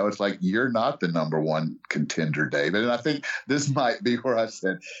mean, it's like you're not the number one contender, David. And I think this might be where I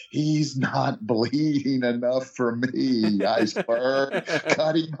said, he's not bleeding enough for me. Iceberg,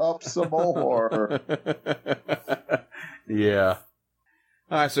 cut him up some more. Yeah.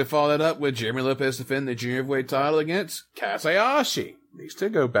 All right, so follow that up with Jeremy Lopez defending the junior heavyweight title against Kaz Hayashi. These two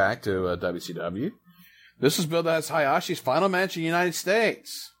go back to WCW. This was billed as Hayashi's final match in the United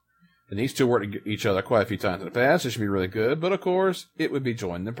States. And these two worked each other quite a few times in the past. It should be really good, but of course, it would be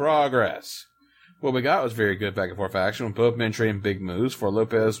joined in progress. What we got was very good back and forth action with both men trading big moves. For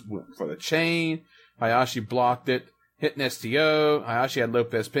Lopez went for the chain. Hayashi blocked it, hit an STO. Hayashi had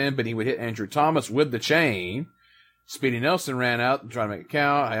Lopez pinned, but he would hit Andrew Thomas with the chain. Speedy Nelson ran out and tried to make it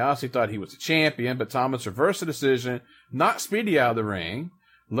count. Hayashi thought he was the champion, but Thomas reversed the decision, knocked Speedy out of the ring.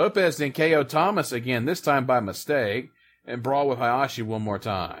 Lopez then KO'd Thomas again, this time by mistake, and brawled with Hayashi one more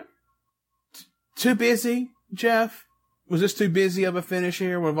time. Too busy, Jeff? Was this too busy of a finish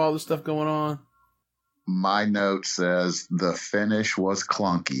here with all this stuff going on? My note says the finish was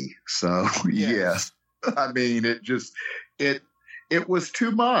clunky. So, yes. I mean, it was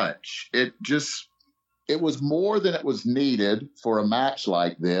too much. It was more than it was needed for a match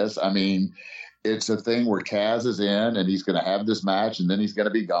like this. I mean, it's a thing where Kaz is in and he's going to have this match and then he's going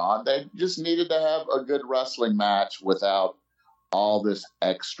to be gone. They just needed to have a good wrestling match without all this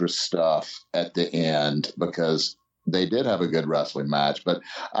extra stuff at the end, because they did have a good wrestling match. But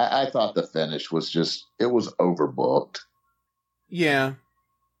I thought the finish was it was overbooked. Yeah.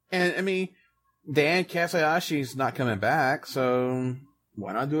 And I mean, Dan Kaz Hayashi's not coming back, so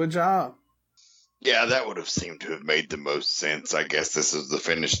why not do a job? Yeah, that would have seemed to have made the most sense. I guess this is the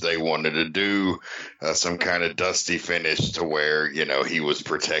finish they wanted to do, some kind of dusty finish to where, he was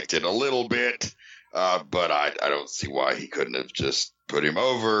protected a little bit. But I don't see why he couldn't have just put him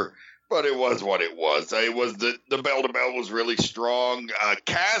over. But it was what it was. It was the bell-to-bell was really strong.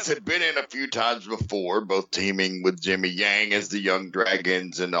 Kaz had been in a few times before, both teaming with Jimmy Yang as the Young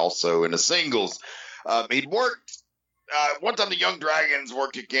Dragons and also in a singles. He'd worked. One time the Young Dragons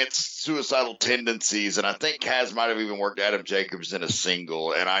worked against Suicidal Tendencies, and I think Kaz might have even worked Adam Jacobs in a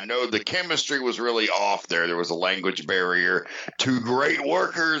single. And I know the chemistry was really off there. There was a language barrier. Two great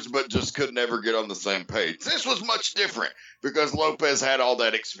workers, but just could never get on the same page. This was much different because Lopez had all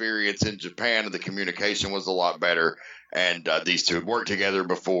that experience in Japan, and the communication was a lot better. And these two had worked together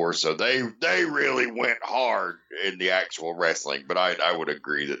before, so they really went hard in the actual wrestling. But I would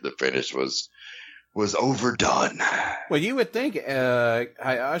agree that the finish was overdone. Well, you would think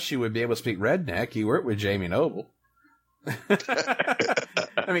Hayashi would be able to speak redneck. He worked with Jamie Noble.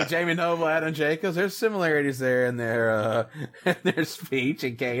 I mean, Jamie Noble, Adam Jacobs, there's similarities there in their speech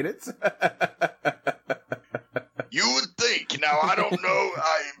and cadence. You would think. Now, I don't know.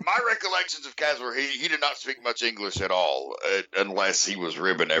 My recollections of Kaz were he did not speak much English at all, unless he was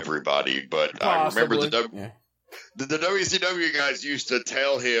ribbing everybody. But possibly. I remember the WCW guys used to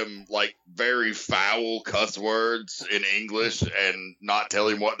tell him like very foul cuss words in English and not tell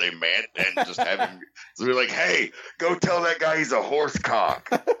him what they meant, and just have him so be like, "Hey, go tell that guy he's a horse cock."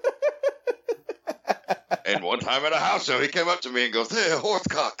 And one time at a house show, he came up to me and goes, "Hey, horse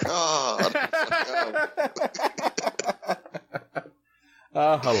cock."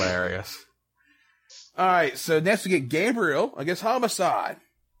 Oh, hilarious. All right, so next we get Gabriel against Homicide.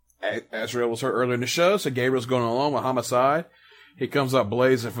 Azrael was hurt earlier in the show, so Gabriel's going along with Homicide. He comes up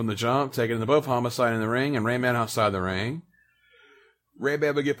blazing from the jump, taking into both Homicide in the ring and Rayman outside the ring.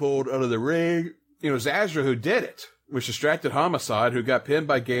 Rayman would get pulled out of the ring. It was Azrael who did it, which distracted Homicide, who got pinned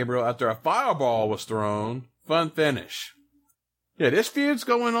by Gabriel after a fireball was thrown. Fun finish. Yeah, this feud's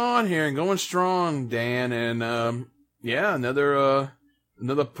going on here and going strong, Dan, and another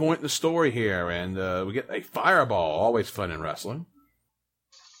point in the story here, and we get a fireball. Always fun in wrestling.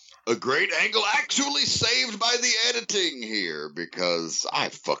 A great angle actually saved by the editing here, because I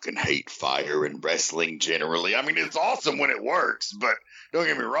fucking hate fire in wrestling generally. I mean, it's awesome when it works, but don't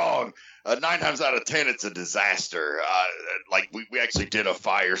get me wrong. 9 times out of 10, it's a disaster. We actually did a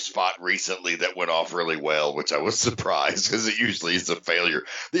fire spot recently that went off really well, which I was surprised because it usually is a failure.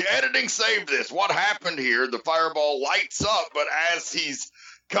 The editing saved this. What happened here? The fireball lights up, but as he's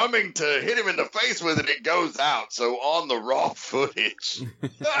coming to hit him in the face with it, it goes out. So on the raw footage,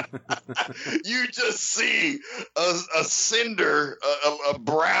 you just see a cinder, a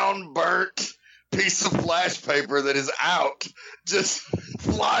brown burnt piece of flash paper that is out just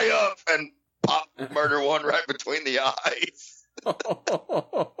fly up and pop Murder One right between the eyes. So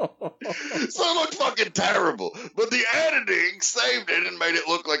it looked fucking terrible, but the editing saved it and made it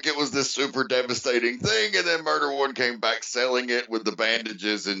look like it was this super devastating thing, and then Murder One came back selling it with the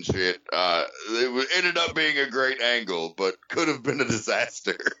bandages and shit. It ended up being a great angle, but could have been a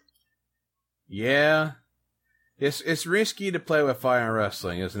disaster. Yeah. It's risky to play with fire in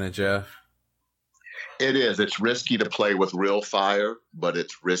wrestling, isn't it, Jeff? It is. It's risky to play with real fire, but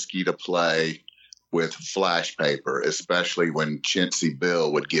it's risky to play with flash paper, especially when Chintzy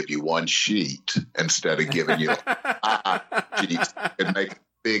Bill would give you one sheet instead of giving you 5 sheets and make a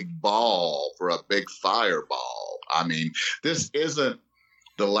big ball for a big fireball. I mean, this isn't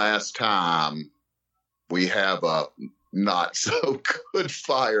the last time we have a not so good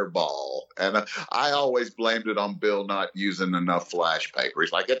fireball. And I always blamed it on Bill not using enough flash paper.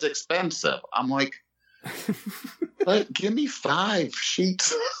 He's like, it's expensive. I'm like, but give me 5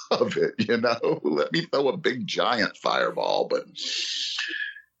 sheets of it, Let me throw a big giant fireball, but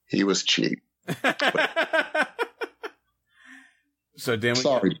he was cheap.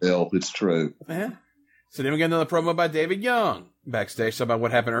 Sorry, Bill, it's true. Yeah. So then we get another promo by David Young backstage, talking about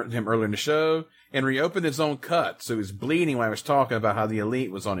what happened to him earlier in the show, and reopened his own cut. So he was bleeding when I was talking about how the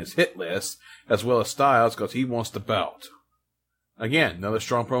Elite was on his hit list, as well as Styles, because he wants the belt. Again, another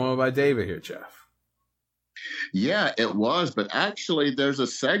strong promo by David here, Jeff. Yeah, it was, but actually there's a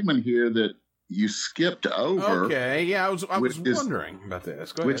segment here that you skipped over. Okay, yeah, I was wondering about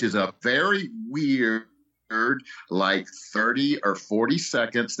this. Go ahead. Which is a very weird, like 30 or 40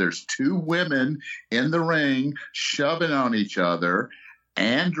 seconds. There's 2 women in the ring shoving on each other.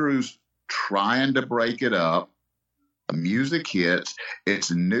 Andrew's trying to break it up. The music hits. It's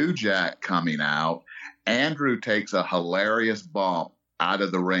New Jack coming out. Andrew takes a hilarious bump out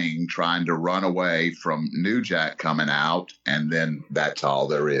of the ring trying to run away from New Jack coming out, and then that's all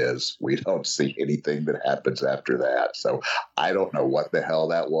there is. We don't see anything that happens after that. So I don't know what the hell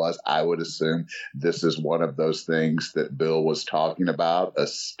that was. I would assume this is one of those things that Bill was talking about, a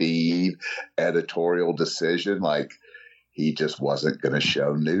Steve editorial decision, like he just wasn't going to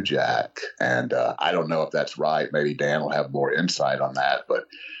show New Jack. And I don't know if that's right. Maybe Dan will have more insight on that, but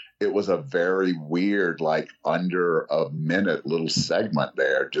it was a very weird, like under a minute little segment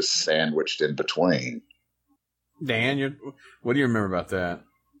there, just sandwiched in between. Dan, what do you remember about that?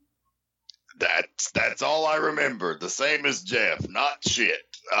 That's all I remember. The same as Jeff. Not shit.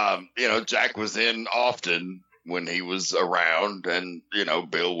 Jack was in often when he was around, and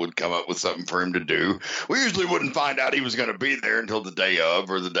Bill would come up with something for him to do. We usually wouldn't find out he was going to be there until the day of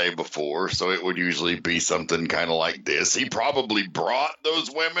or the day before, so it would usually be something kind of like this. He probably brought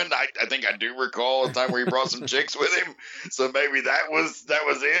those women. I think I do recall a time where he brought some chicks with him, so maybe that was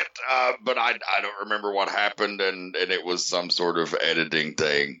it. But I don't remember what happened, and it was some sort of editing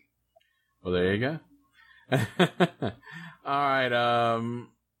thing. Well, there you go. All right.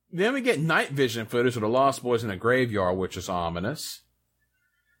 Then we get night vision footage of the Lost Boys in a graveyard, which is ominous.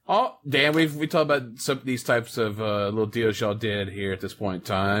 Oh, Dan, we talked about some of these types of little deals y'all did here at this point in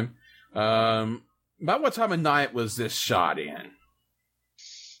time. About what time of night was this shot in?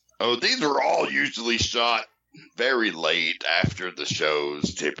 Oh, these were all usually shot very late after the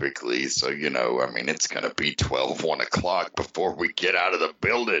shows, typically. So, it's going to be 12, 1 o'clock before we get out of the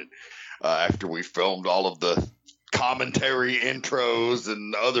building after we filmed all of the commentary intros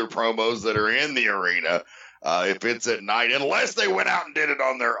and other promos that are in the arena. If it's at night, unless they went out and did it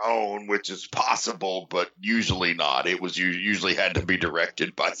on their own, which is possible, but usually not. It was usually had to be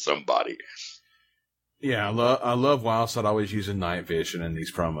directed by somebody. Yeah, I love Wildside always using night vision in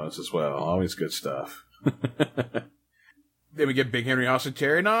these promos as well. Always good stuff. Then we get Big Henry Haas and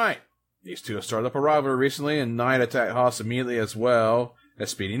Terry Knight. These two have started up a rivalry recently, and Knight attacked Haas immediately as well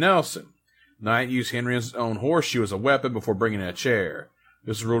as Speedy Nelson. Knight used Henry's own horseshoe as a weapon before bringing in a chair.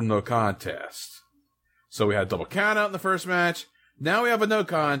 This was ruled no contest. So we had a double count out in the first match. Now we have a no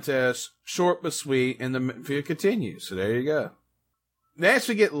contest, short but sweet, and the feud continues. So there you go. Next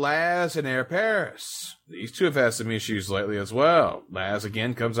we get Laz and Air Paris. These two have had some issues lately as well. Laz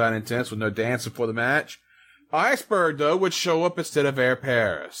again comes out intense with no dancing for the match. Iceberg, though, would show up instead of Air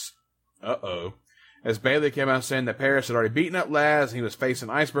Paris. Uh-oh. as Bailey came out saying that Paris had already beaten up Laz and he was facing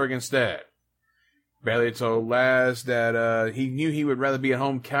Iceberg instead. Bailey told Laz that he knew he would rather be at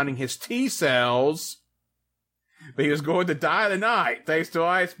home counting his T-cells, but he was going to die tonight thanks to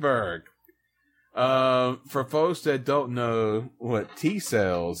Iceberg. For folks that don't know what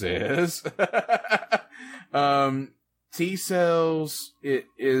T-cells is, T-cells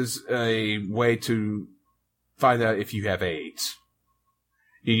is a way to find out if you have AIDS.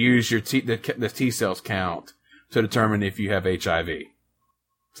 You use your the T-cells count to determine if you have HIV.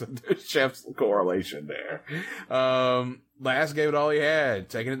 So there's some correlation there. Laz gave it all he had,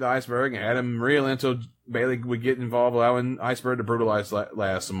 taking it to Iceberg and had him reel until Bailey would get involved, allowing Iceberg to brutalize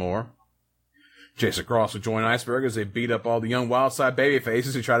Laz some more. Jason Cross would join Iceberg as they beat up all the young Wildside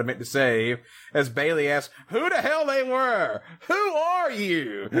babyfaces who try to make the save, as Bailey asks who the hell they were. Who are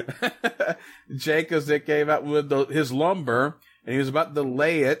you? Jacobs then came out with his lumber, and he was about to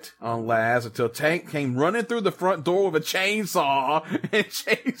lay it on Laz until Tank came running through the front door with a chainsaw and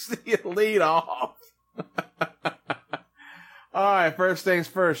chased the Elite off. All right, first things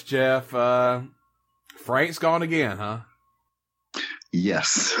first, Jeff. Frank's gone again, huh?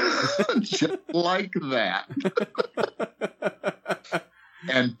 Yes, just like that.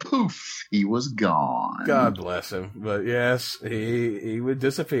 And poof, he was gone. God bless him. But yes, he would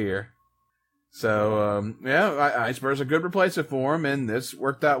disappear. So, Iceberg's a good replacement for him, and this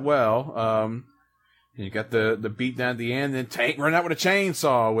worked out well. You got the beat down at the end, and Tank run out with a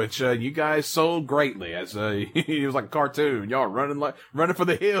chainsaw, which you guys sold greatly as he was like a cartoon. Y'all running for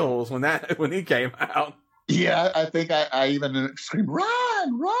the hills when he came out. Yeah, I think I even screamed,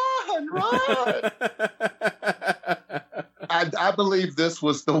 run, run, run. I believe this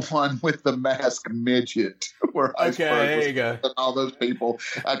was the one with the masked midget. Where there you go. All those people,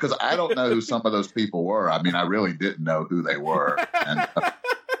 because I don't know who some of those people were. I mean, I really didn't know who they were. And,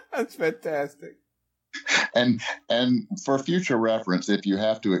 that's fantastic. And for future reference, if you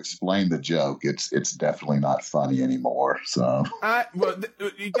have to explain the joke, it's definitely not funny anymore. So,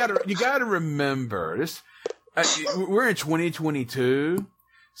 you gotta remember this. We're in 2022,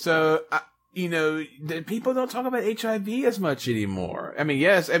 so people don't talk about HIV as much anymore. I mean,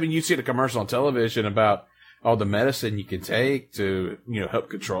 yes, you see the commercial on television about all the medicine you can take to help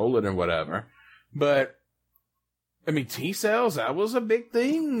control it and whatever, but T-cells, that was a big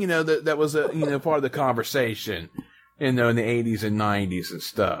thing. That was a part of the conversation, in the 80s and 90s and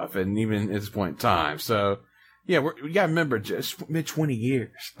stuff, and even at this point in time. So, yeah, we gotta remember, just mid 20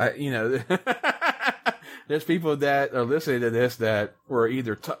 years. There's people that are listening to this that were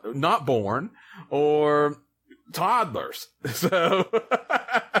either not born or toddlers. So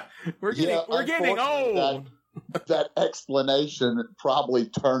we're getting old. That explanation probably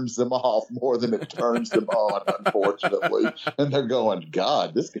turns them off more than it turns them on, unfortunately. And they're going,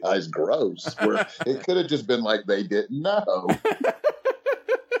 God, this guy's gross. Where it could have just been like they didn't know.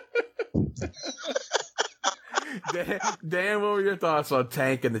 Dan, what were your thoughts on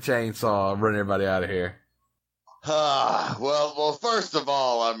Tank and the chainsaw running everybody out of here? Well, first of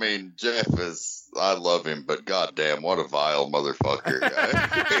all, Jeff I love him, but goddamn, what a vile motherfucker.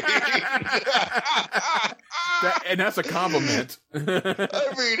 And that's a compliment.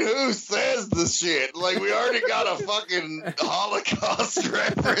 Who says the shit? Like, we already got a fucking Holocaust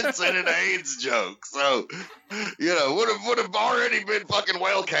reference and an AIDS joke. So, would have already been fucking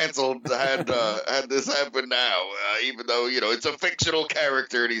well canceled had this happened now, even though, it's a fictional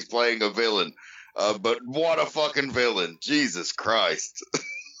character and he's playing a villain. But what a fucking villain. Jesus Christ.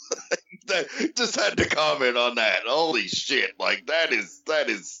 Just had to comment on that. Holy shit. Like, that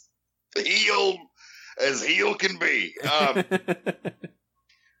is heel as heel can be.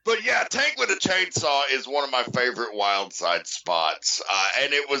 But yeah, Tank with a chainsaw is one of my favorite Wildside spots.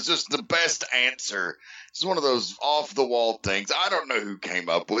 And it was just the best answer. It's one of those off-the-wall things. I don't know who came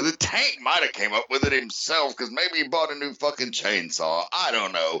up with it. Tank might have came up with it himself, because maybe he bought a new fucking chainsaw. I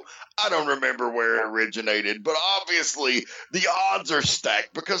don't know. I don't remember where it originated, but obviously the odds are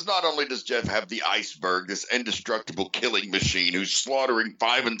stacked, because not only does Jeff have the Iceberg, this indestructible killing machine who's slaughtering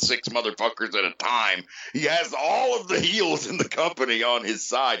 5 and 6 motherfuckers at a time, he has all of the heels in the company on his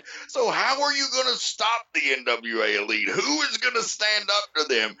side. So how are you going to stop the NWA Elite? Who is going to stand up to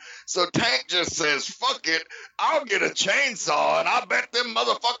them? So Tank just says, fuck it, I'll get a chainsaw, and I bet them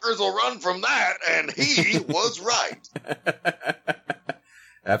motherfuckers will run from that, and he was right.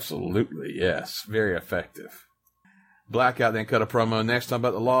 Absolutely, yes. Very effective. Blackout then cut a promo next time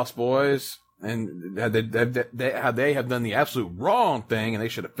about the Lost Boys, and how they have done the absolute wrong thing, and they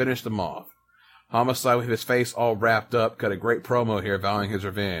should have finished them off. Homicide with his face all wrapped up cut a great promo here vowing his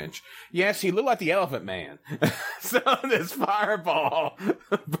revenge. Yes, he looked like the Elephant Man. So this fireball,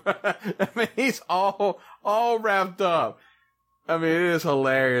 I mean, he's all wrapped up. I mean, it is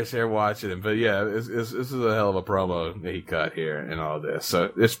hilarious here watching him. But yeah, this is a hell of a promo that he cut here and all this.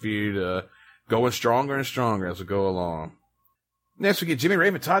 So this feud going stronger and stronger as we go along. Next, we get Jimmy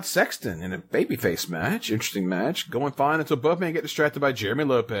Rave and Todd Sexton in a babyface match. Interesting match. Going fine until both men get distracted by Jeremy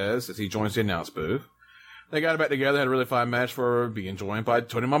Lopez as he joins the announce booth. They got it back together, had a really fine match for being joined by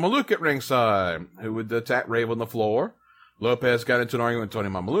Tony Mamaluke at ringside, who would attack Rave on the floor. Lopez got into an argument with Tony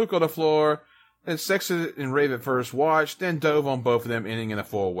Mamaluke on the floor. Then Sexton and Rave at first watched, then dove on both of them, ending in a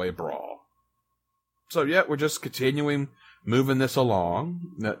 4-way brawl. So, yeah, we're just continuing moving this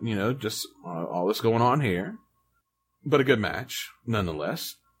along. Just all this going on here. But a good match,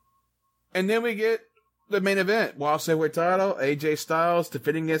 nonetheless. And then we get the main event. Wild Heavyweight title, AJ Styles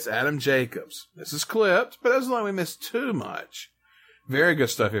defending against Adam Jacobs. This is clipped, but doesn't let me miss too much. Very good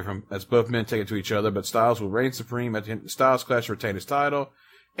stuff here as both men take it to each other, but Styles will reign supreme at the Styles Clash to retain his title.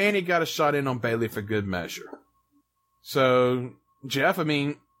 And he got a shot in on Bayley for good measure. So, Jeff, I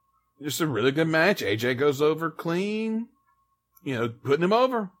mean, just a really good match. AJ goes over clean, putting him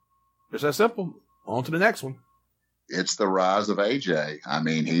over. Just that simple. On to the next one. It's the rise of AJ. I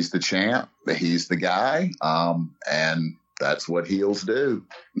mean, he's the champ. He's the guy. And that's what heels do.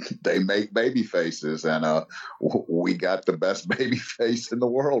 They make baby faces. And we got the best baby face in the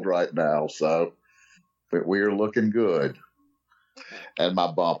world right now. So we are looking good. And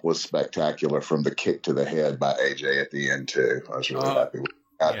my bump was spectacular from the kick to the head by AJ at the end, too. I was really happy with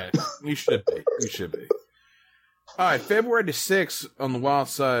that. Yeah, you should be. You should be. All right, February the 6th on the Wild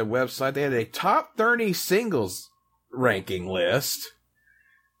Side website, they had a top 30 singles ranking list.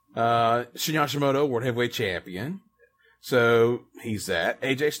 Shinya Hashimoto, World Heavyweight Champion. So he's that.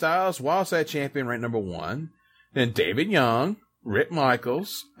 AJ Styles, Wild Side Champion, ranked number 1. Then David Young, Rick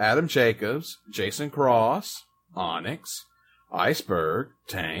Michaels, Adam Jacobs, Jason Cross, Onyx, Iceberg,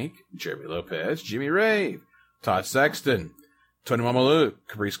 Tank, Jeremy Lopez, Jimmy Rave, Todd Sexton, Tony Mamaluke,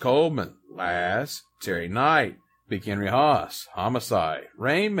 Caprice Coleman, Laz, Terry Knight, Big Henry Haas, Homicide,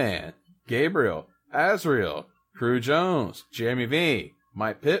 Rain Man, Gabriel, Azrael, Crew Jones, Jeremy V,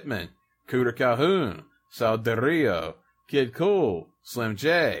 Mike Pittman, Cooter Calhoun, Sal Del Rio, Kid Cool, Slim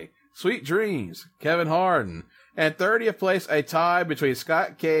J, Sweet Dreams, Kevin Harden, and 30th place, a tie between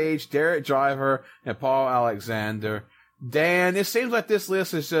Scott Cage, Derek Driver, and Paul Alexander. Dan, it seems like this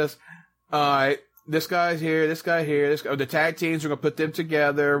list is just, this guy's here, this guy here, the tag teams are going to put them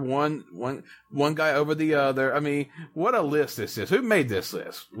together, one guy over the other. I mean, what a list this is. Who made this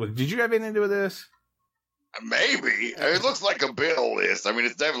list? Did you have anything to do with this? Maybe. It looks like a Bill list. I mean,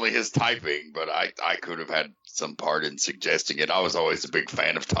 it's definitely his typing, but I could have had some part in suggesting it. I was always a big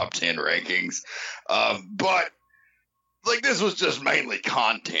fan of top 10 rankings. But like, this was just mainly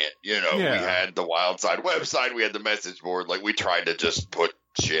content, Yeah. We had the Wild Side website, we had the message board. Like, we tried to just put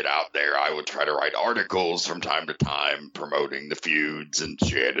shit out there. I would try to write articles from time to time promoting the feuds and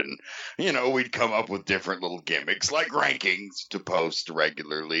shit. And, we'd come up with different little gimmicks like rankings to post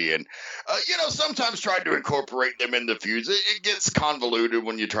regularly. And, sometimes tried to incorporate them in the feuds. It gets convoluted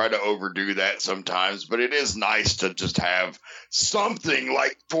when you try to overdo that sometimes, but it is nice to just have something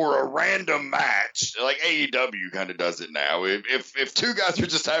like for a random match, like AEW kind of does it now. If two guys are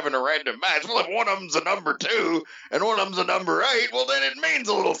just having a random match, well, if one of them's a number 2 and one of them's a number 8, well, then it means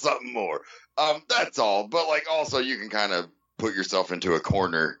a little something more. That's all. But like, also you can kind of put yourself into a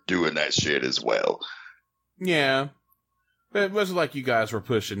corner doing that shit as well. Yeah. But it wasn't like you guys were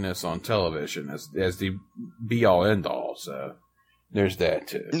pushing this on television as the be-all, end-all, so there's that,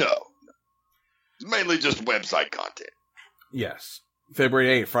 too. No. It's mainly just website content. Yes.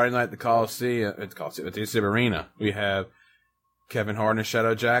 February 8th, Friday night at the Coliseum, at the ACM Arena, we have Kevin Hart and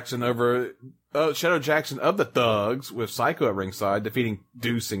Shadow Jackson of the Thugs with Psycho at ringside, defeating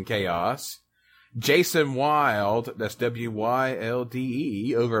Deuce and Chaos. Jason Wilde, that's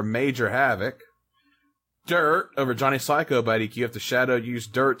Wylde, over Major Havoc. Dirt over Johnny Psycho by DQ after Shadow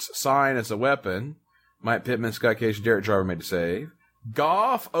used Dirt's sign as a weapon. Mike Pittman, Scott Cage, Derek Driver made the save.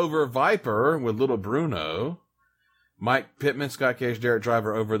 Goff over Viper with Little Bruno. Mike Pittman, Scott Cage, Derek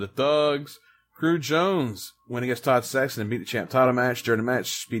Driver over the Thugs. Crew Jones went against Todd Sexton and beat the champ title match. During the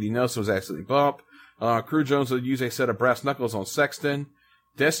match, Speedy Nelson was accidentally bumped. Crew Jones would use a set of brass knuckles on Sexton.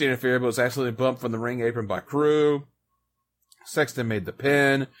 Destiny interfered but was accidentally bumped from the ring apron by Crew. Sexton made the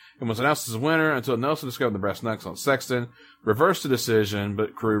pin and was announced as a winner until Nelson discovered the brass knuckles on Sexton. Reversed the decision,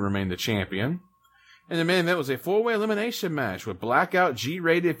 but Crew remained the champion. And the main event was a 4-way elimination match with Blackout,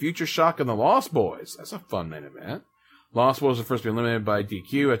 G-Rated, Future Shock, and the Lost Boys. That's a fun main event. Lost Boys were first to be eliminated by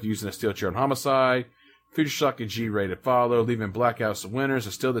DQ after using a steel chair on Homicide. Future Shock and G-Rated follow, leaving Blackout as the winners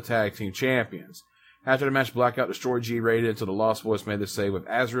and still the tag team champions. After the match, Blackout destroyed G-Rated until the Lost Boys made the save with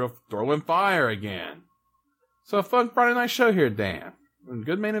Azrael throwing fire again. So a fun Friday night show here, Dan.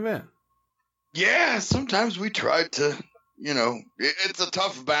 Good main event. Yeah, sometimes we tried to, it's a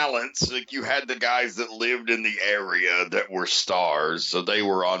tough balance. Like, you had the guys that lived in the area that were stars, so they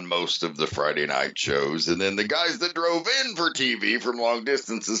were on most of the Friday night shows. And then the guys that drove in for TV from long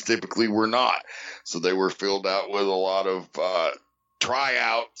distances typically were not. So they were filled out with a lot of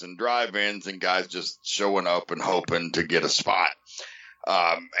tryouts and drive-ins and guys just showing up and hoping to get a spot.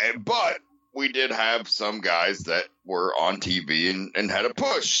 But we did have some guys that were on TV and had a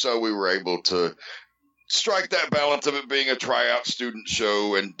push, so we were able to strike that balance of it being a tryout student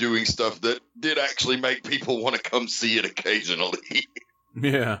show and doing stuff that did actually make people want to come see it occasionally.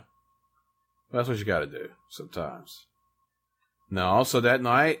 Yeah. That's what you got to do sometimes. Now, also that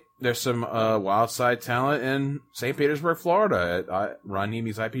night, there's some wild side talent in St. Petersburg, Florida at Ron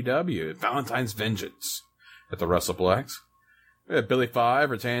Nemi's IPW, Valentine's Vengeance at the WrestlePlex. We had Billy Five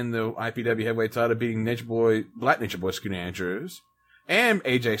retain the IPW heavyweight title, beating Black Nature Boy Scoot Andrews, and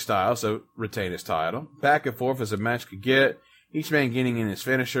AJ Styles, so retain his title. Back and forth as a match could get, each man getting in his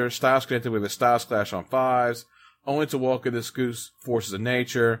finisher. Styles connected with a Styles Clash on fives, only to walk into Scoot's Forces of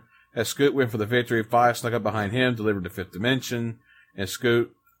Nature. As Scoot went for the victory, Five snuck up behind him, delivered the Fifth Dimension, and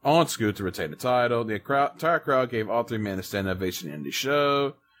Scoot to retain the title. The entire crowd gave all three men a standing ovation to end the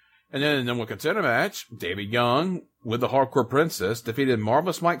show. And then in the number one contender match, David Young with the Hardcore Princess defeated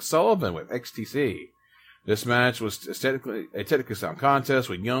Marvelous Mike Sullivan with XTC. This match was a technically sound contest,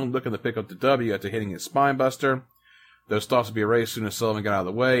 with Young looking to pick up the W after hitting his spinebuster. Those thoughts would be erased as soon as Sullivan got out of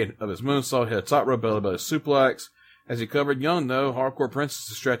the way of his moonsault, hit a top rope belly suplex. As he covered Young, though, Hardcore Princess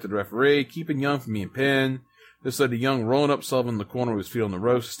distracted the referee, keeping Young from being pinned. This led to Young rolling up Sullivan in the corner with his feet on the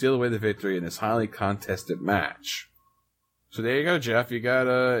ropes to steal away the victory in this highly contested match. So there you go, Jeff. You got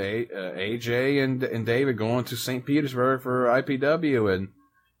AJ and David going to St. Petersburg for IPW and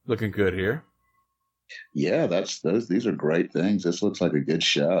looking good here. Yeah, these are great things. This looks like a good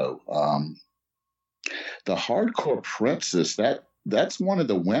show. The Hardcore Princess, that's one of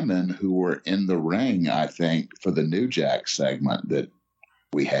the women who were in the ring, I think, for the New Jack segment that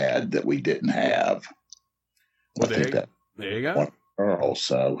we had that we didn't have. Well, there you go. Earl,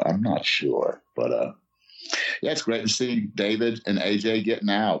 so I'm not sure, but yeah, it's great to see David and AJ getting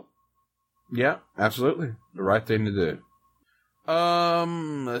out. Yeah, absolutely, the right thing to do.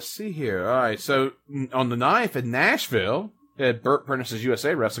 Let's see here. All right, so on the 9th in Nashville, at Burt Prentice's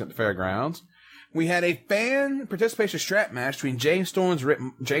USA Wrestling at the Fairgrounds, we had a fan participation strap match between James Storm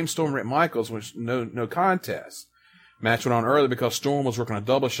and Rick Michaels, which no contest. Match went on early because Storm was working a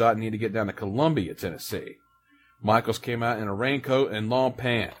double shot and needed to get down to Columbia, Tennessee. Michaels came out in a raincoat and long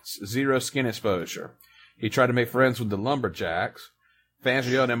pants, zero skin exposure. He tried to make friends with the Lumberjacks. Fans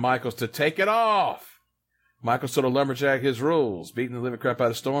were yelling at Michaels to take it off. Michaels told the Lumberjack his rules, beating the living crap out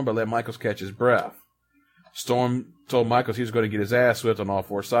of Storm, but let Michaels catch his breath. Storm told Michaels he was going to get his ass whipped on all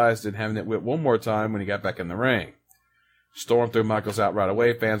four sides, then having it whipped one more time when he got back in the ring. Storm threw Michaels out right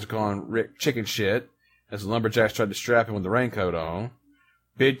away. Fans were calling Rick chicken shit as the Lumberjacks tried to strap him with the raincoat on.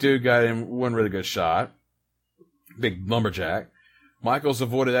 Big dude got in one really good shot. Big Lumberjack. Michaels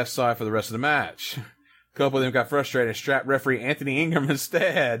avoided that side for the rest of the match. A couple of them got frustrated and strapped referee Anthony Ingram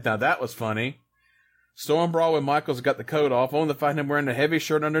instead. Now that was funny. Storm brawled with Michaels and got the coat off, only to find him wearing a heavy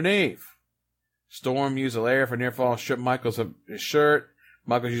shirt underneath. Storm used a layer for near fall and stripped Michaels of his shirt.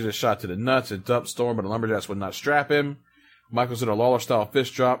 Michaels used a shot to the nuts and dumped Storm, but the Lumberjacks would not strap him. Michaels did a Lawler-style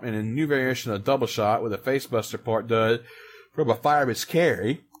fist drop and a new variation of a double shot with a facebuster part done from a fireman's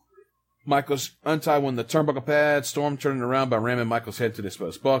carry. Michaels untied one of the turnbuckle pads. Storm turned it around by ramming Michaels' head to the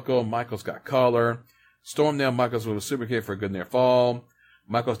exposed buckle. Michaels got collar. Storm nailed Michaels with a super kick for a good near fall.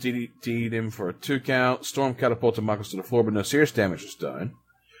 Michaels DDT'd him for a 2 count. Storm catapulted Michaels to the floor, but no serious damage was done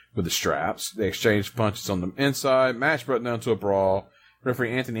with the straps. They exchanged punches on the inside. Match broke down to a brawl.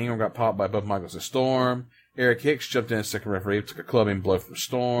 Referee Anthony Ingram got popped by both Michaels and Storm. Eric Hicks jumped in as second referee, took a clubbing blow from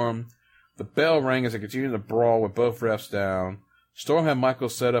Storm. The bell rang as they continued to brawl with both refs down. Storm had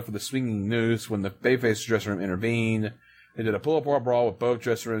Michaels set up for the swinging noose when the Bayface dressing room intervened. They did a pull-apart brawl with both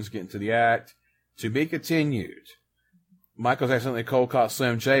dressing rooms getting to the act. To be continued. Michaels accidentally cold caught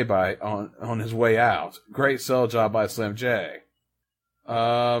Slim J on his way out. Great sell job by Slim J.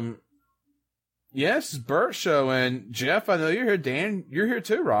 Yes, Burt show, and Jeff, I know you're here. Dan, you're here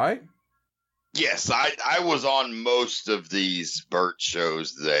too, right? Yes, I was on most of these Burt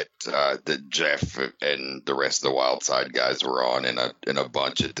shows that Jeff and the rest of the Wildside guys were on in a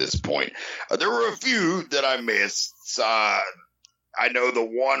bunch at this point. There were a few that I missed, fights. I know the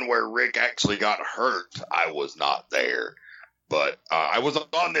one where Rick actually got hurt, I was not there. But I was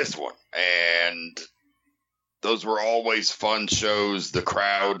on this one, and those were always fun shows. The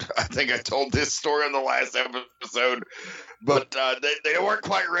crowd, I think I told this story on the last episode, but they weren't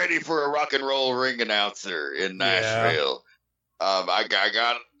quite ready for a rock and roll ring announcer in Nashville. Yeah. I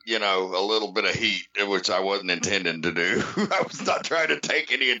got, a little bit of heat, which I wasn't intending to do. I was not trying to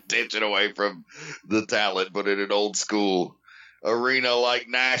take any attention away from the talent, but in an old school arena like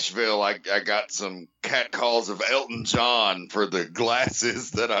Nashville, I got some catcalls of Elton John for the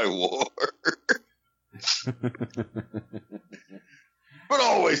glasses that I wore. But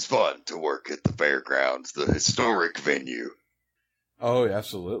always fun to work at the fairgrounds, the historic venue. Oh,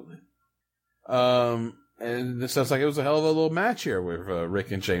 absolutely. And this sounds like it was a hell of a little match here with Rick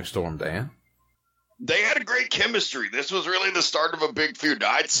and James Storm, Dan. They had a great chemistry. This was really the start of a big feud.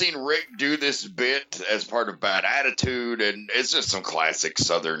 I'd seen Rick do this bit as part of Bad Attitude, and it's just some classic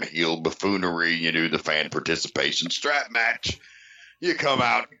Southern heel buffoonery. The fan participation strap match. You come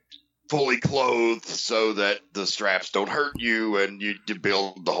out fully clothed so that the straps don't hurt you, and you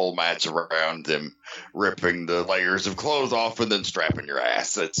build the whole match around them ripping the layers of clothes off and then strapping your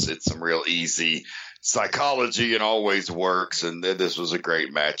ass. It's some real easy psychology and always works, and this was a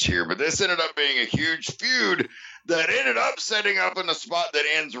great match here. But this ended up being a huge feud that ended up setting up in a spot that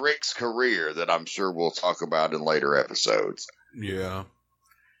ends Rick's career that I'm sure we'll talk about in later episodes. Yeah.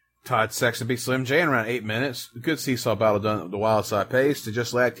 Todd Sexton beat Slim J in around 8 minutes. A good seesaw battle done at the wild side pace. It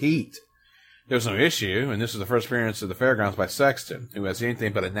just lacked heat. There was no issue, and this is the first appearance of the fairgrounds by Sexton, who has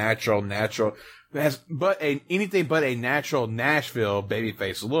anything but a natural Nashville babyface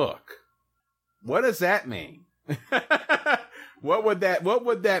look. What does that mean? What would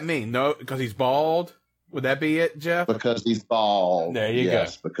that mean? No, because he's bald? Would that be it, Jeff? Because he's bald. There you go.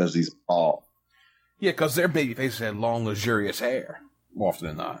 Yes, because he's bald. Yeah, because their baby faces had long, luxurious hair, more often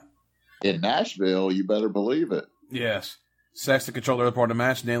than not. In Nashville, you better believe it. Yes. Sexton controlled the early part of the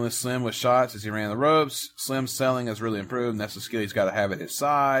match, nailing Slim with shots as he ran the ropes. Slim's selling has really improved, and that's the skill he's got to have at his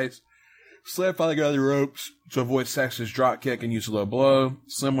size. Slim finally got on the ropes to avoid Sexton's drop kick and use a low blow.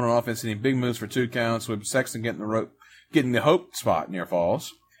 Slim went on offense, hitting big moves for 2 counts, with Sexton getting the hope spot near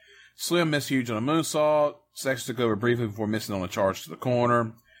falls. Slim missed huge on a moonsault. Sexton took over briefly before missing on a charge to the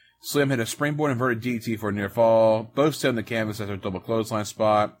corner. Slim hit a springboard inverted DT for a near fall. Both stayed on the canvas after a double clothesline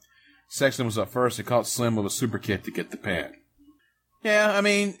spot. Sexton was up first and caught Slim with a super kick to get the pin. Yeah, I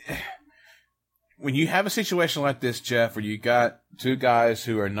mean, when you have a situation like this, Jeff, where you got 2 guys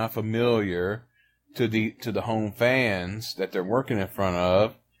who are not familiar to the home fans that they're working in front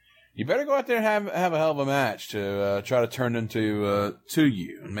of, you better go out there and have a hell of a match to try to turn them to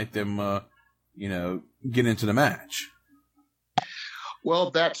you and make them get into the match.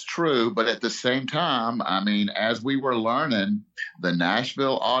 Well, that's true, but at the same time, I mean, as we were learning, the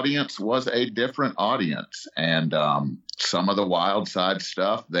Nashville audience was a different audience, and some of the wild side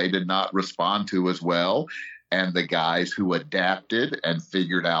stuff they did not respond to as well, and the guys who adapted and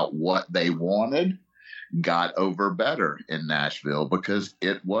figured out what they wanted got over better in Nashville because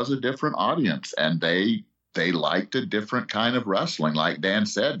it was a different audience, and they liked a different kind of wrestling. Like Dan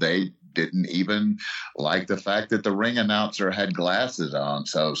said, they didn't even like the fact that the ring announcer had glasses on.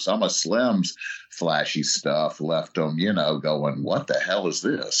 So some of Slim's flashy stuff left them, going, what the hell is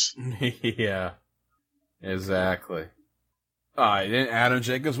this? Yeah, exactly. All right, then Adam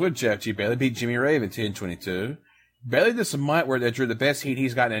Jacobs with Jeff G. Bailey beat Jimmy Rave at 10:22. Bailey did some mic work that drew the best heat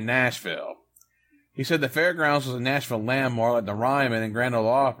he's gotten in Nashville. He said the fairgrounds was a Nashville landmark like the Ryman and Grand Ole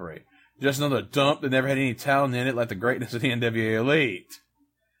Opry. Just another dump that never had any talent in it like the greatness of the NWA Elite.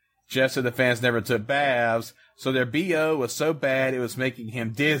 Jeff said the fans never took baths, so their BO was so bad it was making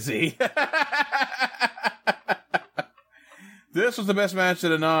him dizzy. This was the best match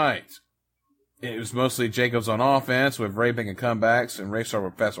of the night. It was mostly Jacobs on offense, with Ray making comebacks and Ray started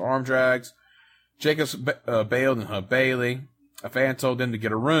with fast arm drags. Jacobs bailed and hugged Bailey. A fan told them to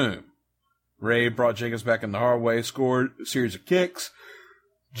get a room. Ray brought Jacobs back in the hard way, scored a series of kicks.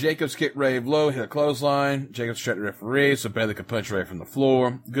 Jacobs kicked Rave low, hit a clothesline. Jacobs tried to referee so Bailey could punch Rave from the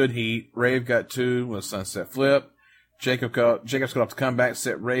floor. Good heat. Rave got 2 with a sunset flip. Jacobs got off the comeback,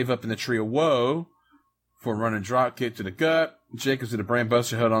 set Rave up in the tree of woe for a running drop kick to the gut. Jacobs did a brain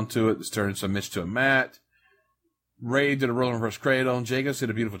buster, held onto it. This turned submission to a mat. Rave did a rolling reverse cradle. Jacobs did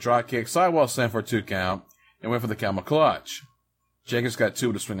a beautiful drop kick, sidewall slam for a 2 count, and went for the camel clutch. Jacobs got 2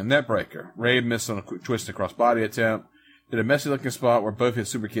 with a swinging net breaker. Rave missed on a quick twist and crossbody attempt. Did a messy looking spot where both his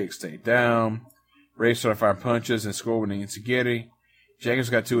super kicks stayed down. Ray started firing punches and scored with an Insigiri. Jacobs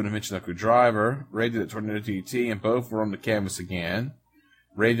got 2 with a Michinoku driver. Ray did a tornado DT and both were on the canvas again.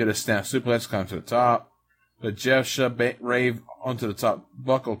 Ray did a snap suplex, climbed to the top. but Jeff shoved Rave onto the top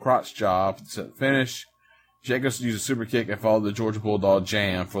buckle crotch job to finish. Jacobs used a super kick and followed the Georgia Bulldog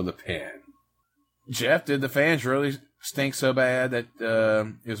jam for the pin. Jeff, did the fans really stink so bad that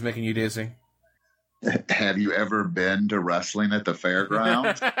it was making you dizzy? Have you ever been to wrestling at the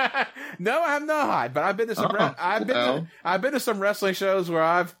fairgrounds? No, I have not. But I've been to some. I've been to some wrestling shows where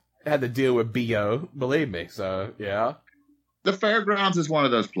I've had to deal with BO. Believe me. So yeah. The fairgrounds is one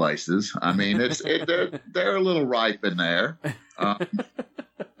of those places. I mean, they're a little ripe in there.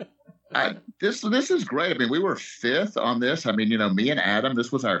 This is great. I mean, we were fifth on this. I mean, me and Adam,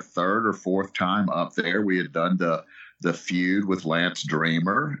 this was our third or fourth time up there. We had done the feud with Lance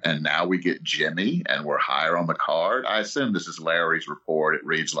Dreamer, and now we get Jimmy, and we're higher on the card. I assume this is Larry's report. It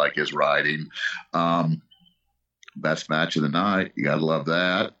reads like his writing. Best match of the night. You got to love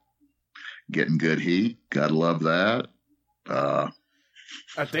that. Getting good heat. Got to love that.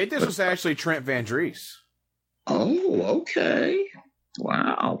 I think this was actually Trent Van Dries. Oh, okay.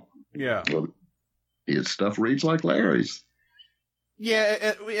 Wow. Yeah. Well, his stuff reads like Larry's.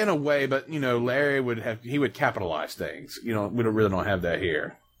 Yeah, in a way, but Larry would capitalize things. We don't have that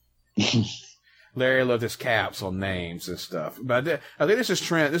here. Larry loved his caps on names and stuff. But I think this is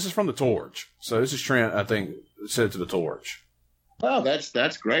Trent. This is from the Torch. So this is Trent, I think, said it to the Torch. Well,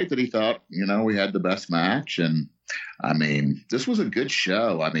 that's great that he thought, we had the best match. And, I mean, this was a good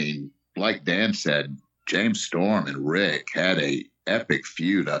show. I mean, like Dan said, James Storm and Rick had a epic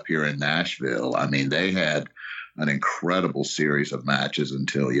feud up here in Nashville. I mean, they had an incredible series of matches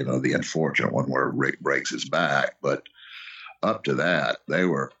until, the unfortunate one where Rick breaks his back. But up to that, they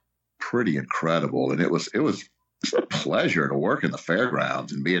were pretty incredible. And it was a pleasure to work in the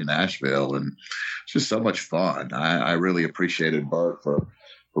fairgrounds and be in Nashville. And it's just so much fun. I really appreciated Bert for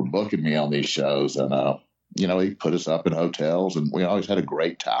booking me on these shows. And, he put us up in hotels, and we always had a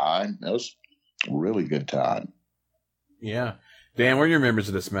great time. It was a really good time. Yeah. Dan, what are your memories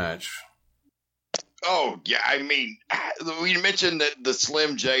of this match? Oh, yeah. I mean, we mentioned that the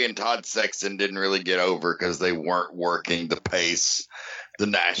Slim J and Todd Sexton didn't really get over because they weren't working the pace the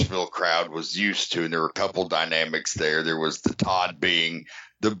Nashville crowd was used to. And there were a couple dynamics there. There was the Todd being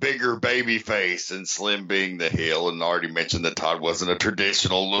the bigger baby face and Slim being the heel. And I already mentioned that Todd wasn't a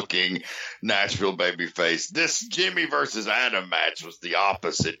traditional looking Nashville baby face. This Jimmy versus Adam match was the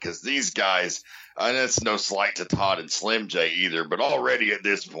opposite because these guys, and it's no slight to Todd and Slim J either, but already at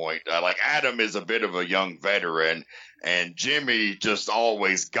this point, like Adam is a bit of a young veteran, and Jimmy just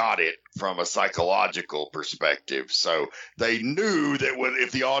always got it from a psychological perspective. So they knew that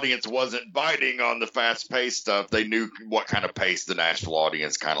if the audience wasn't biting on the fast-paced stuff, they knew what kind of pace the Nashville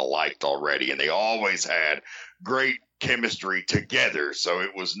audience kind of liked already, and they always had great chemistry together. So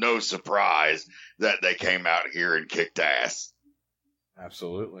it was no surprise that they came out here and kicked ass.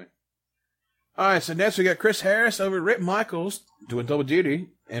 Absolutely. All right, so next we got Chris Harris over Rick Michaels doing double duty.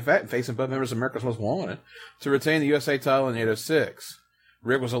 In fact, facing both members of America's Most Wanted to retain the USA title in 806.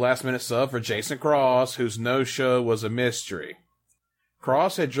 Rick was a last-minute sub for Jason Cross, whose no-show was a mystery.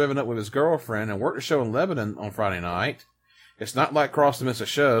 Cross had driven up with his girlfriend and worked a show in Lebanon on Friday night. It's not like Cross to miss a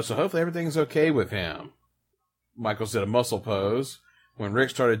show, so hopefully everything's okay with him. Michaels did a muscle pose. When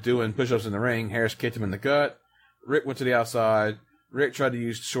Rick started doing push-ups in the ring, Harris kicked him in the gut. Rick went to the outside. Rick tried to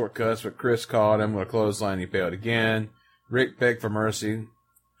use shortcuts, but Chris caught him with a clothesline. He failed again. Rick begged for mercy.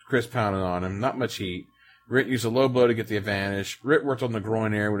 Chris pounded on him. Not much heat. Rick used a low blow to get the advantage. Rick worked on the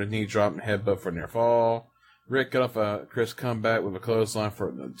groin area with a knee drop and headbutt for a near fall. Rick got off a Chris comeback with a clothesline for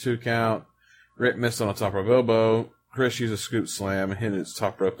a 2 count. Rick missed on a top rope elbow. Chris used a scoop slam and hit his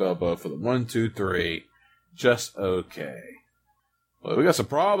top rope elbow for the 1, 2, 3. Just okay. Well, we got some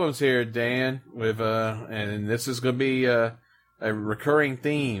problems here, Dan, with and this is going to be a recurring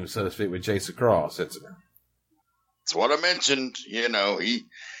theme, so to speak, with Jason Cross, isn't it? It's what I mentioned.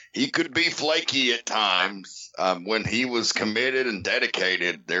 He could be flaky at times. When he was committed and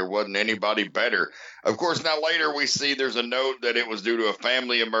dedicated, there wasn't anybody better. Of course, now later we see there's a note that it was due to a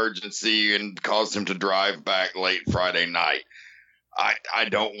family emergency and caused him to drive back late Friday night. I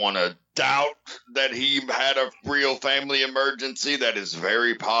don't want to doubt that he had a real family emergency. That is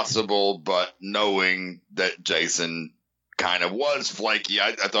very possible, but knowing that Jason kind of was flaky,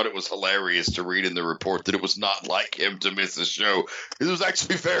 I thought it was hilarious to read in the report that it was not like him to miss a show. It was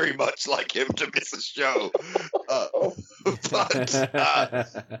actually very much like him to miss a show.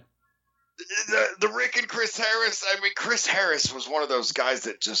 The Rick and Chris Harris, I mean, Chris Harris was one of those guys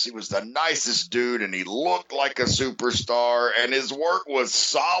that he was the nicest dude, and he looked like a superstar, and his work was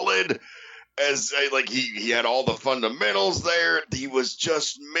solid. as like he had all the fundamentals there. He was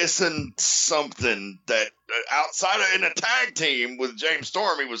just missing something that outside of in a tag team with James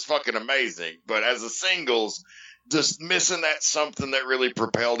Storm, he was fucking amazing. But as a singles, just missing that something that really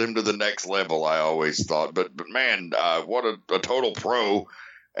propelled him to the next level, I always thought. But man, what a total pro.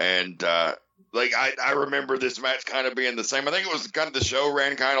 And like I remember this match kind of being the same. I think it was kind of the show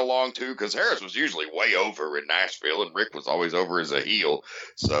ran kind of long too, because Harris was usually way over in Nashville and Rick was always over as a heel.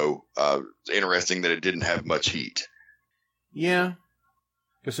 So it's interesting that it didn't have much heat. Yeah,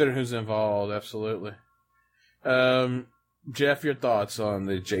 considering who's involved, absolutely. Jeff, your thoughts on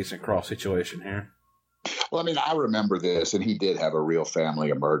the Jason Cross situation here? Well, I mean, I remember this, and he did have a real family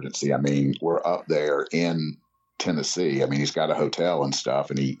emergency. I mean, we're up there in Tennessee. I mean, he's got a hotel and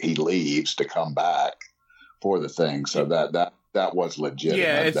stuff, and he leaves to come back for the thing. So that was legit.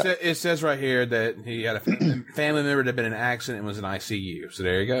 Yeah, it says right here that he had a family member that had been in an accident and was in ICU. So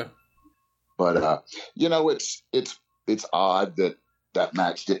there you go. But you know, it's odd that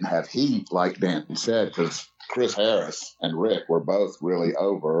match didn't have heat, like Dan said, because Chris Harris and Rick were both really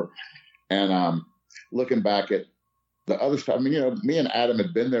over. And looking back at the other stuff, I mean, you know, me and Adam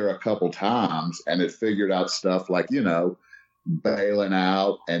had been there a couple times and had figured out stuff like, you know, bailing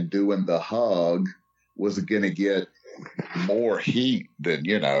out and doing the hug was going to get more heat than,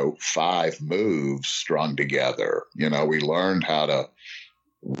 you know, 5 moves strung together. You know, we learned how to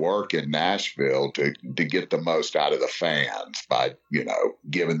work in Nashville to get the most out of the fans by, you know,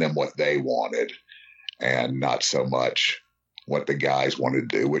 giving them what they wanted and not so much what the guys wanted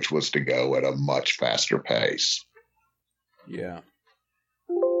to do, which was to go at a much faster pace. Yeah.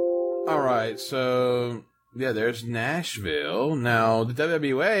 All right. So, yeah, there's Nashville. Now, the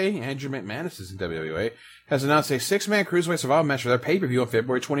WWA, Andrew McManus is in WWA, has announced a 6-man Cruiserweight Survival match for their pay-per-view on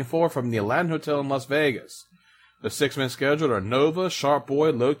February 24 from the Aladdin Hotel in Las Vegas. The 6-men scheduled are Nova, Sharp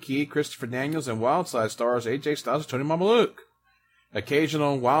Boy, Low Key, Christopher Daniels, and Wildside stars AJ Styles and Tony Mamaluke.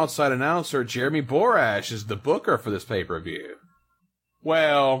 Occasional Wildside announcer Jeremy Borash is the booker for this pay-per-view.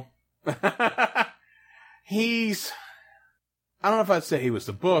 Well, I don't know if I'd say he was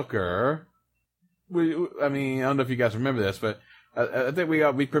the booker. I mean, I don't know if you guys remember this, but I think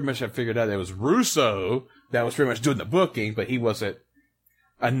we pretty much have figured out that it was Russo that was pretty much doing the booking, but he wasn't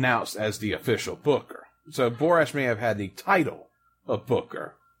announced as the official booker. So Borash may have had the title of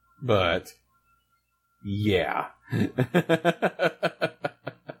booker, but yeah.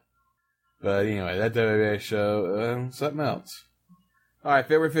 But anyway, that WWA show, something else. All right,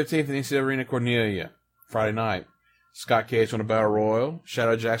 February 15th in the NCAA Arena, Cornelia, Friday night. Scott Cage won a Battle Royal.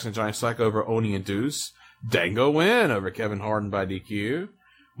 Shadow Jackson and Johnny Psycho over Oni and Deuce. Dango win over Kevin Harden by DQ.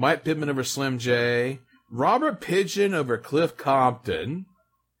 Mike Pittman over Slim J. Robert Pidgeon over Cliff Compton.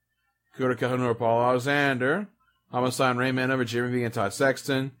 Kota Kahuna over Paul Alexander. Homicide and Rayman over Jimmy V and Todd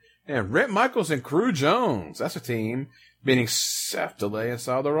Sexton. And Rick Michaels and Crew Jones. That's a team. Beating Seth Delay and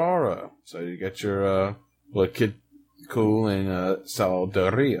Sal Dorado. So you got your Kid Cool and Sal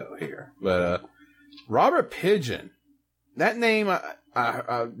Del Rio here. But Robert Pidgeon. That name,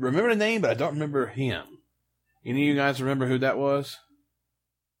 I remember the name, but I don't remember him. Any of you guys remember who that was?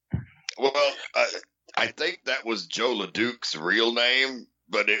 Well, I think that was Joe LeDuc's real name,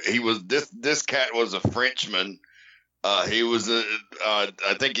 but he was this cat was a Frenchman. He was I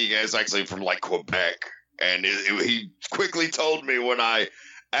think he is actually from like Quebec, and he quickly told me when I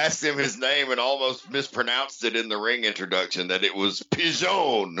asked him his name and almost mispronounced it in the ring introduction that it was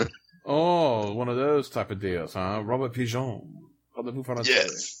Pigeon. Oh, one of those type of deals, huh? Robert Pigeon.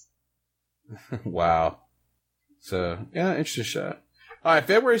 Yes. Wow. So, yeah, interesting shot. All right,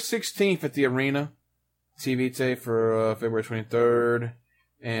 February 16th at the Arena. TV tape for February 23rd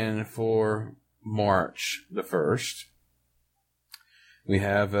and for March the 1st. We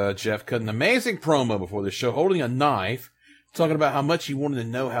have Jeff cut an amazing promo before the show, holding a knife, talking about how much he wanted to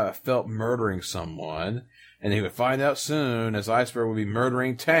know how it felt murdering someone. And he would find out soon, as Iceberg would be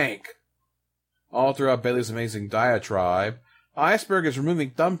murdering Tank. All throughout Bailey's amazing diatribe, Iceberg is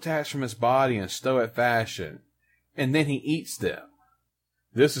removing thumbtacks from his body in stoic fashion, and then he eats them.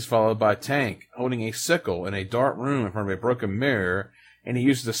 This is followed by Tank holding a sickle in a dark room in front of a broken mirror, and he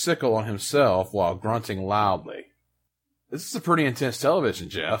uses the sickle on himself while grunting loudly. This is a pretty intense television,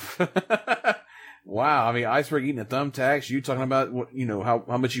 Jeff. Wow, I mean, Iceberg eating the thumbtacks, you talking about, you know,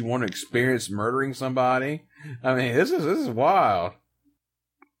 how much you want to experience murdering somebody. I mean, this is wild.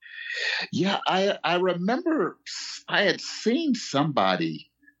 Yeah, I remember I had seen somebody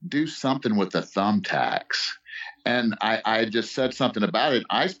do something with the thumbtacks, and I just said something about it.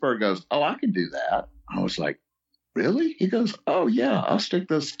 Iceberg goes, "Oh, I can do that." I was like, "Really?" He goes, "Oh, yeah, I'll stick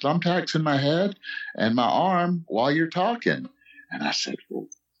those thumbtacks in my head and my arm while you're talking." And I said,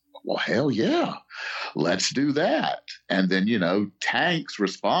 "Well, well, hell yeah, let's do that. And then, Tank's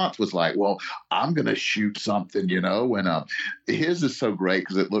response was like, well, I'm going to shoot something, and his is so great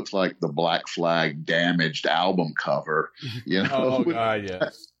because it looks like the Black Flag Damaged album cover, Oh, God,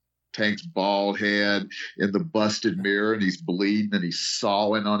 yes. Tank's bald head in the busted mirror, and he's bleeding, and he's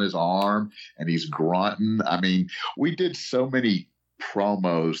sawing on his arm, and he's grunting. I mean, we did so many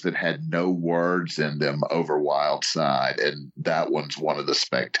promos that had no words in them over Wild Side, and that one's one of the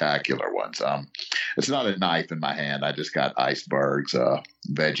spectacular ones. It's not a knife in my hand. I just got Iceberg's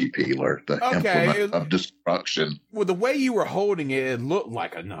veggie peeler, the implement of destruction. Well, the way you were holding it, it looked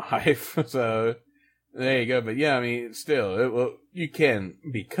like a knife. So there you go. But yeah, I mean, still, you can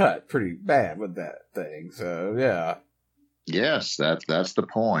be cut pretty bad with that thing. So yeah. Yes, that's the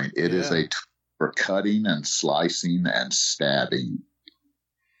point. It is a for cutting and slicing and stabbing.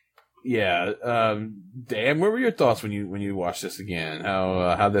 Yeah, Dan, what were your thoughts when you watched this again?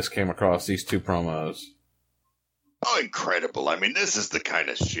 How this came across, these two promos? Oh, incredible. I mean, this is the kind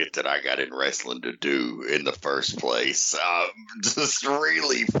of shit that I got in wrestling to do in the first place. Just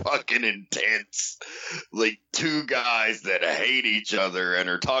really fucking intense. Like two guys that hate each other and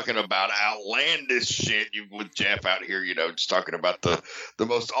are talking about outlandish shit with Jeff out here, just talking about the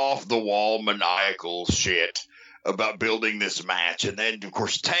most off-the-wall maniacal shit about building this match. And then, of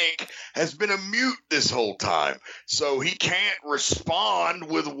course, Tank has been a mute this whole time, so he can't respond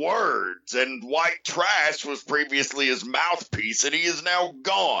with words. And White Trash was previously his mouthpiece, and he is now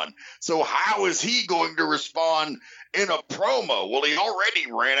gone. So how is he going to respond in a promo? Well, he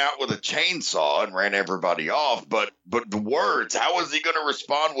already ran out with a chainsaw and ran everybody off, but the words, how is he going to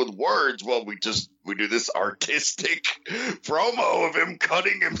respond with words? Well, we do this artistic promo of him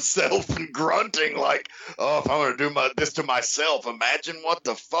cutting himself and grunting like, oh, if I'm going to do this to myself, imagine what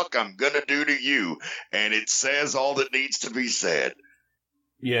the fuck I'm going to do to you. And it says all that needs to be said.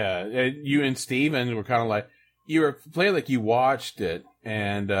 Yeah, you and Steven were kind of like, you were playing like you watched it,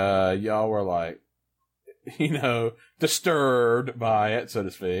 and y'all were like, disturbed by it, so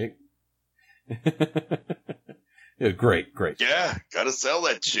to speak. Yeah, great. Yeah, gotta sell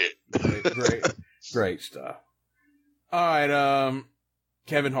that shit. Great stuff. All right,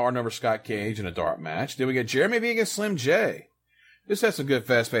 Kevin Hart over Scott Cage in a dark match. Then we get Jeremy V against Slim J. This had some good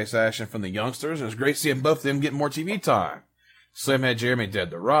fast-paced action from the youngsters, and it was great seeing both of them get more TV time. Slim had Jeremy dead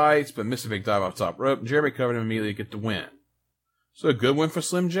to rights, but missed a big dive off top rope, and Jeremy covered him immediately to get the win. So a good win for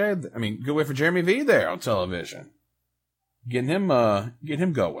Slim J. I mean, good win for Jeremy V there on television. Getting him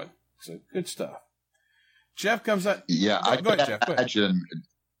going. So good stuff. Jeff comes out. Yeah, go ahead, Jeff. Go ahead.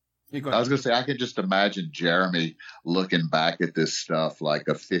 I was going to say, I could just imagine Jeremy looking back at this stuff like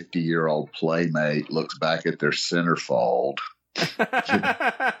a 50-year-old playmate looks back at their centerfold.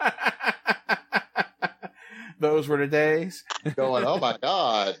 Those were the days. Going, oh my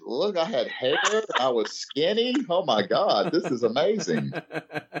God, look, I had hair, I was skinny. Oh my God, this is amazing.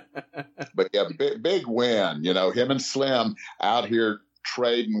 But yeah, big win. Him and Slim out here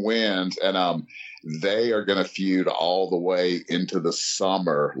trading wins, and they are going to feud all the way into the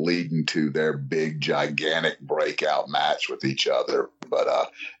summer, leading to their big, gigantic breakout match with each other.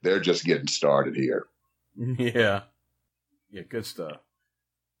 But they're just getting started here. Yeah, good stuff.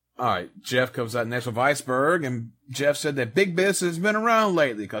 All right, Jeff comes out next with Iceberg, and Jeff said that Big Biz has been around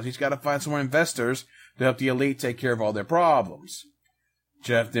lately because he's got to find some more investors to help the Elite take care of all their problems.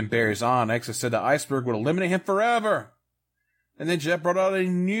 Jeff then buries Onyx and said that Iceberg would eliminate him forever. And then Jeff brought out a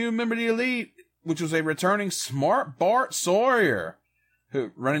new member of the Elite, which was a returning Smart Bart Sawyer,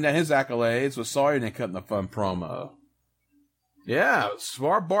 who running down his accolades with Sawyer and then cutting a fun promo. Yeah,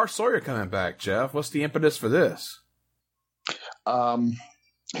 Smart Bart Sawyer coming back, Jeff. What's the impetus for this?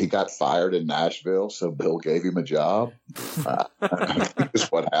 He got fired in Nashville, so Bill gave him a job. I think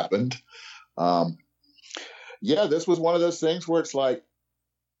that's what happened. Yeah, this was one of those things where it's like,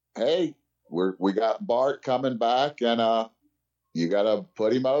 hey, we got Bart coming back, and you got to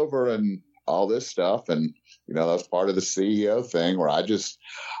put him over and all this stuff. And, that's part of the CEO thing where I just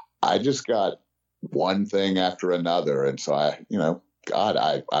got one thing after another. And so I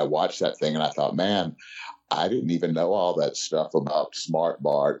watched that thing and I thought, man, I didn't even know all that stuff about Smart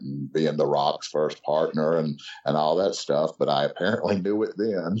Bart and being The Rock's first partner and all that stuff, but I apparently knew it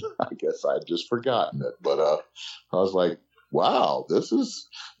then. I guess I'd just forgotten it. But I was like, wow, this is,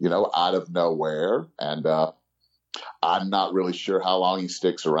 out of nowhere. And I'm not really sure how long he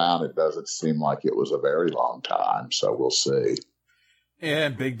sticks around. It doesn't seem like it was a very long time, so we'll see. Yeah,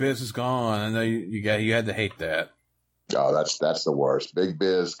 Big Biz is gone. I know you had to hate that. Oh, that's the worst. Big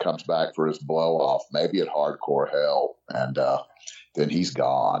Biz comes back for his blow off, maybe at Hardcore Hell, and then he's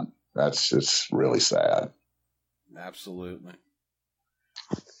gone. That's just really sad. Absolutely.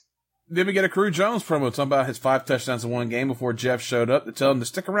 Then we get a Crew Jones promo talking about his 5 touchdowns in one game before Jeff showed up to tell him to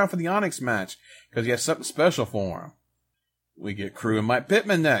stick around for the Onyx match because he has something special for him. We get Crew and Mike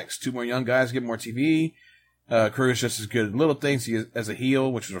Pittman next. 2 more young guys get more TV. Crew is just as good at little things as a heel,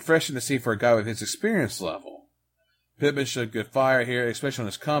 which was refreshing to see for a guy with his experience level. Pittman showed good fire here, especially on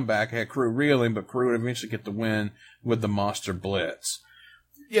his comeback. Had Crew reeling, but Crew would eventually get the win with the Monster Blitz.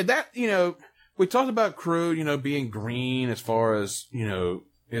 Yeah, that, we talked about Crew, being green as far as,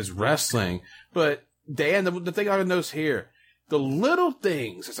 his wrestling, but Dan, the thing I notice here, the little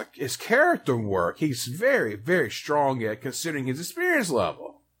things, it's like his character work, he's very, very strong at considering his experience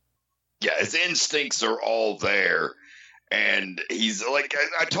level. Yeah, his instincts are all there. And he's like,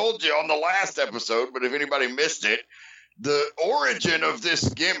 I told you on the last episode, but if anybody missed it, the origin of this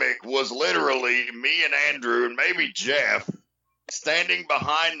gimmick was literally me and Andrew and maybe Jeff standing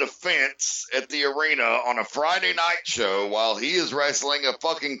behind the fence at the arena on a Friday night show while he is wrestling a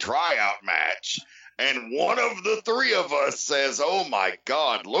fucking tryout match. And one of the 3 of us says, "Oh my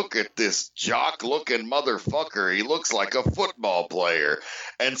God, look at this jock-looking motherfucker. He looks like a football player."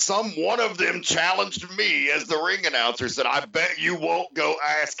 And one of them challenged me as the ring announcer, said, "I bet you won't go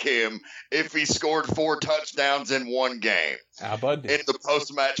ask him if he scored 4 touchdowns in one game." How about that? In the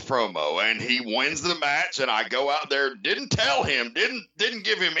post-match promo. And he wins the match, and I go out there, didn't tell him, didn't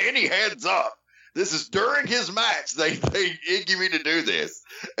give him any heads up. This is during his match. They give me to do this.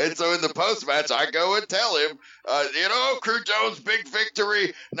 And so in the post-match, I go and tell him, Crew Jones, big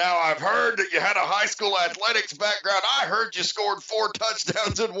victory. Now, I've heard that you had a high school athletics background. I heard you scored 4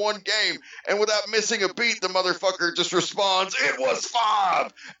 touchdowns in one game. And without missing a beat, the motherfucker just responds, "It was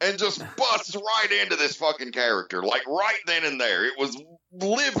 5," and just busts right into this fucking character. Like right then and there. It was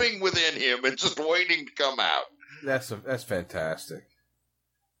living within him and just waiting to come out. That's fantastic.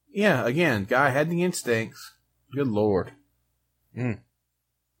 Yeah, again, guy had the instincts. Good Lord. Then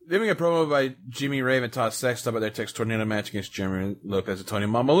we get a promo by Jimmy Rave and Todd Sexton about their Texas Tornado match against Jeremy Lopez and Tony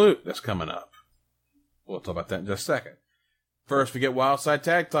Mamaluke. That's coming up. We'll talk about that in just a second. First, we get Wildside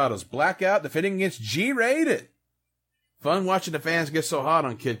Tag Titles. Blackout defending against G-Rated. Fun watching the fans get so hot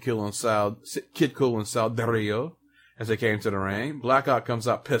on Kid Cool and Sal Del Rio as they came to the ring. Blackout comes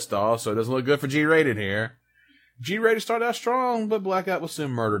out pissed off, so it doesn't look good for G-Rated here. G-Rated started out strong, but Blackout will soon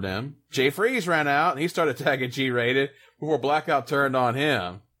murder them. Jay Freeze ran out, and he started tagging G-Rated before Blackout turned on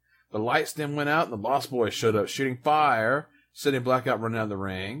him. The lights then went out, and the Lost Boys showed up shooting fire, sending Blackout running out of the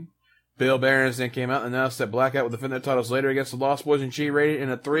ring. Bill Behrens then came out and announced that Blackout would defend their titles later against the Lost Boys and G-Rated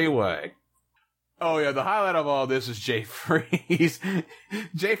in a 3-way. Oh, yeah, the highlight of all this is Jay Freeze.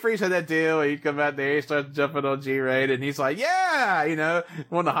 Jay Freeze had that deal. He'd come out there, he starts jumping on G-Rated, and he's like, yeah,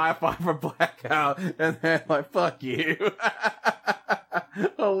 wanted to high five for Blackout. And then, like, fuck you.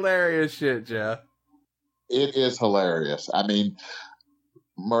 Hilarious shit, Jeff. It is hilarious. I mean,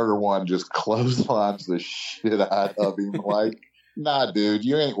 Murder One just clotheslines the shit out of him. Like, nah, dude,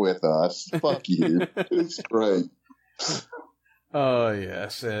 you ain't with us. Fuck you. It's great. Oh,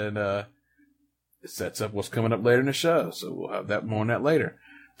 yes, and, it sets up what's coming up later in the show, so we'll have more on that later.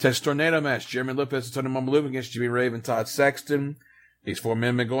 Texas Tornado match. Jeremy Lopez and Tony Mamaluke against Jimmy Rave and Todd Sexton. These 4 men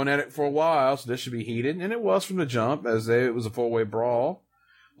have been going at it for a while, so this should be heated, and it was from the jump, as it was a 4-way brawl.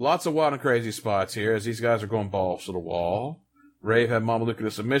 Lots of wild and crazy spots here, as these guys are going balls to the wall. Rave had Mamaluke in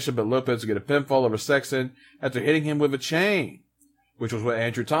a submission, but Lopez would get a pinfall over Sexton after hitting him with a chain, which was what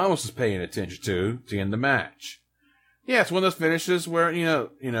Andrew Thomas was paying attention to end the match. Yeah, it's one of those finishes where,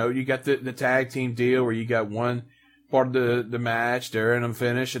 you got the tag team deal where you got one part of the match, they're in a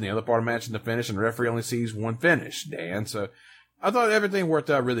finish, and the other part of the match in the finish, and the referee only sees one finish, Dan. So I thought everything worked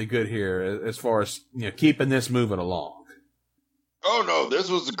out really good here as far as, keeping this moving along. Oh, no, this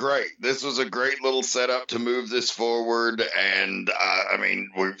was great. This was a great little setup to move this forward. And,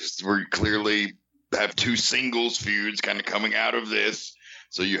 we clearly have 2 singles feuds kind of coming out of this.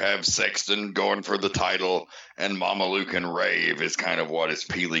 So you have Sexton going for the title, and Mamaluke and Rave is kind of what is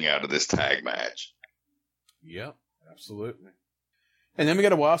peeling out of this tag match. Yep, absolutely. And then we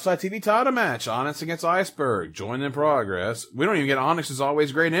got a Wildside TV title match, Onyx against Iceberg, joined in progress. We don't even get Onyx's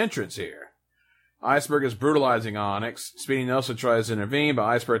always great entrance here. Iceberg is brutalizing Onyx. Speedy Nelson tries to intervene, but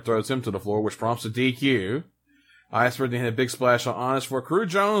Iceberg throws him to the floor, which prompts a DQ. Iceberg then hit a big splash on Onyx before Crew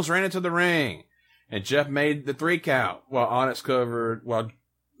Jones ran into the ring. And Jeff made the 3 count while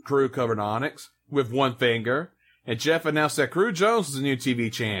Crew covered Onyx with 1 finger, and Jeff announced that Crew Jones was the new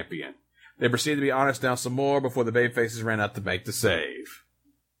TV champion. They proceeded to be Onyx down some more before the babyfaces ran out to make the save.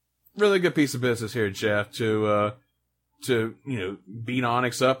 Really good piece of business here, Jeff, to beat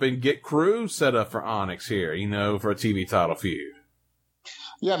Onyx up and get Crew set up for Onyx here, for a TV title feud.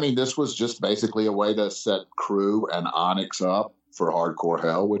 Yeah, I mean, this was just basically a way to set Crew and Onyx up for Hardcore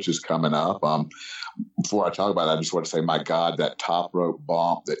Hell, which is coming up. Before I talk about it, I just want to say, my God, that top rope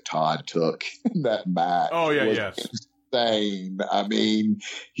bump that Todd took in that match. Oh, yeah, was yes. insane. I mean,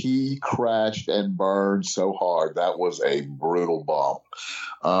 he crashed and burned so hard. That was a brutal bump.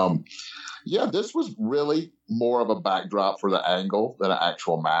 Yeah, this was really more of a backdrop for the angle than an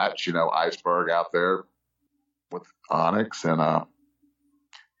actual match. You know, Iceberg out there with Onyx, and I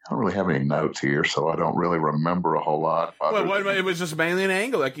don't really have any notes here, so I don't really remember a whole lot. Well, it was just mainly an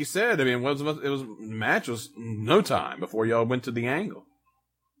angle, like you said. I mean, the match was no time before y'all went to the angle.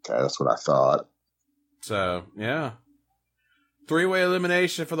 Okay, that's what I thought. So, yeah. 3-way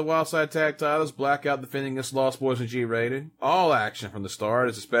elimination for the Wildside Tag titles. Blackout defending against Lost Boys and G-Rated. All action from the start,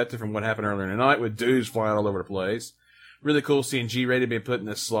 as expected from what happened earlier in the night, with dudes flying all over the place. Really cool seeing G-Rated being put in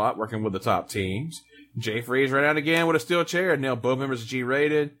this slot, working with the top teams. Jay Freeze ran out again with a steel chair and nailed both members of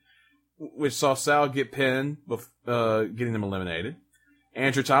G-Rated, which saw Sal get pinned, getting them eliminated.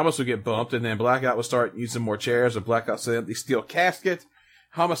 Andrew Thomas would get bumped, and then Blackout would start using more chairs, and Blackout set up the steel casket.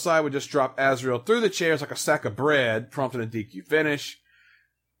 Homicide would just drop Azrael through the chairs like a sack of bread, prompting a DQ finish.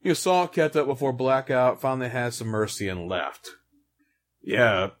 Salt kept up before Blackout finally had some mercy and left.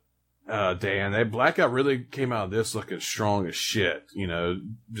 Yeah, Dan, Blackout really came out of this looking strong as shit,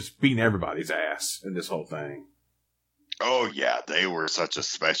 just beating everybody's ass in this whole thing. Oh, yeah, they were such a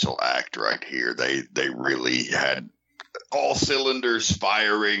special act right here. They really had all cylinders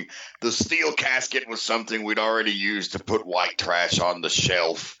firing. The steel casket was something we'd already used to put White Trash on the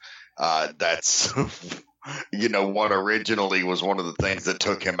shelf. That's, what originally was one of the things that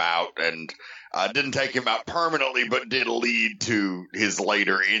took him out, and didn't take him out permanently, but did lead to his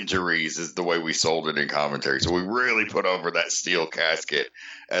later injuries, is the way we sold it in commentary. So we really put over that steel casket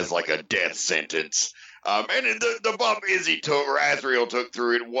as like a death sentence. And the bump Izzy took, or Azrael took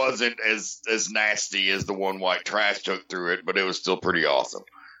through it, wasn't as nasty as the one White Trash took through it, but it was still pretty awesome.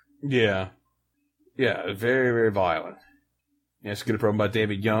 Yeah. Yeah, very, very violent. Yeah, it's a good promo by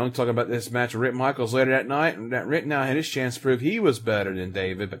David Young, talking about this match with Rick Michaels later that night, and that Rick now had his chance to prove he was better than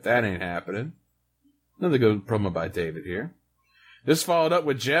David, but that ain't happening. Another good promo by David here. This followed up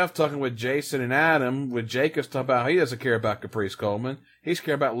with Jeff talking with Jason and Adam, with Jacobs talking about how he doesn't care about Caprice Coleman. He's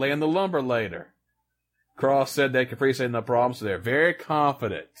care about laying the lumber later. Cross said that Caprice had no problem, so they're very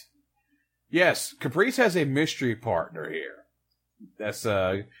confident. Yes, Caprice has a mystery partner here that's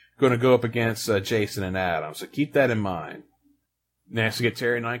going to go up against Jason and Adam, so keep that in mind. Next, we get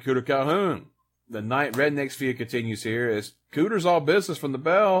Terry Knight, Cooter Calhoun. The Knight Rednecks feud continues here as Cooter's all business from the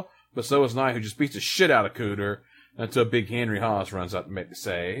bell, but so is Knight, who just beats the shit out of Cooter until Big Henry Haas runs out to make the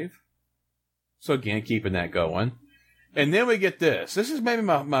save. So again, keeping that going. And then we get this. This is maybe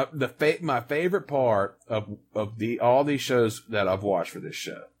my favorite part of all these shows that I've watched for this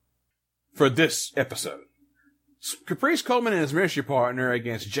show. For this episode. Caprice Coleman and his mystery partner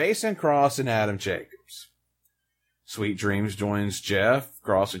against Jason Cross and Adam Jacobs. Sweet Dreams joins Jeff,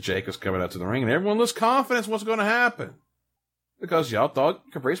 Cross and Jacobs coming out to the ring, and everyone looks confident what's going to happen. Because y'all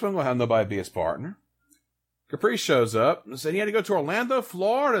thought Caprice wasn't going to have nobody be his partner. Caprice shows up and said he had to go to Orlando,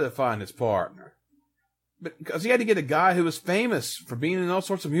 Florida to find his partner. Because he had to get a guy who was famous for being in all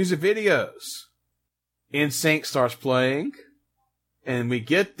sorts of music videos. NSYNC starts playing, and we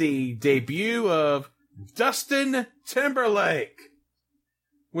get the debut of Dustin Timberlake,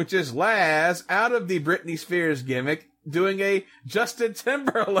 which is Laz out of the Britney Spears gimmick, doing a Justin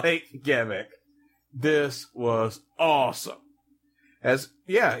Timberlake gimmick. This was awesome.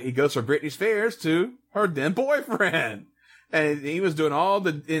 He goes from Britney Spears to her then boyfriend. And he was doing all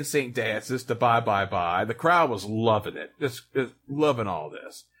the NSYNC dances to Bye Bye Bye. The crowd was loving it. Just loving all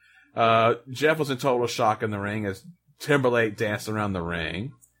this. Jeff was in total shock in the ring as Timberlake danced around the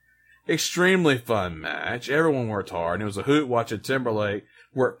ring. Extremely fun match. Everyone worked hard, and it was a hoot watching Timberlake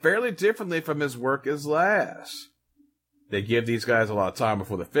work fairly differently from his work as Laz. They give these guys a lot of time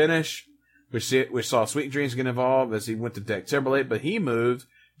before the finish, which saw Sweet Dreams get involved as he went to deck Timberlake, but he moved.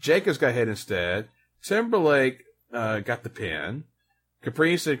 Jacobs got hit instead. Timberlake got the pin.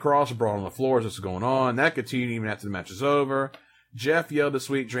 Caprice and Cross brought on the floor as this was going on. That continued even after the match was over. Jeff yelled at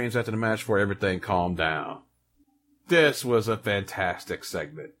Sweet Dreams after the match before everything calmed down. This was a fantastic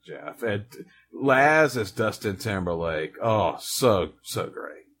segment, Jeff. And Laz as Dustin Timberlake. Oh, so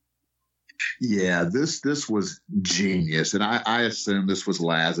great. Yeah, this was genius. And I assume this was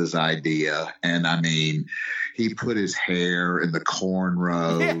Laz's idea. And I mean, he put his hair in the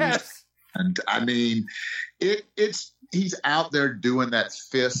cornrows. Yes. And I mean, he's out there doing that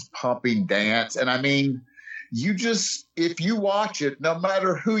fist pumping dance. And I mean, if you watch it, no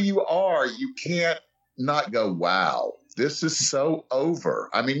matter who you are, you can't not go, wow, this is so over.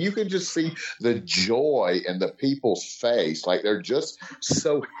 I mean, you can just see the joy in the people's face. Like they're just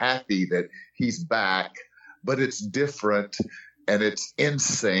so happy that he's back, but it's different and it's in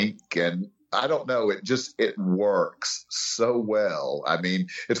sync. And I don't know, it works so well. I mean,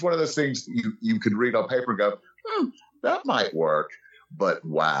 it's one of those things you could read on paper and go, that might work. But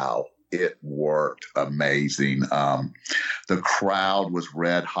wow, it worked amazing. The crowd was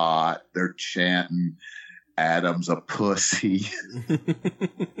red hot. They're chanting, Adam's a pussy.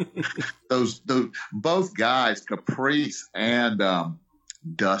 those both guys, Caprice and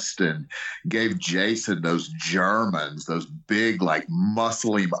Dustin, gave Jason those Germans, those big, like,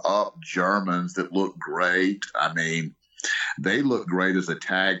 muscle him up Germans that look great. I mean, they look great as a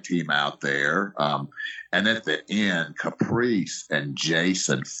tag team out there. And at the end, Caprice and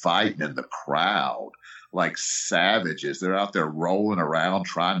Jason fighting in the crowd like savages. They're out there rolling around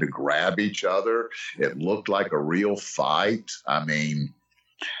trying to grab each other. It looked like a real fight. I mean,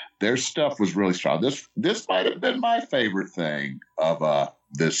 their stuff was really strong. This might have been my favorite thing of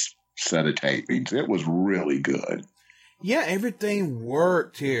this set of tapings. It was really good. Yeah, everything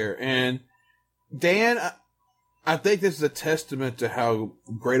worked here. And Dan, I think this is a testament to how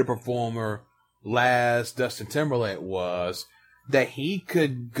great a performer Laz Dustin Timberlake was, that he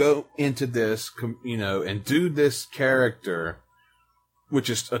could go into this, and do this character, which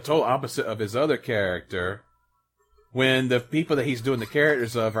is a total opposite of his other character, when the people that he's doing the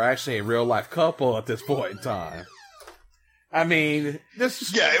characters of are actually a real life couple at this point in time. I mean, this is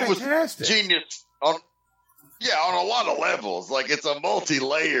fantastic. It was genius on a lot of levels. Like, it's a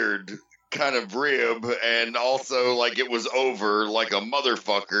multi-layered kind of rib, and also, like, it was over like a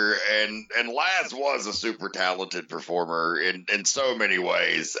motherfucker, and Laz was a super talented performer in so many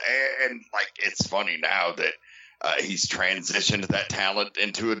ways, and like, it's funny now that he's transitioned that talent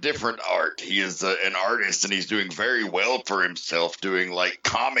into a different art. He is an artist, and he's doing very well for himself, doing like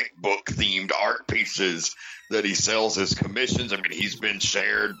comic book themed art pieces that he sells as commissions. I mean, he's been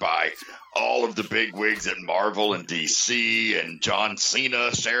shared by all of the big wigs at Marvel and DC, and John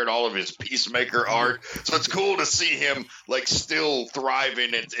Cena shared all of his Peacemaker art. So it's cool to see him like still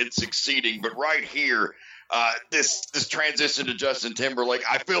thriving and succeeding. But right here, this transition to Justin Timberlake,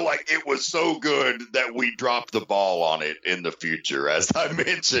 I feel like it was so good that we dropped the ball on it in the future. As I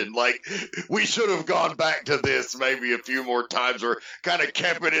mentioned, like, we should have gone back to this maybe a few more times, or kind of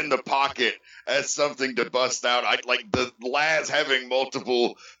kept it in the pocket as something to bust out. I like the Laz having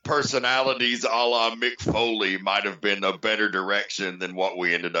multiple personalities a la Mick Foley might have been a better direction than what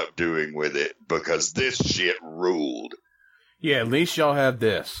we ended up doing with it, because this shit ruled. Yeah, at least y'all have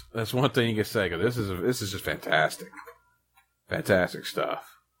this. That's one thing you can say, because this is just fantastic. Fantastic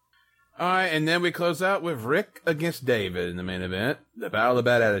stuff. All right, and then we close out with Rick against David in the main event, the Battle of the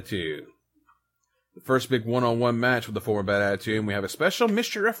Bad Attitude. The first big one-on-one match with the former Bad Attitude, and we have a special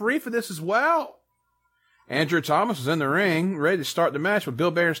mystery referee for this as well. Andrew Thomas was in the ring, ready to start the match, but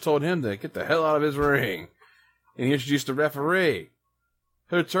Bill Behrens told him to get the hell out of his ring. And he introduced the referee,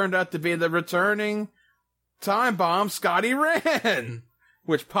 who turned out to be the returning Time Bomb Scotty Wren,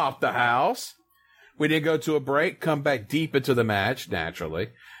 which popped the house. We did go to a break, come back deep into the match, naturally,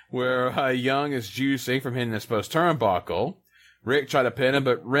 where Young is juicing from hitting his post turnbuckle. Rick tried to pin him,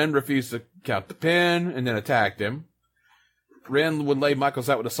 but Wren refused to count the pin and then attacked him. Wren would lay Michaels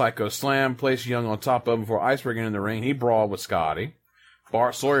out with a Psycho Slam, place Young on top of him before icebreaking in the ring. He brawled with Scotty.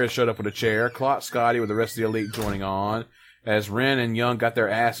 Bart Sawyer showed up with a chair, clocked Scotty with the rest of the Elite joining on, as Wren and Young got their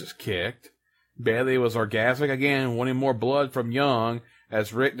asses kicked. Bailey was orgasmic again, wanting more blood from Young,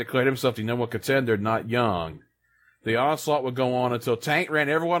 as Rick declared himself the number one contender, not Young. The onslaught would go on until Tank ran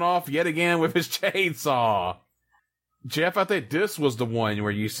everyone off yet again with his chainsaw. Jeff, I think this was the one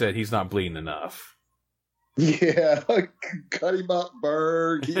where you said he's not bleeding enough. Yeah, cut him up,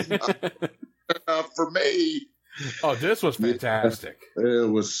 Berg. He's not enough for me. Oh, this was fantastic.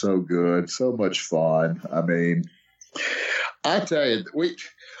 It was so good. So much fun. I mean, I tell you,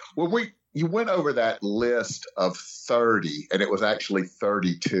 you went over that list of 30, and it was actually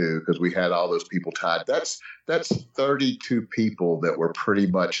 32 because we had all those people tied. That's 32 people that were pretty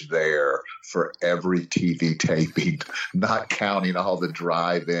much there for every TV taping, not counting all the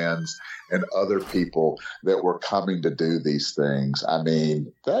drive-ins and other people that were coming to do these things. I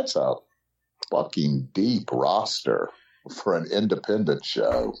mean, that's a fucking deep roster for an independent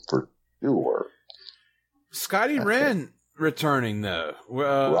show, for sure. Scotty Wren returning, though.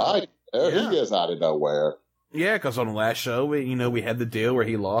 Right. Yeah. He is out of nowhere. Yeah, because on the last show, we had the deal where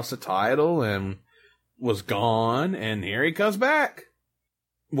he lost the title and was gone, and here he comes back.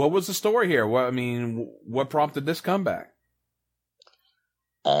 What was the story here? What prompted this comeback?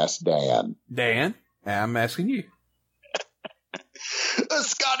 Ask Dan. Dan, I'm asking you.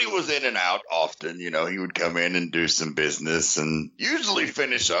 Scotty was in and out often. He would come in and do some business and usually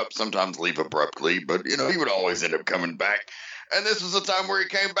finish up, sometimes leave abruptly, but, he would always end up coming back. And this was a time where he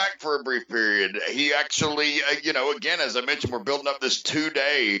came back for a brief period. He actually, again, as I mentioned, we're building up this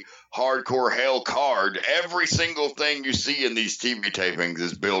 2-day Hardcore Hell card. Every single thing you see in these TV tapings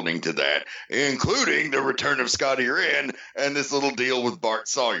is building to that, including the return of Scotty Wren and this little deal with Bart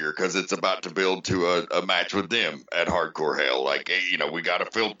Sawyer, because it's about to build to a match with them at Hardcore Hell. Like, we got to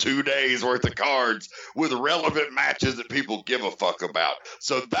fill 2 days worth of cards with relevant matches that people give a fuck about.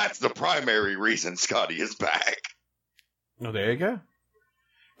 So that's the primary reason Scotty is back. Oh, there you go.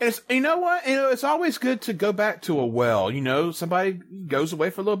 And it's, you know what? It's always good to go back to a well. Somebody goes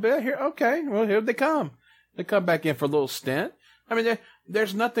away for a little bit. Here they come. They come back in for a little stint. I mean,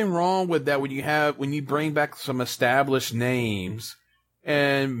 there's nothing wrong with that when you bring back some established names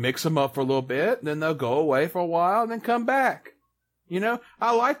and mix them up for a little bit. Then they'll go away for a while and then come back.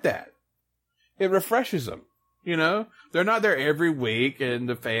 I like that. It refreshes them. They're not there every week and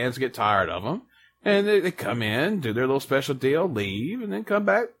the fans get tired of them. And they come in, do their little special deal, leave, and then come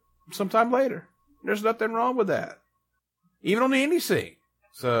back sometime later. There's nothing wrong with that. Even on the indie scene.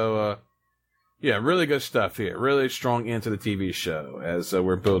 So, really good stuff here. Really strong end to the TV show as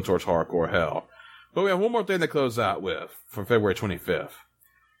we're building towards Hardcore Hell. But we have one more thing to close out with from February 25th.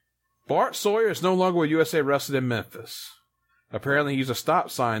 Bart Sawyer is no longer with USA Wrestling in Memphis. Apparently he used a stop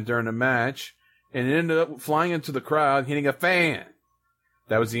sign during the match and ended up flying into the crowd and hitting a fan.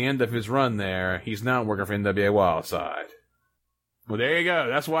 That was the end of his run there. He's now working for NWA Wildside. Well, there you go.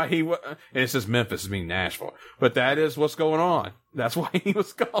 That's why and it says Memphis, meaning Nashville. But that is what's going on. That's why he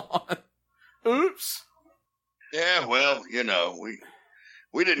was gone. Oops. Yeah, well,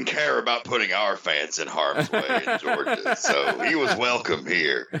 we didn't care about putting our fans in harm's way in Georgia, so he was welcome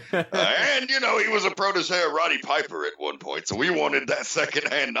here. And, he was a protege of Roddy Piper at one point, so we wanted that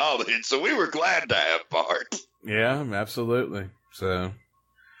secondhand knowledge, so we were glad to have Bart. Yeah, absolutely. So...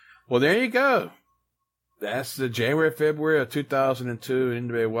 well, there you go. That's the January-February of 2002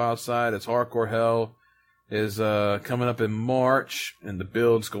 NWA Wildside. As Hardcore Hell is coming up in March, and the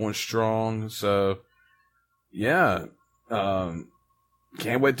build's going strong. So, yeah,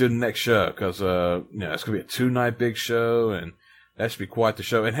 can't wait to the next show because it's gonna be a 2-night big show, and that should be quite the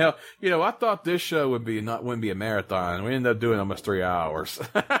show. And hell, I thought this show wouldn't be a marathon. We ended up doing almost 3 hours.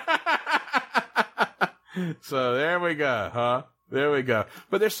 So there we go, huh? There we go.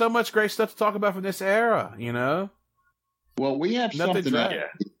 But there's so much great stuff to talk about from this era, Well, we have nothing something that,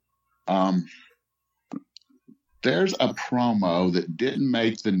 there's a promo that didn't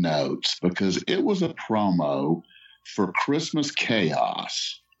make the notes because it was a promo for Christmas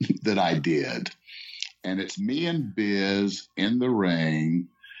Chaos that I did. And it's me and Biz in the ring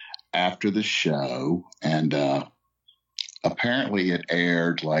after the show. And apparently it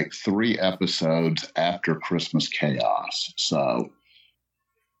aired like 3 episodes after Christmas Chaos. So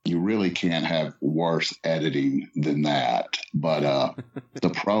you really can't have worse editing than that. But the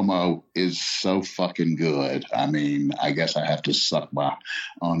promo is so fucking good. I mean, I guess I have to suck my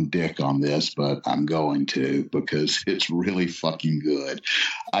own dick on this, but I'm going to because it's really fucking good.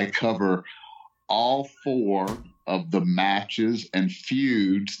 I cover all 4 of the matches and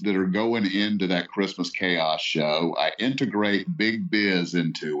feuds that are going into that Christmas Chaos show. I integrate Big Biz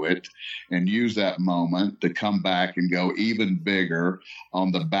into it and use that moment to come back and go even bigger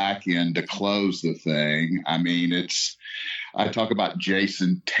on the back end to close the thing. I mean, I talk about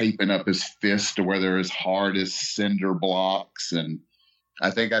Jason taping up his fist to where they're as hard as cinder blocks, and I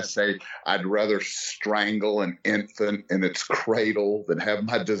think I say I'd rather strangle an infant in its cradle than have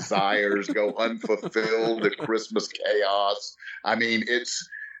my desires go unfulfilled at Christmas Chaos. I mean,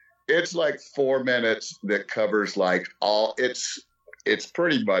 it's like 4 minutes that covers like all. It's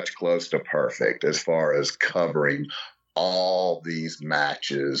pretty much close to perfect as far as covering all these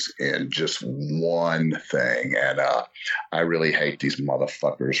matches in just one thing. And I really hate these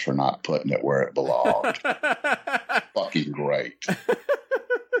motherfuckers for not putting it where it belonged. Fucking great.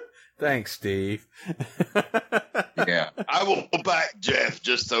 Thanks, Steve. Yeah. I will back Jeff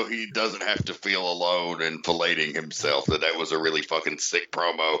just so he doesn't have to feel alone and filleting himself that was a really fucking sick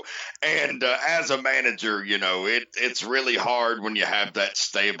promo. And as a manager, it's really hard when you have that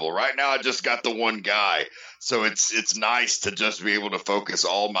stable. Right now, I just got the one guy. So it's nice to just be able to focus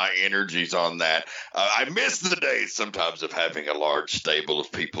all my energies on that. I miss the days sometimes of having a large stable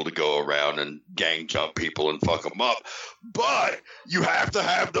of people to go around and gang jump people and fuck them up. But you have to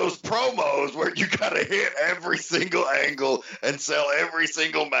have those promos where you got to hit every single angle and sell every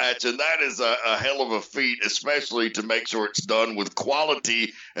single match. And that is a hell of a feat, especially to make sure it's done with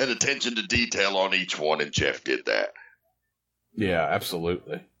quality and attention to detail on each one. And Jeff did that. Yeah,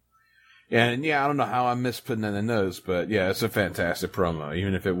 absolutely. And yeah, I don't know how I missed putting in the notes, but yeah, it's a fantastic promo,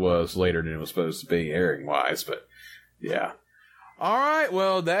 even if it was later than it was supposed to be airing wise. But yeah. All right,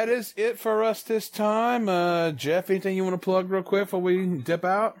 well, that is it for us this time. Jeff, anything you want to plug real quick before we dip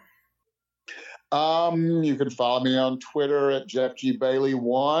out? You can follow me on Twitter at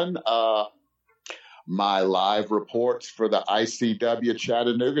JeffGBailey1. My live reports for the ICW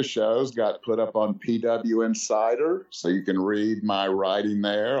Chattanooga shows got put up on PW Insider, so you can read my writing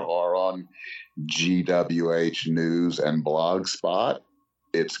there, or on GWH News and Blogspot.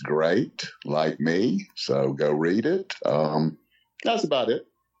 It's great, like me, so go read it. That's about it.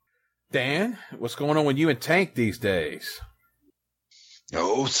 Dan, what's going on with you and Tank these days?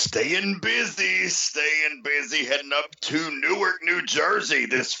 Oh, staying busy, heading up to Newark, New Jersey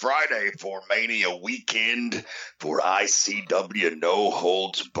this Friday for Mania weekend for ICW No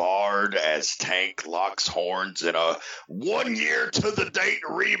Holds Barred, as Tank locks horns in a 1 year to the date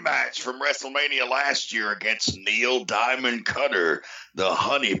rematch from WrestleMania last year against Neil Diamond Cutter, the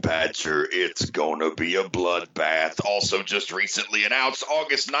Honey Badger. It's gonna be a bloodbath. Also just recently announced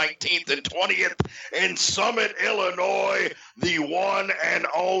August 19th and 20th in Summit, Illinois, the one and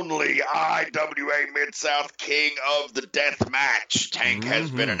only IWA Mid-South King of the Death Match. Tank has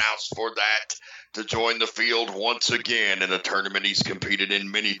been announced for that to join the field once again in a tournament he's competed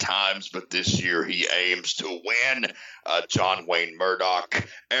in many times, but this year he aims to win. John Wayne Murdoch,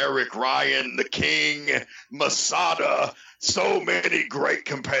 Eric Ryan, the King, Masada, so many great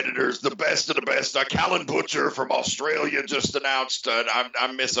competitors, the best of the best. Callan Butcher from Australia just announced.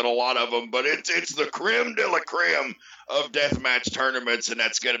 I'm missing a lot of them, but it's the creme de la creme of deathmatch tournaments, and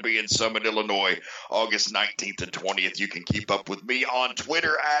that's going to be in Summit, Illinois, August 19th and 20th. You can keep up with me on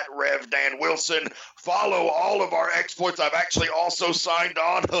Twitter at Rev Dan Wilson. Follow all of our exploits. I've actually also signed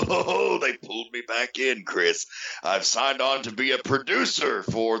on. They pulled me back in, Chris. I've signed on to be a producer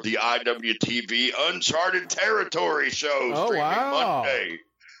for the IWTV Uncharted Territory show. Oh, streaming wow. Monday.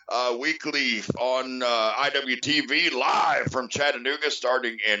 Weekly on IWTV live from Chattanooga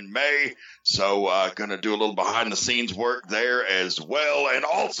starting in May. So going to do a little behind the scenes work there as well, and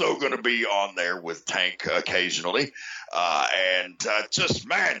also going to be on there with Tank occasionally.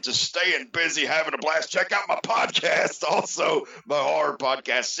 Just staying busy, having a blast. Check out my podcast, also my horror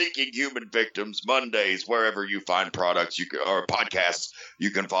podcast, Seeking Human Victims, Mondays, wherever you find products or podcasts. You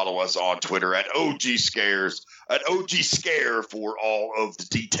can follow us on Twitter at OG Scares, at OG Scare for all of the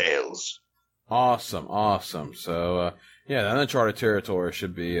details. Awesome. So, yeah, the Uncharted Territory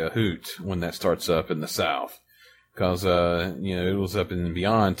should be a hoot when that starts up in the South. Because, it was up in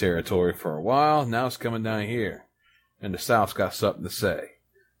Beyond territory for a while. Now it's coming down here. And the South's got something to say.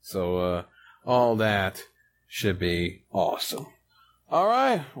 So, all that should be awesome. All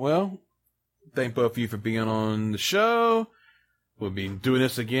right. Well, thank both of you for being on the show. We'll be doing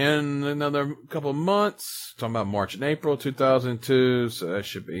this again in another couple of months. Talking about March and April 2002. So that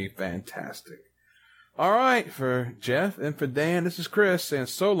should be fantastic. All right. For Jeff and for Dan, this is Chris saying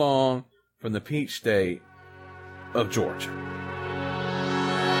so long from the Peach State of Georgia.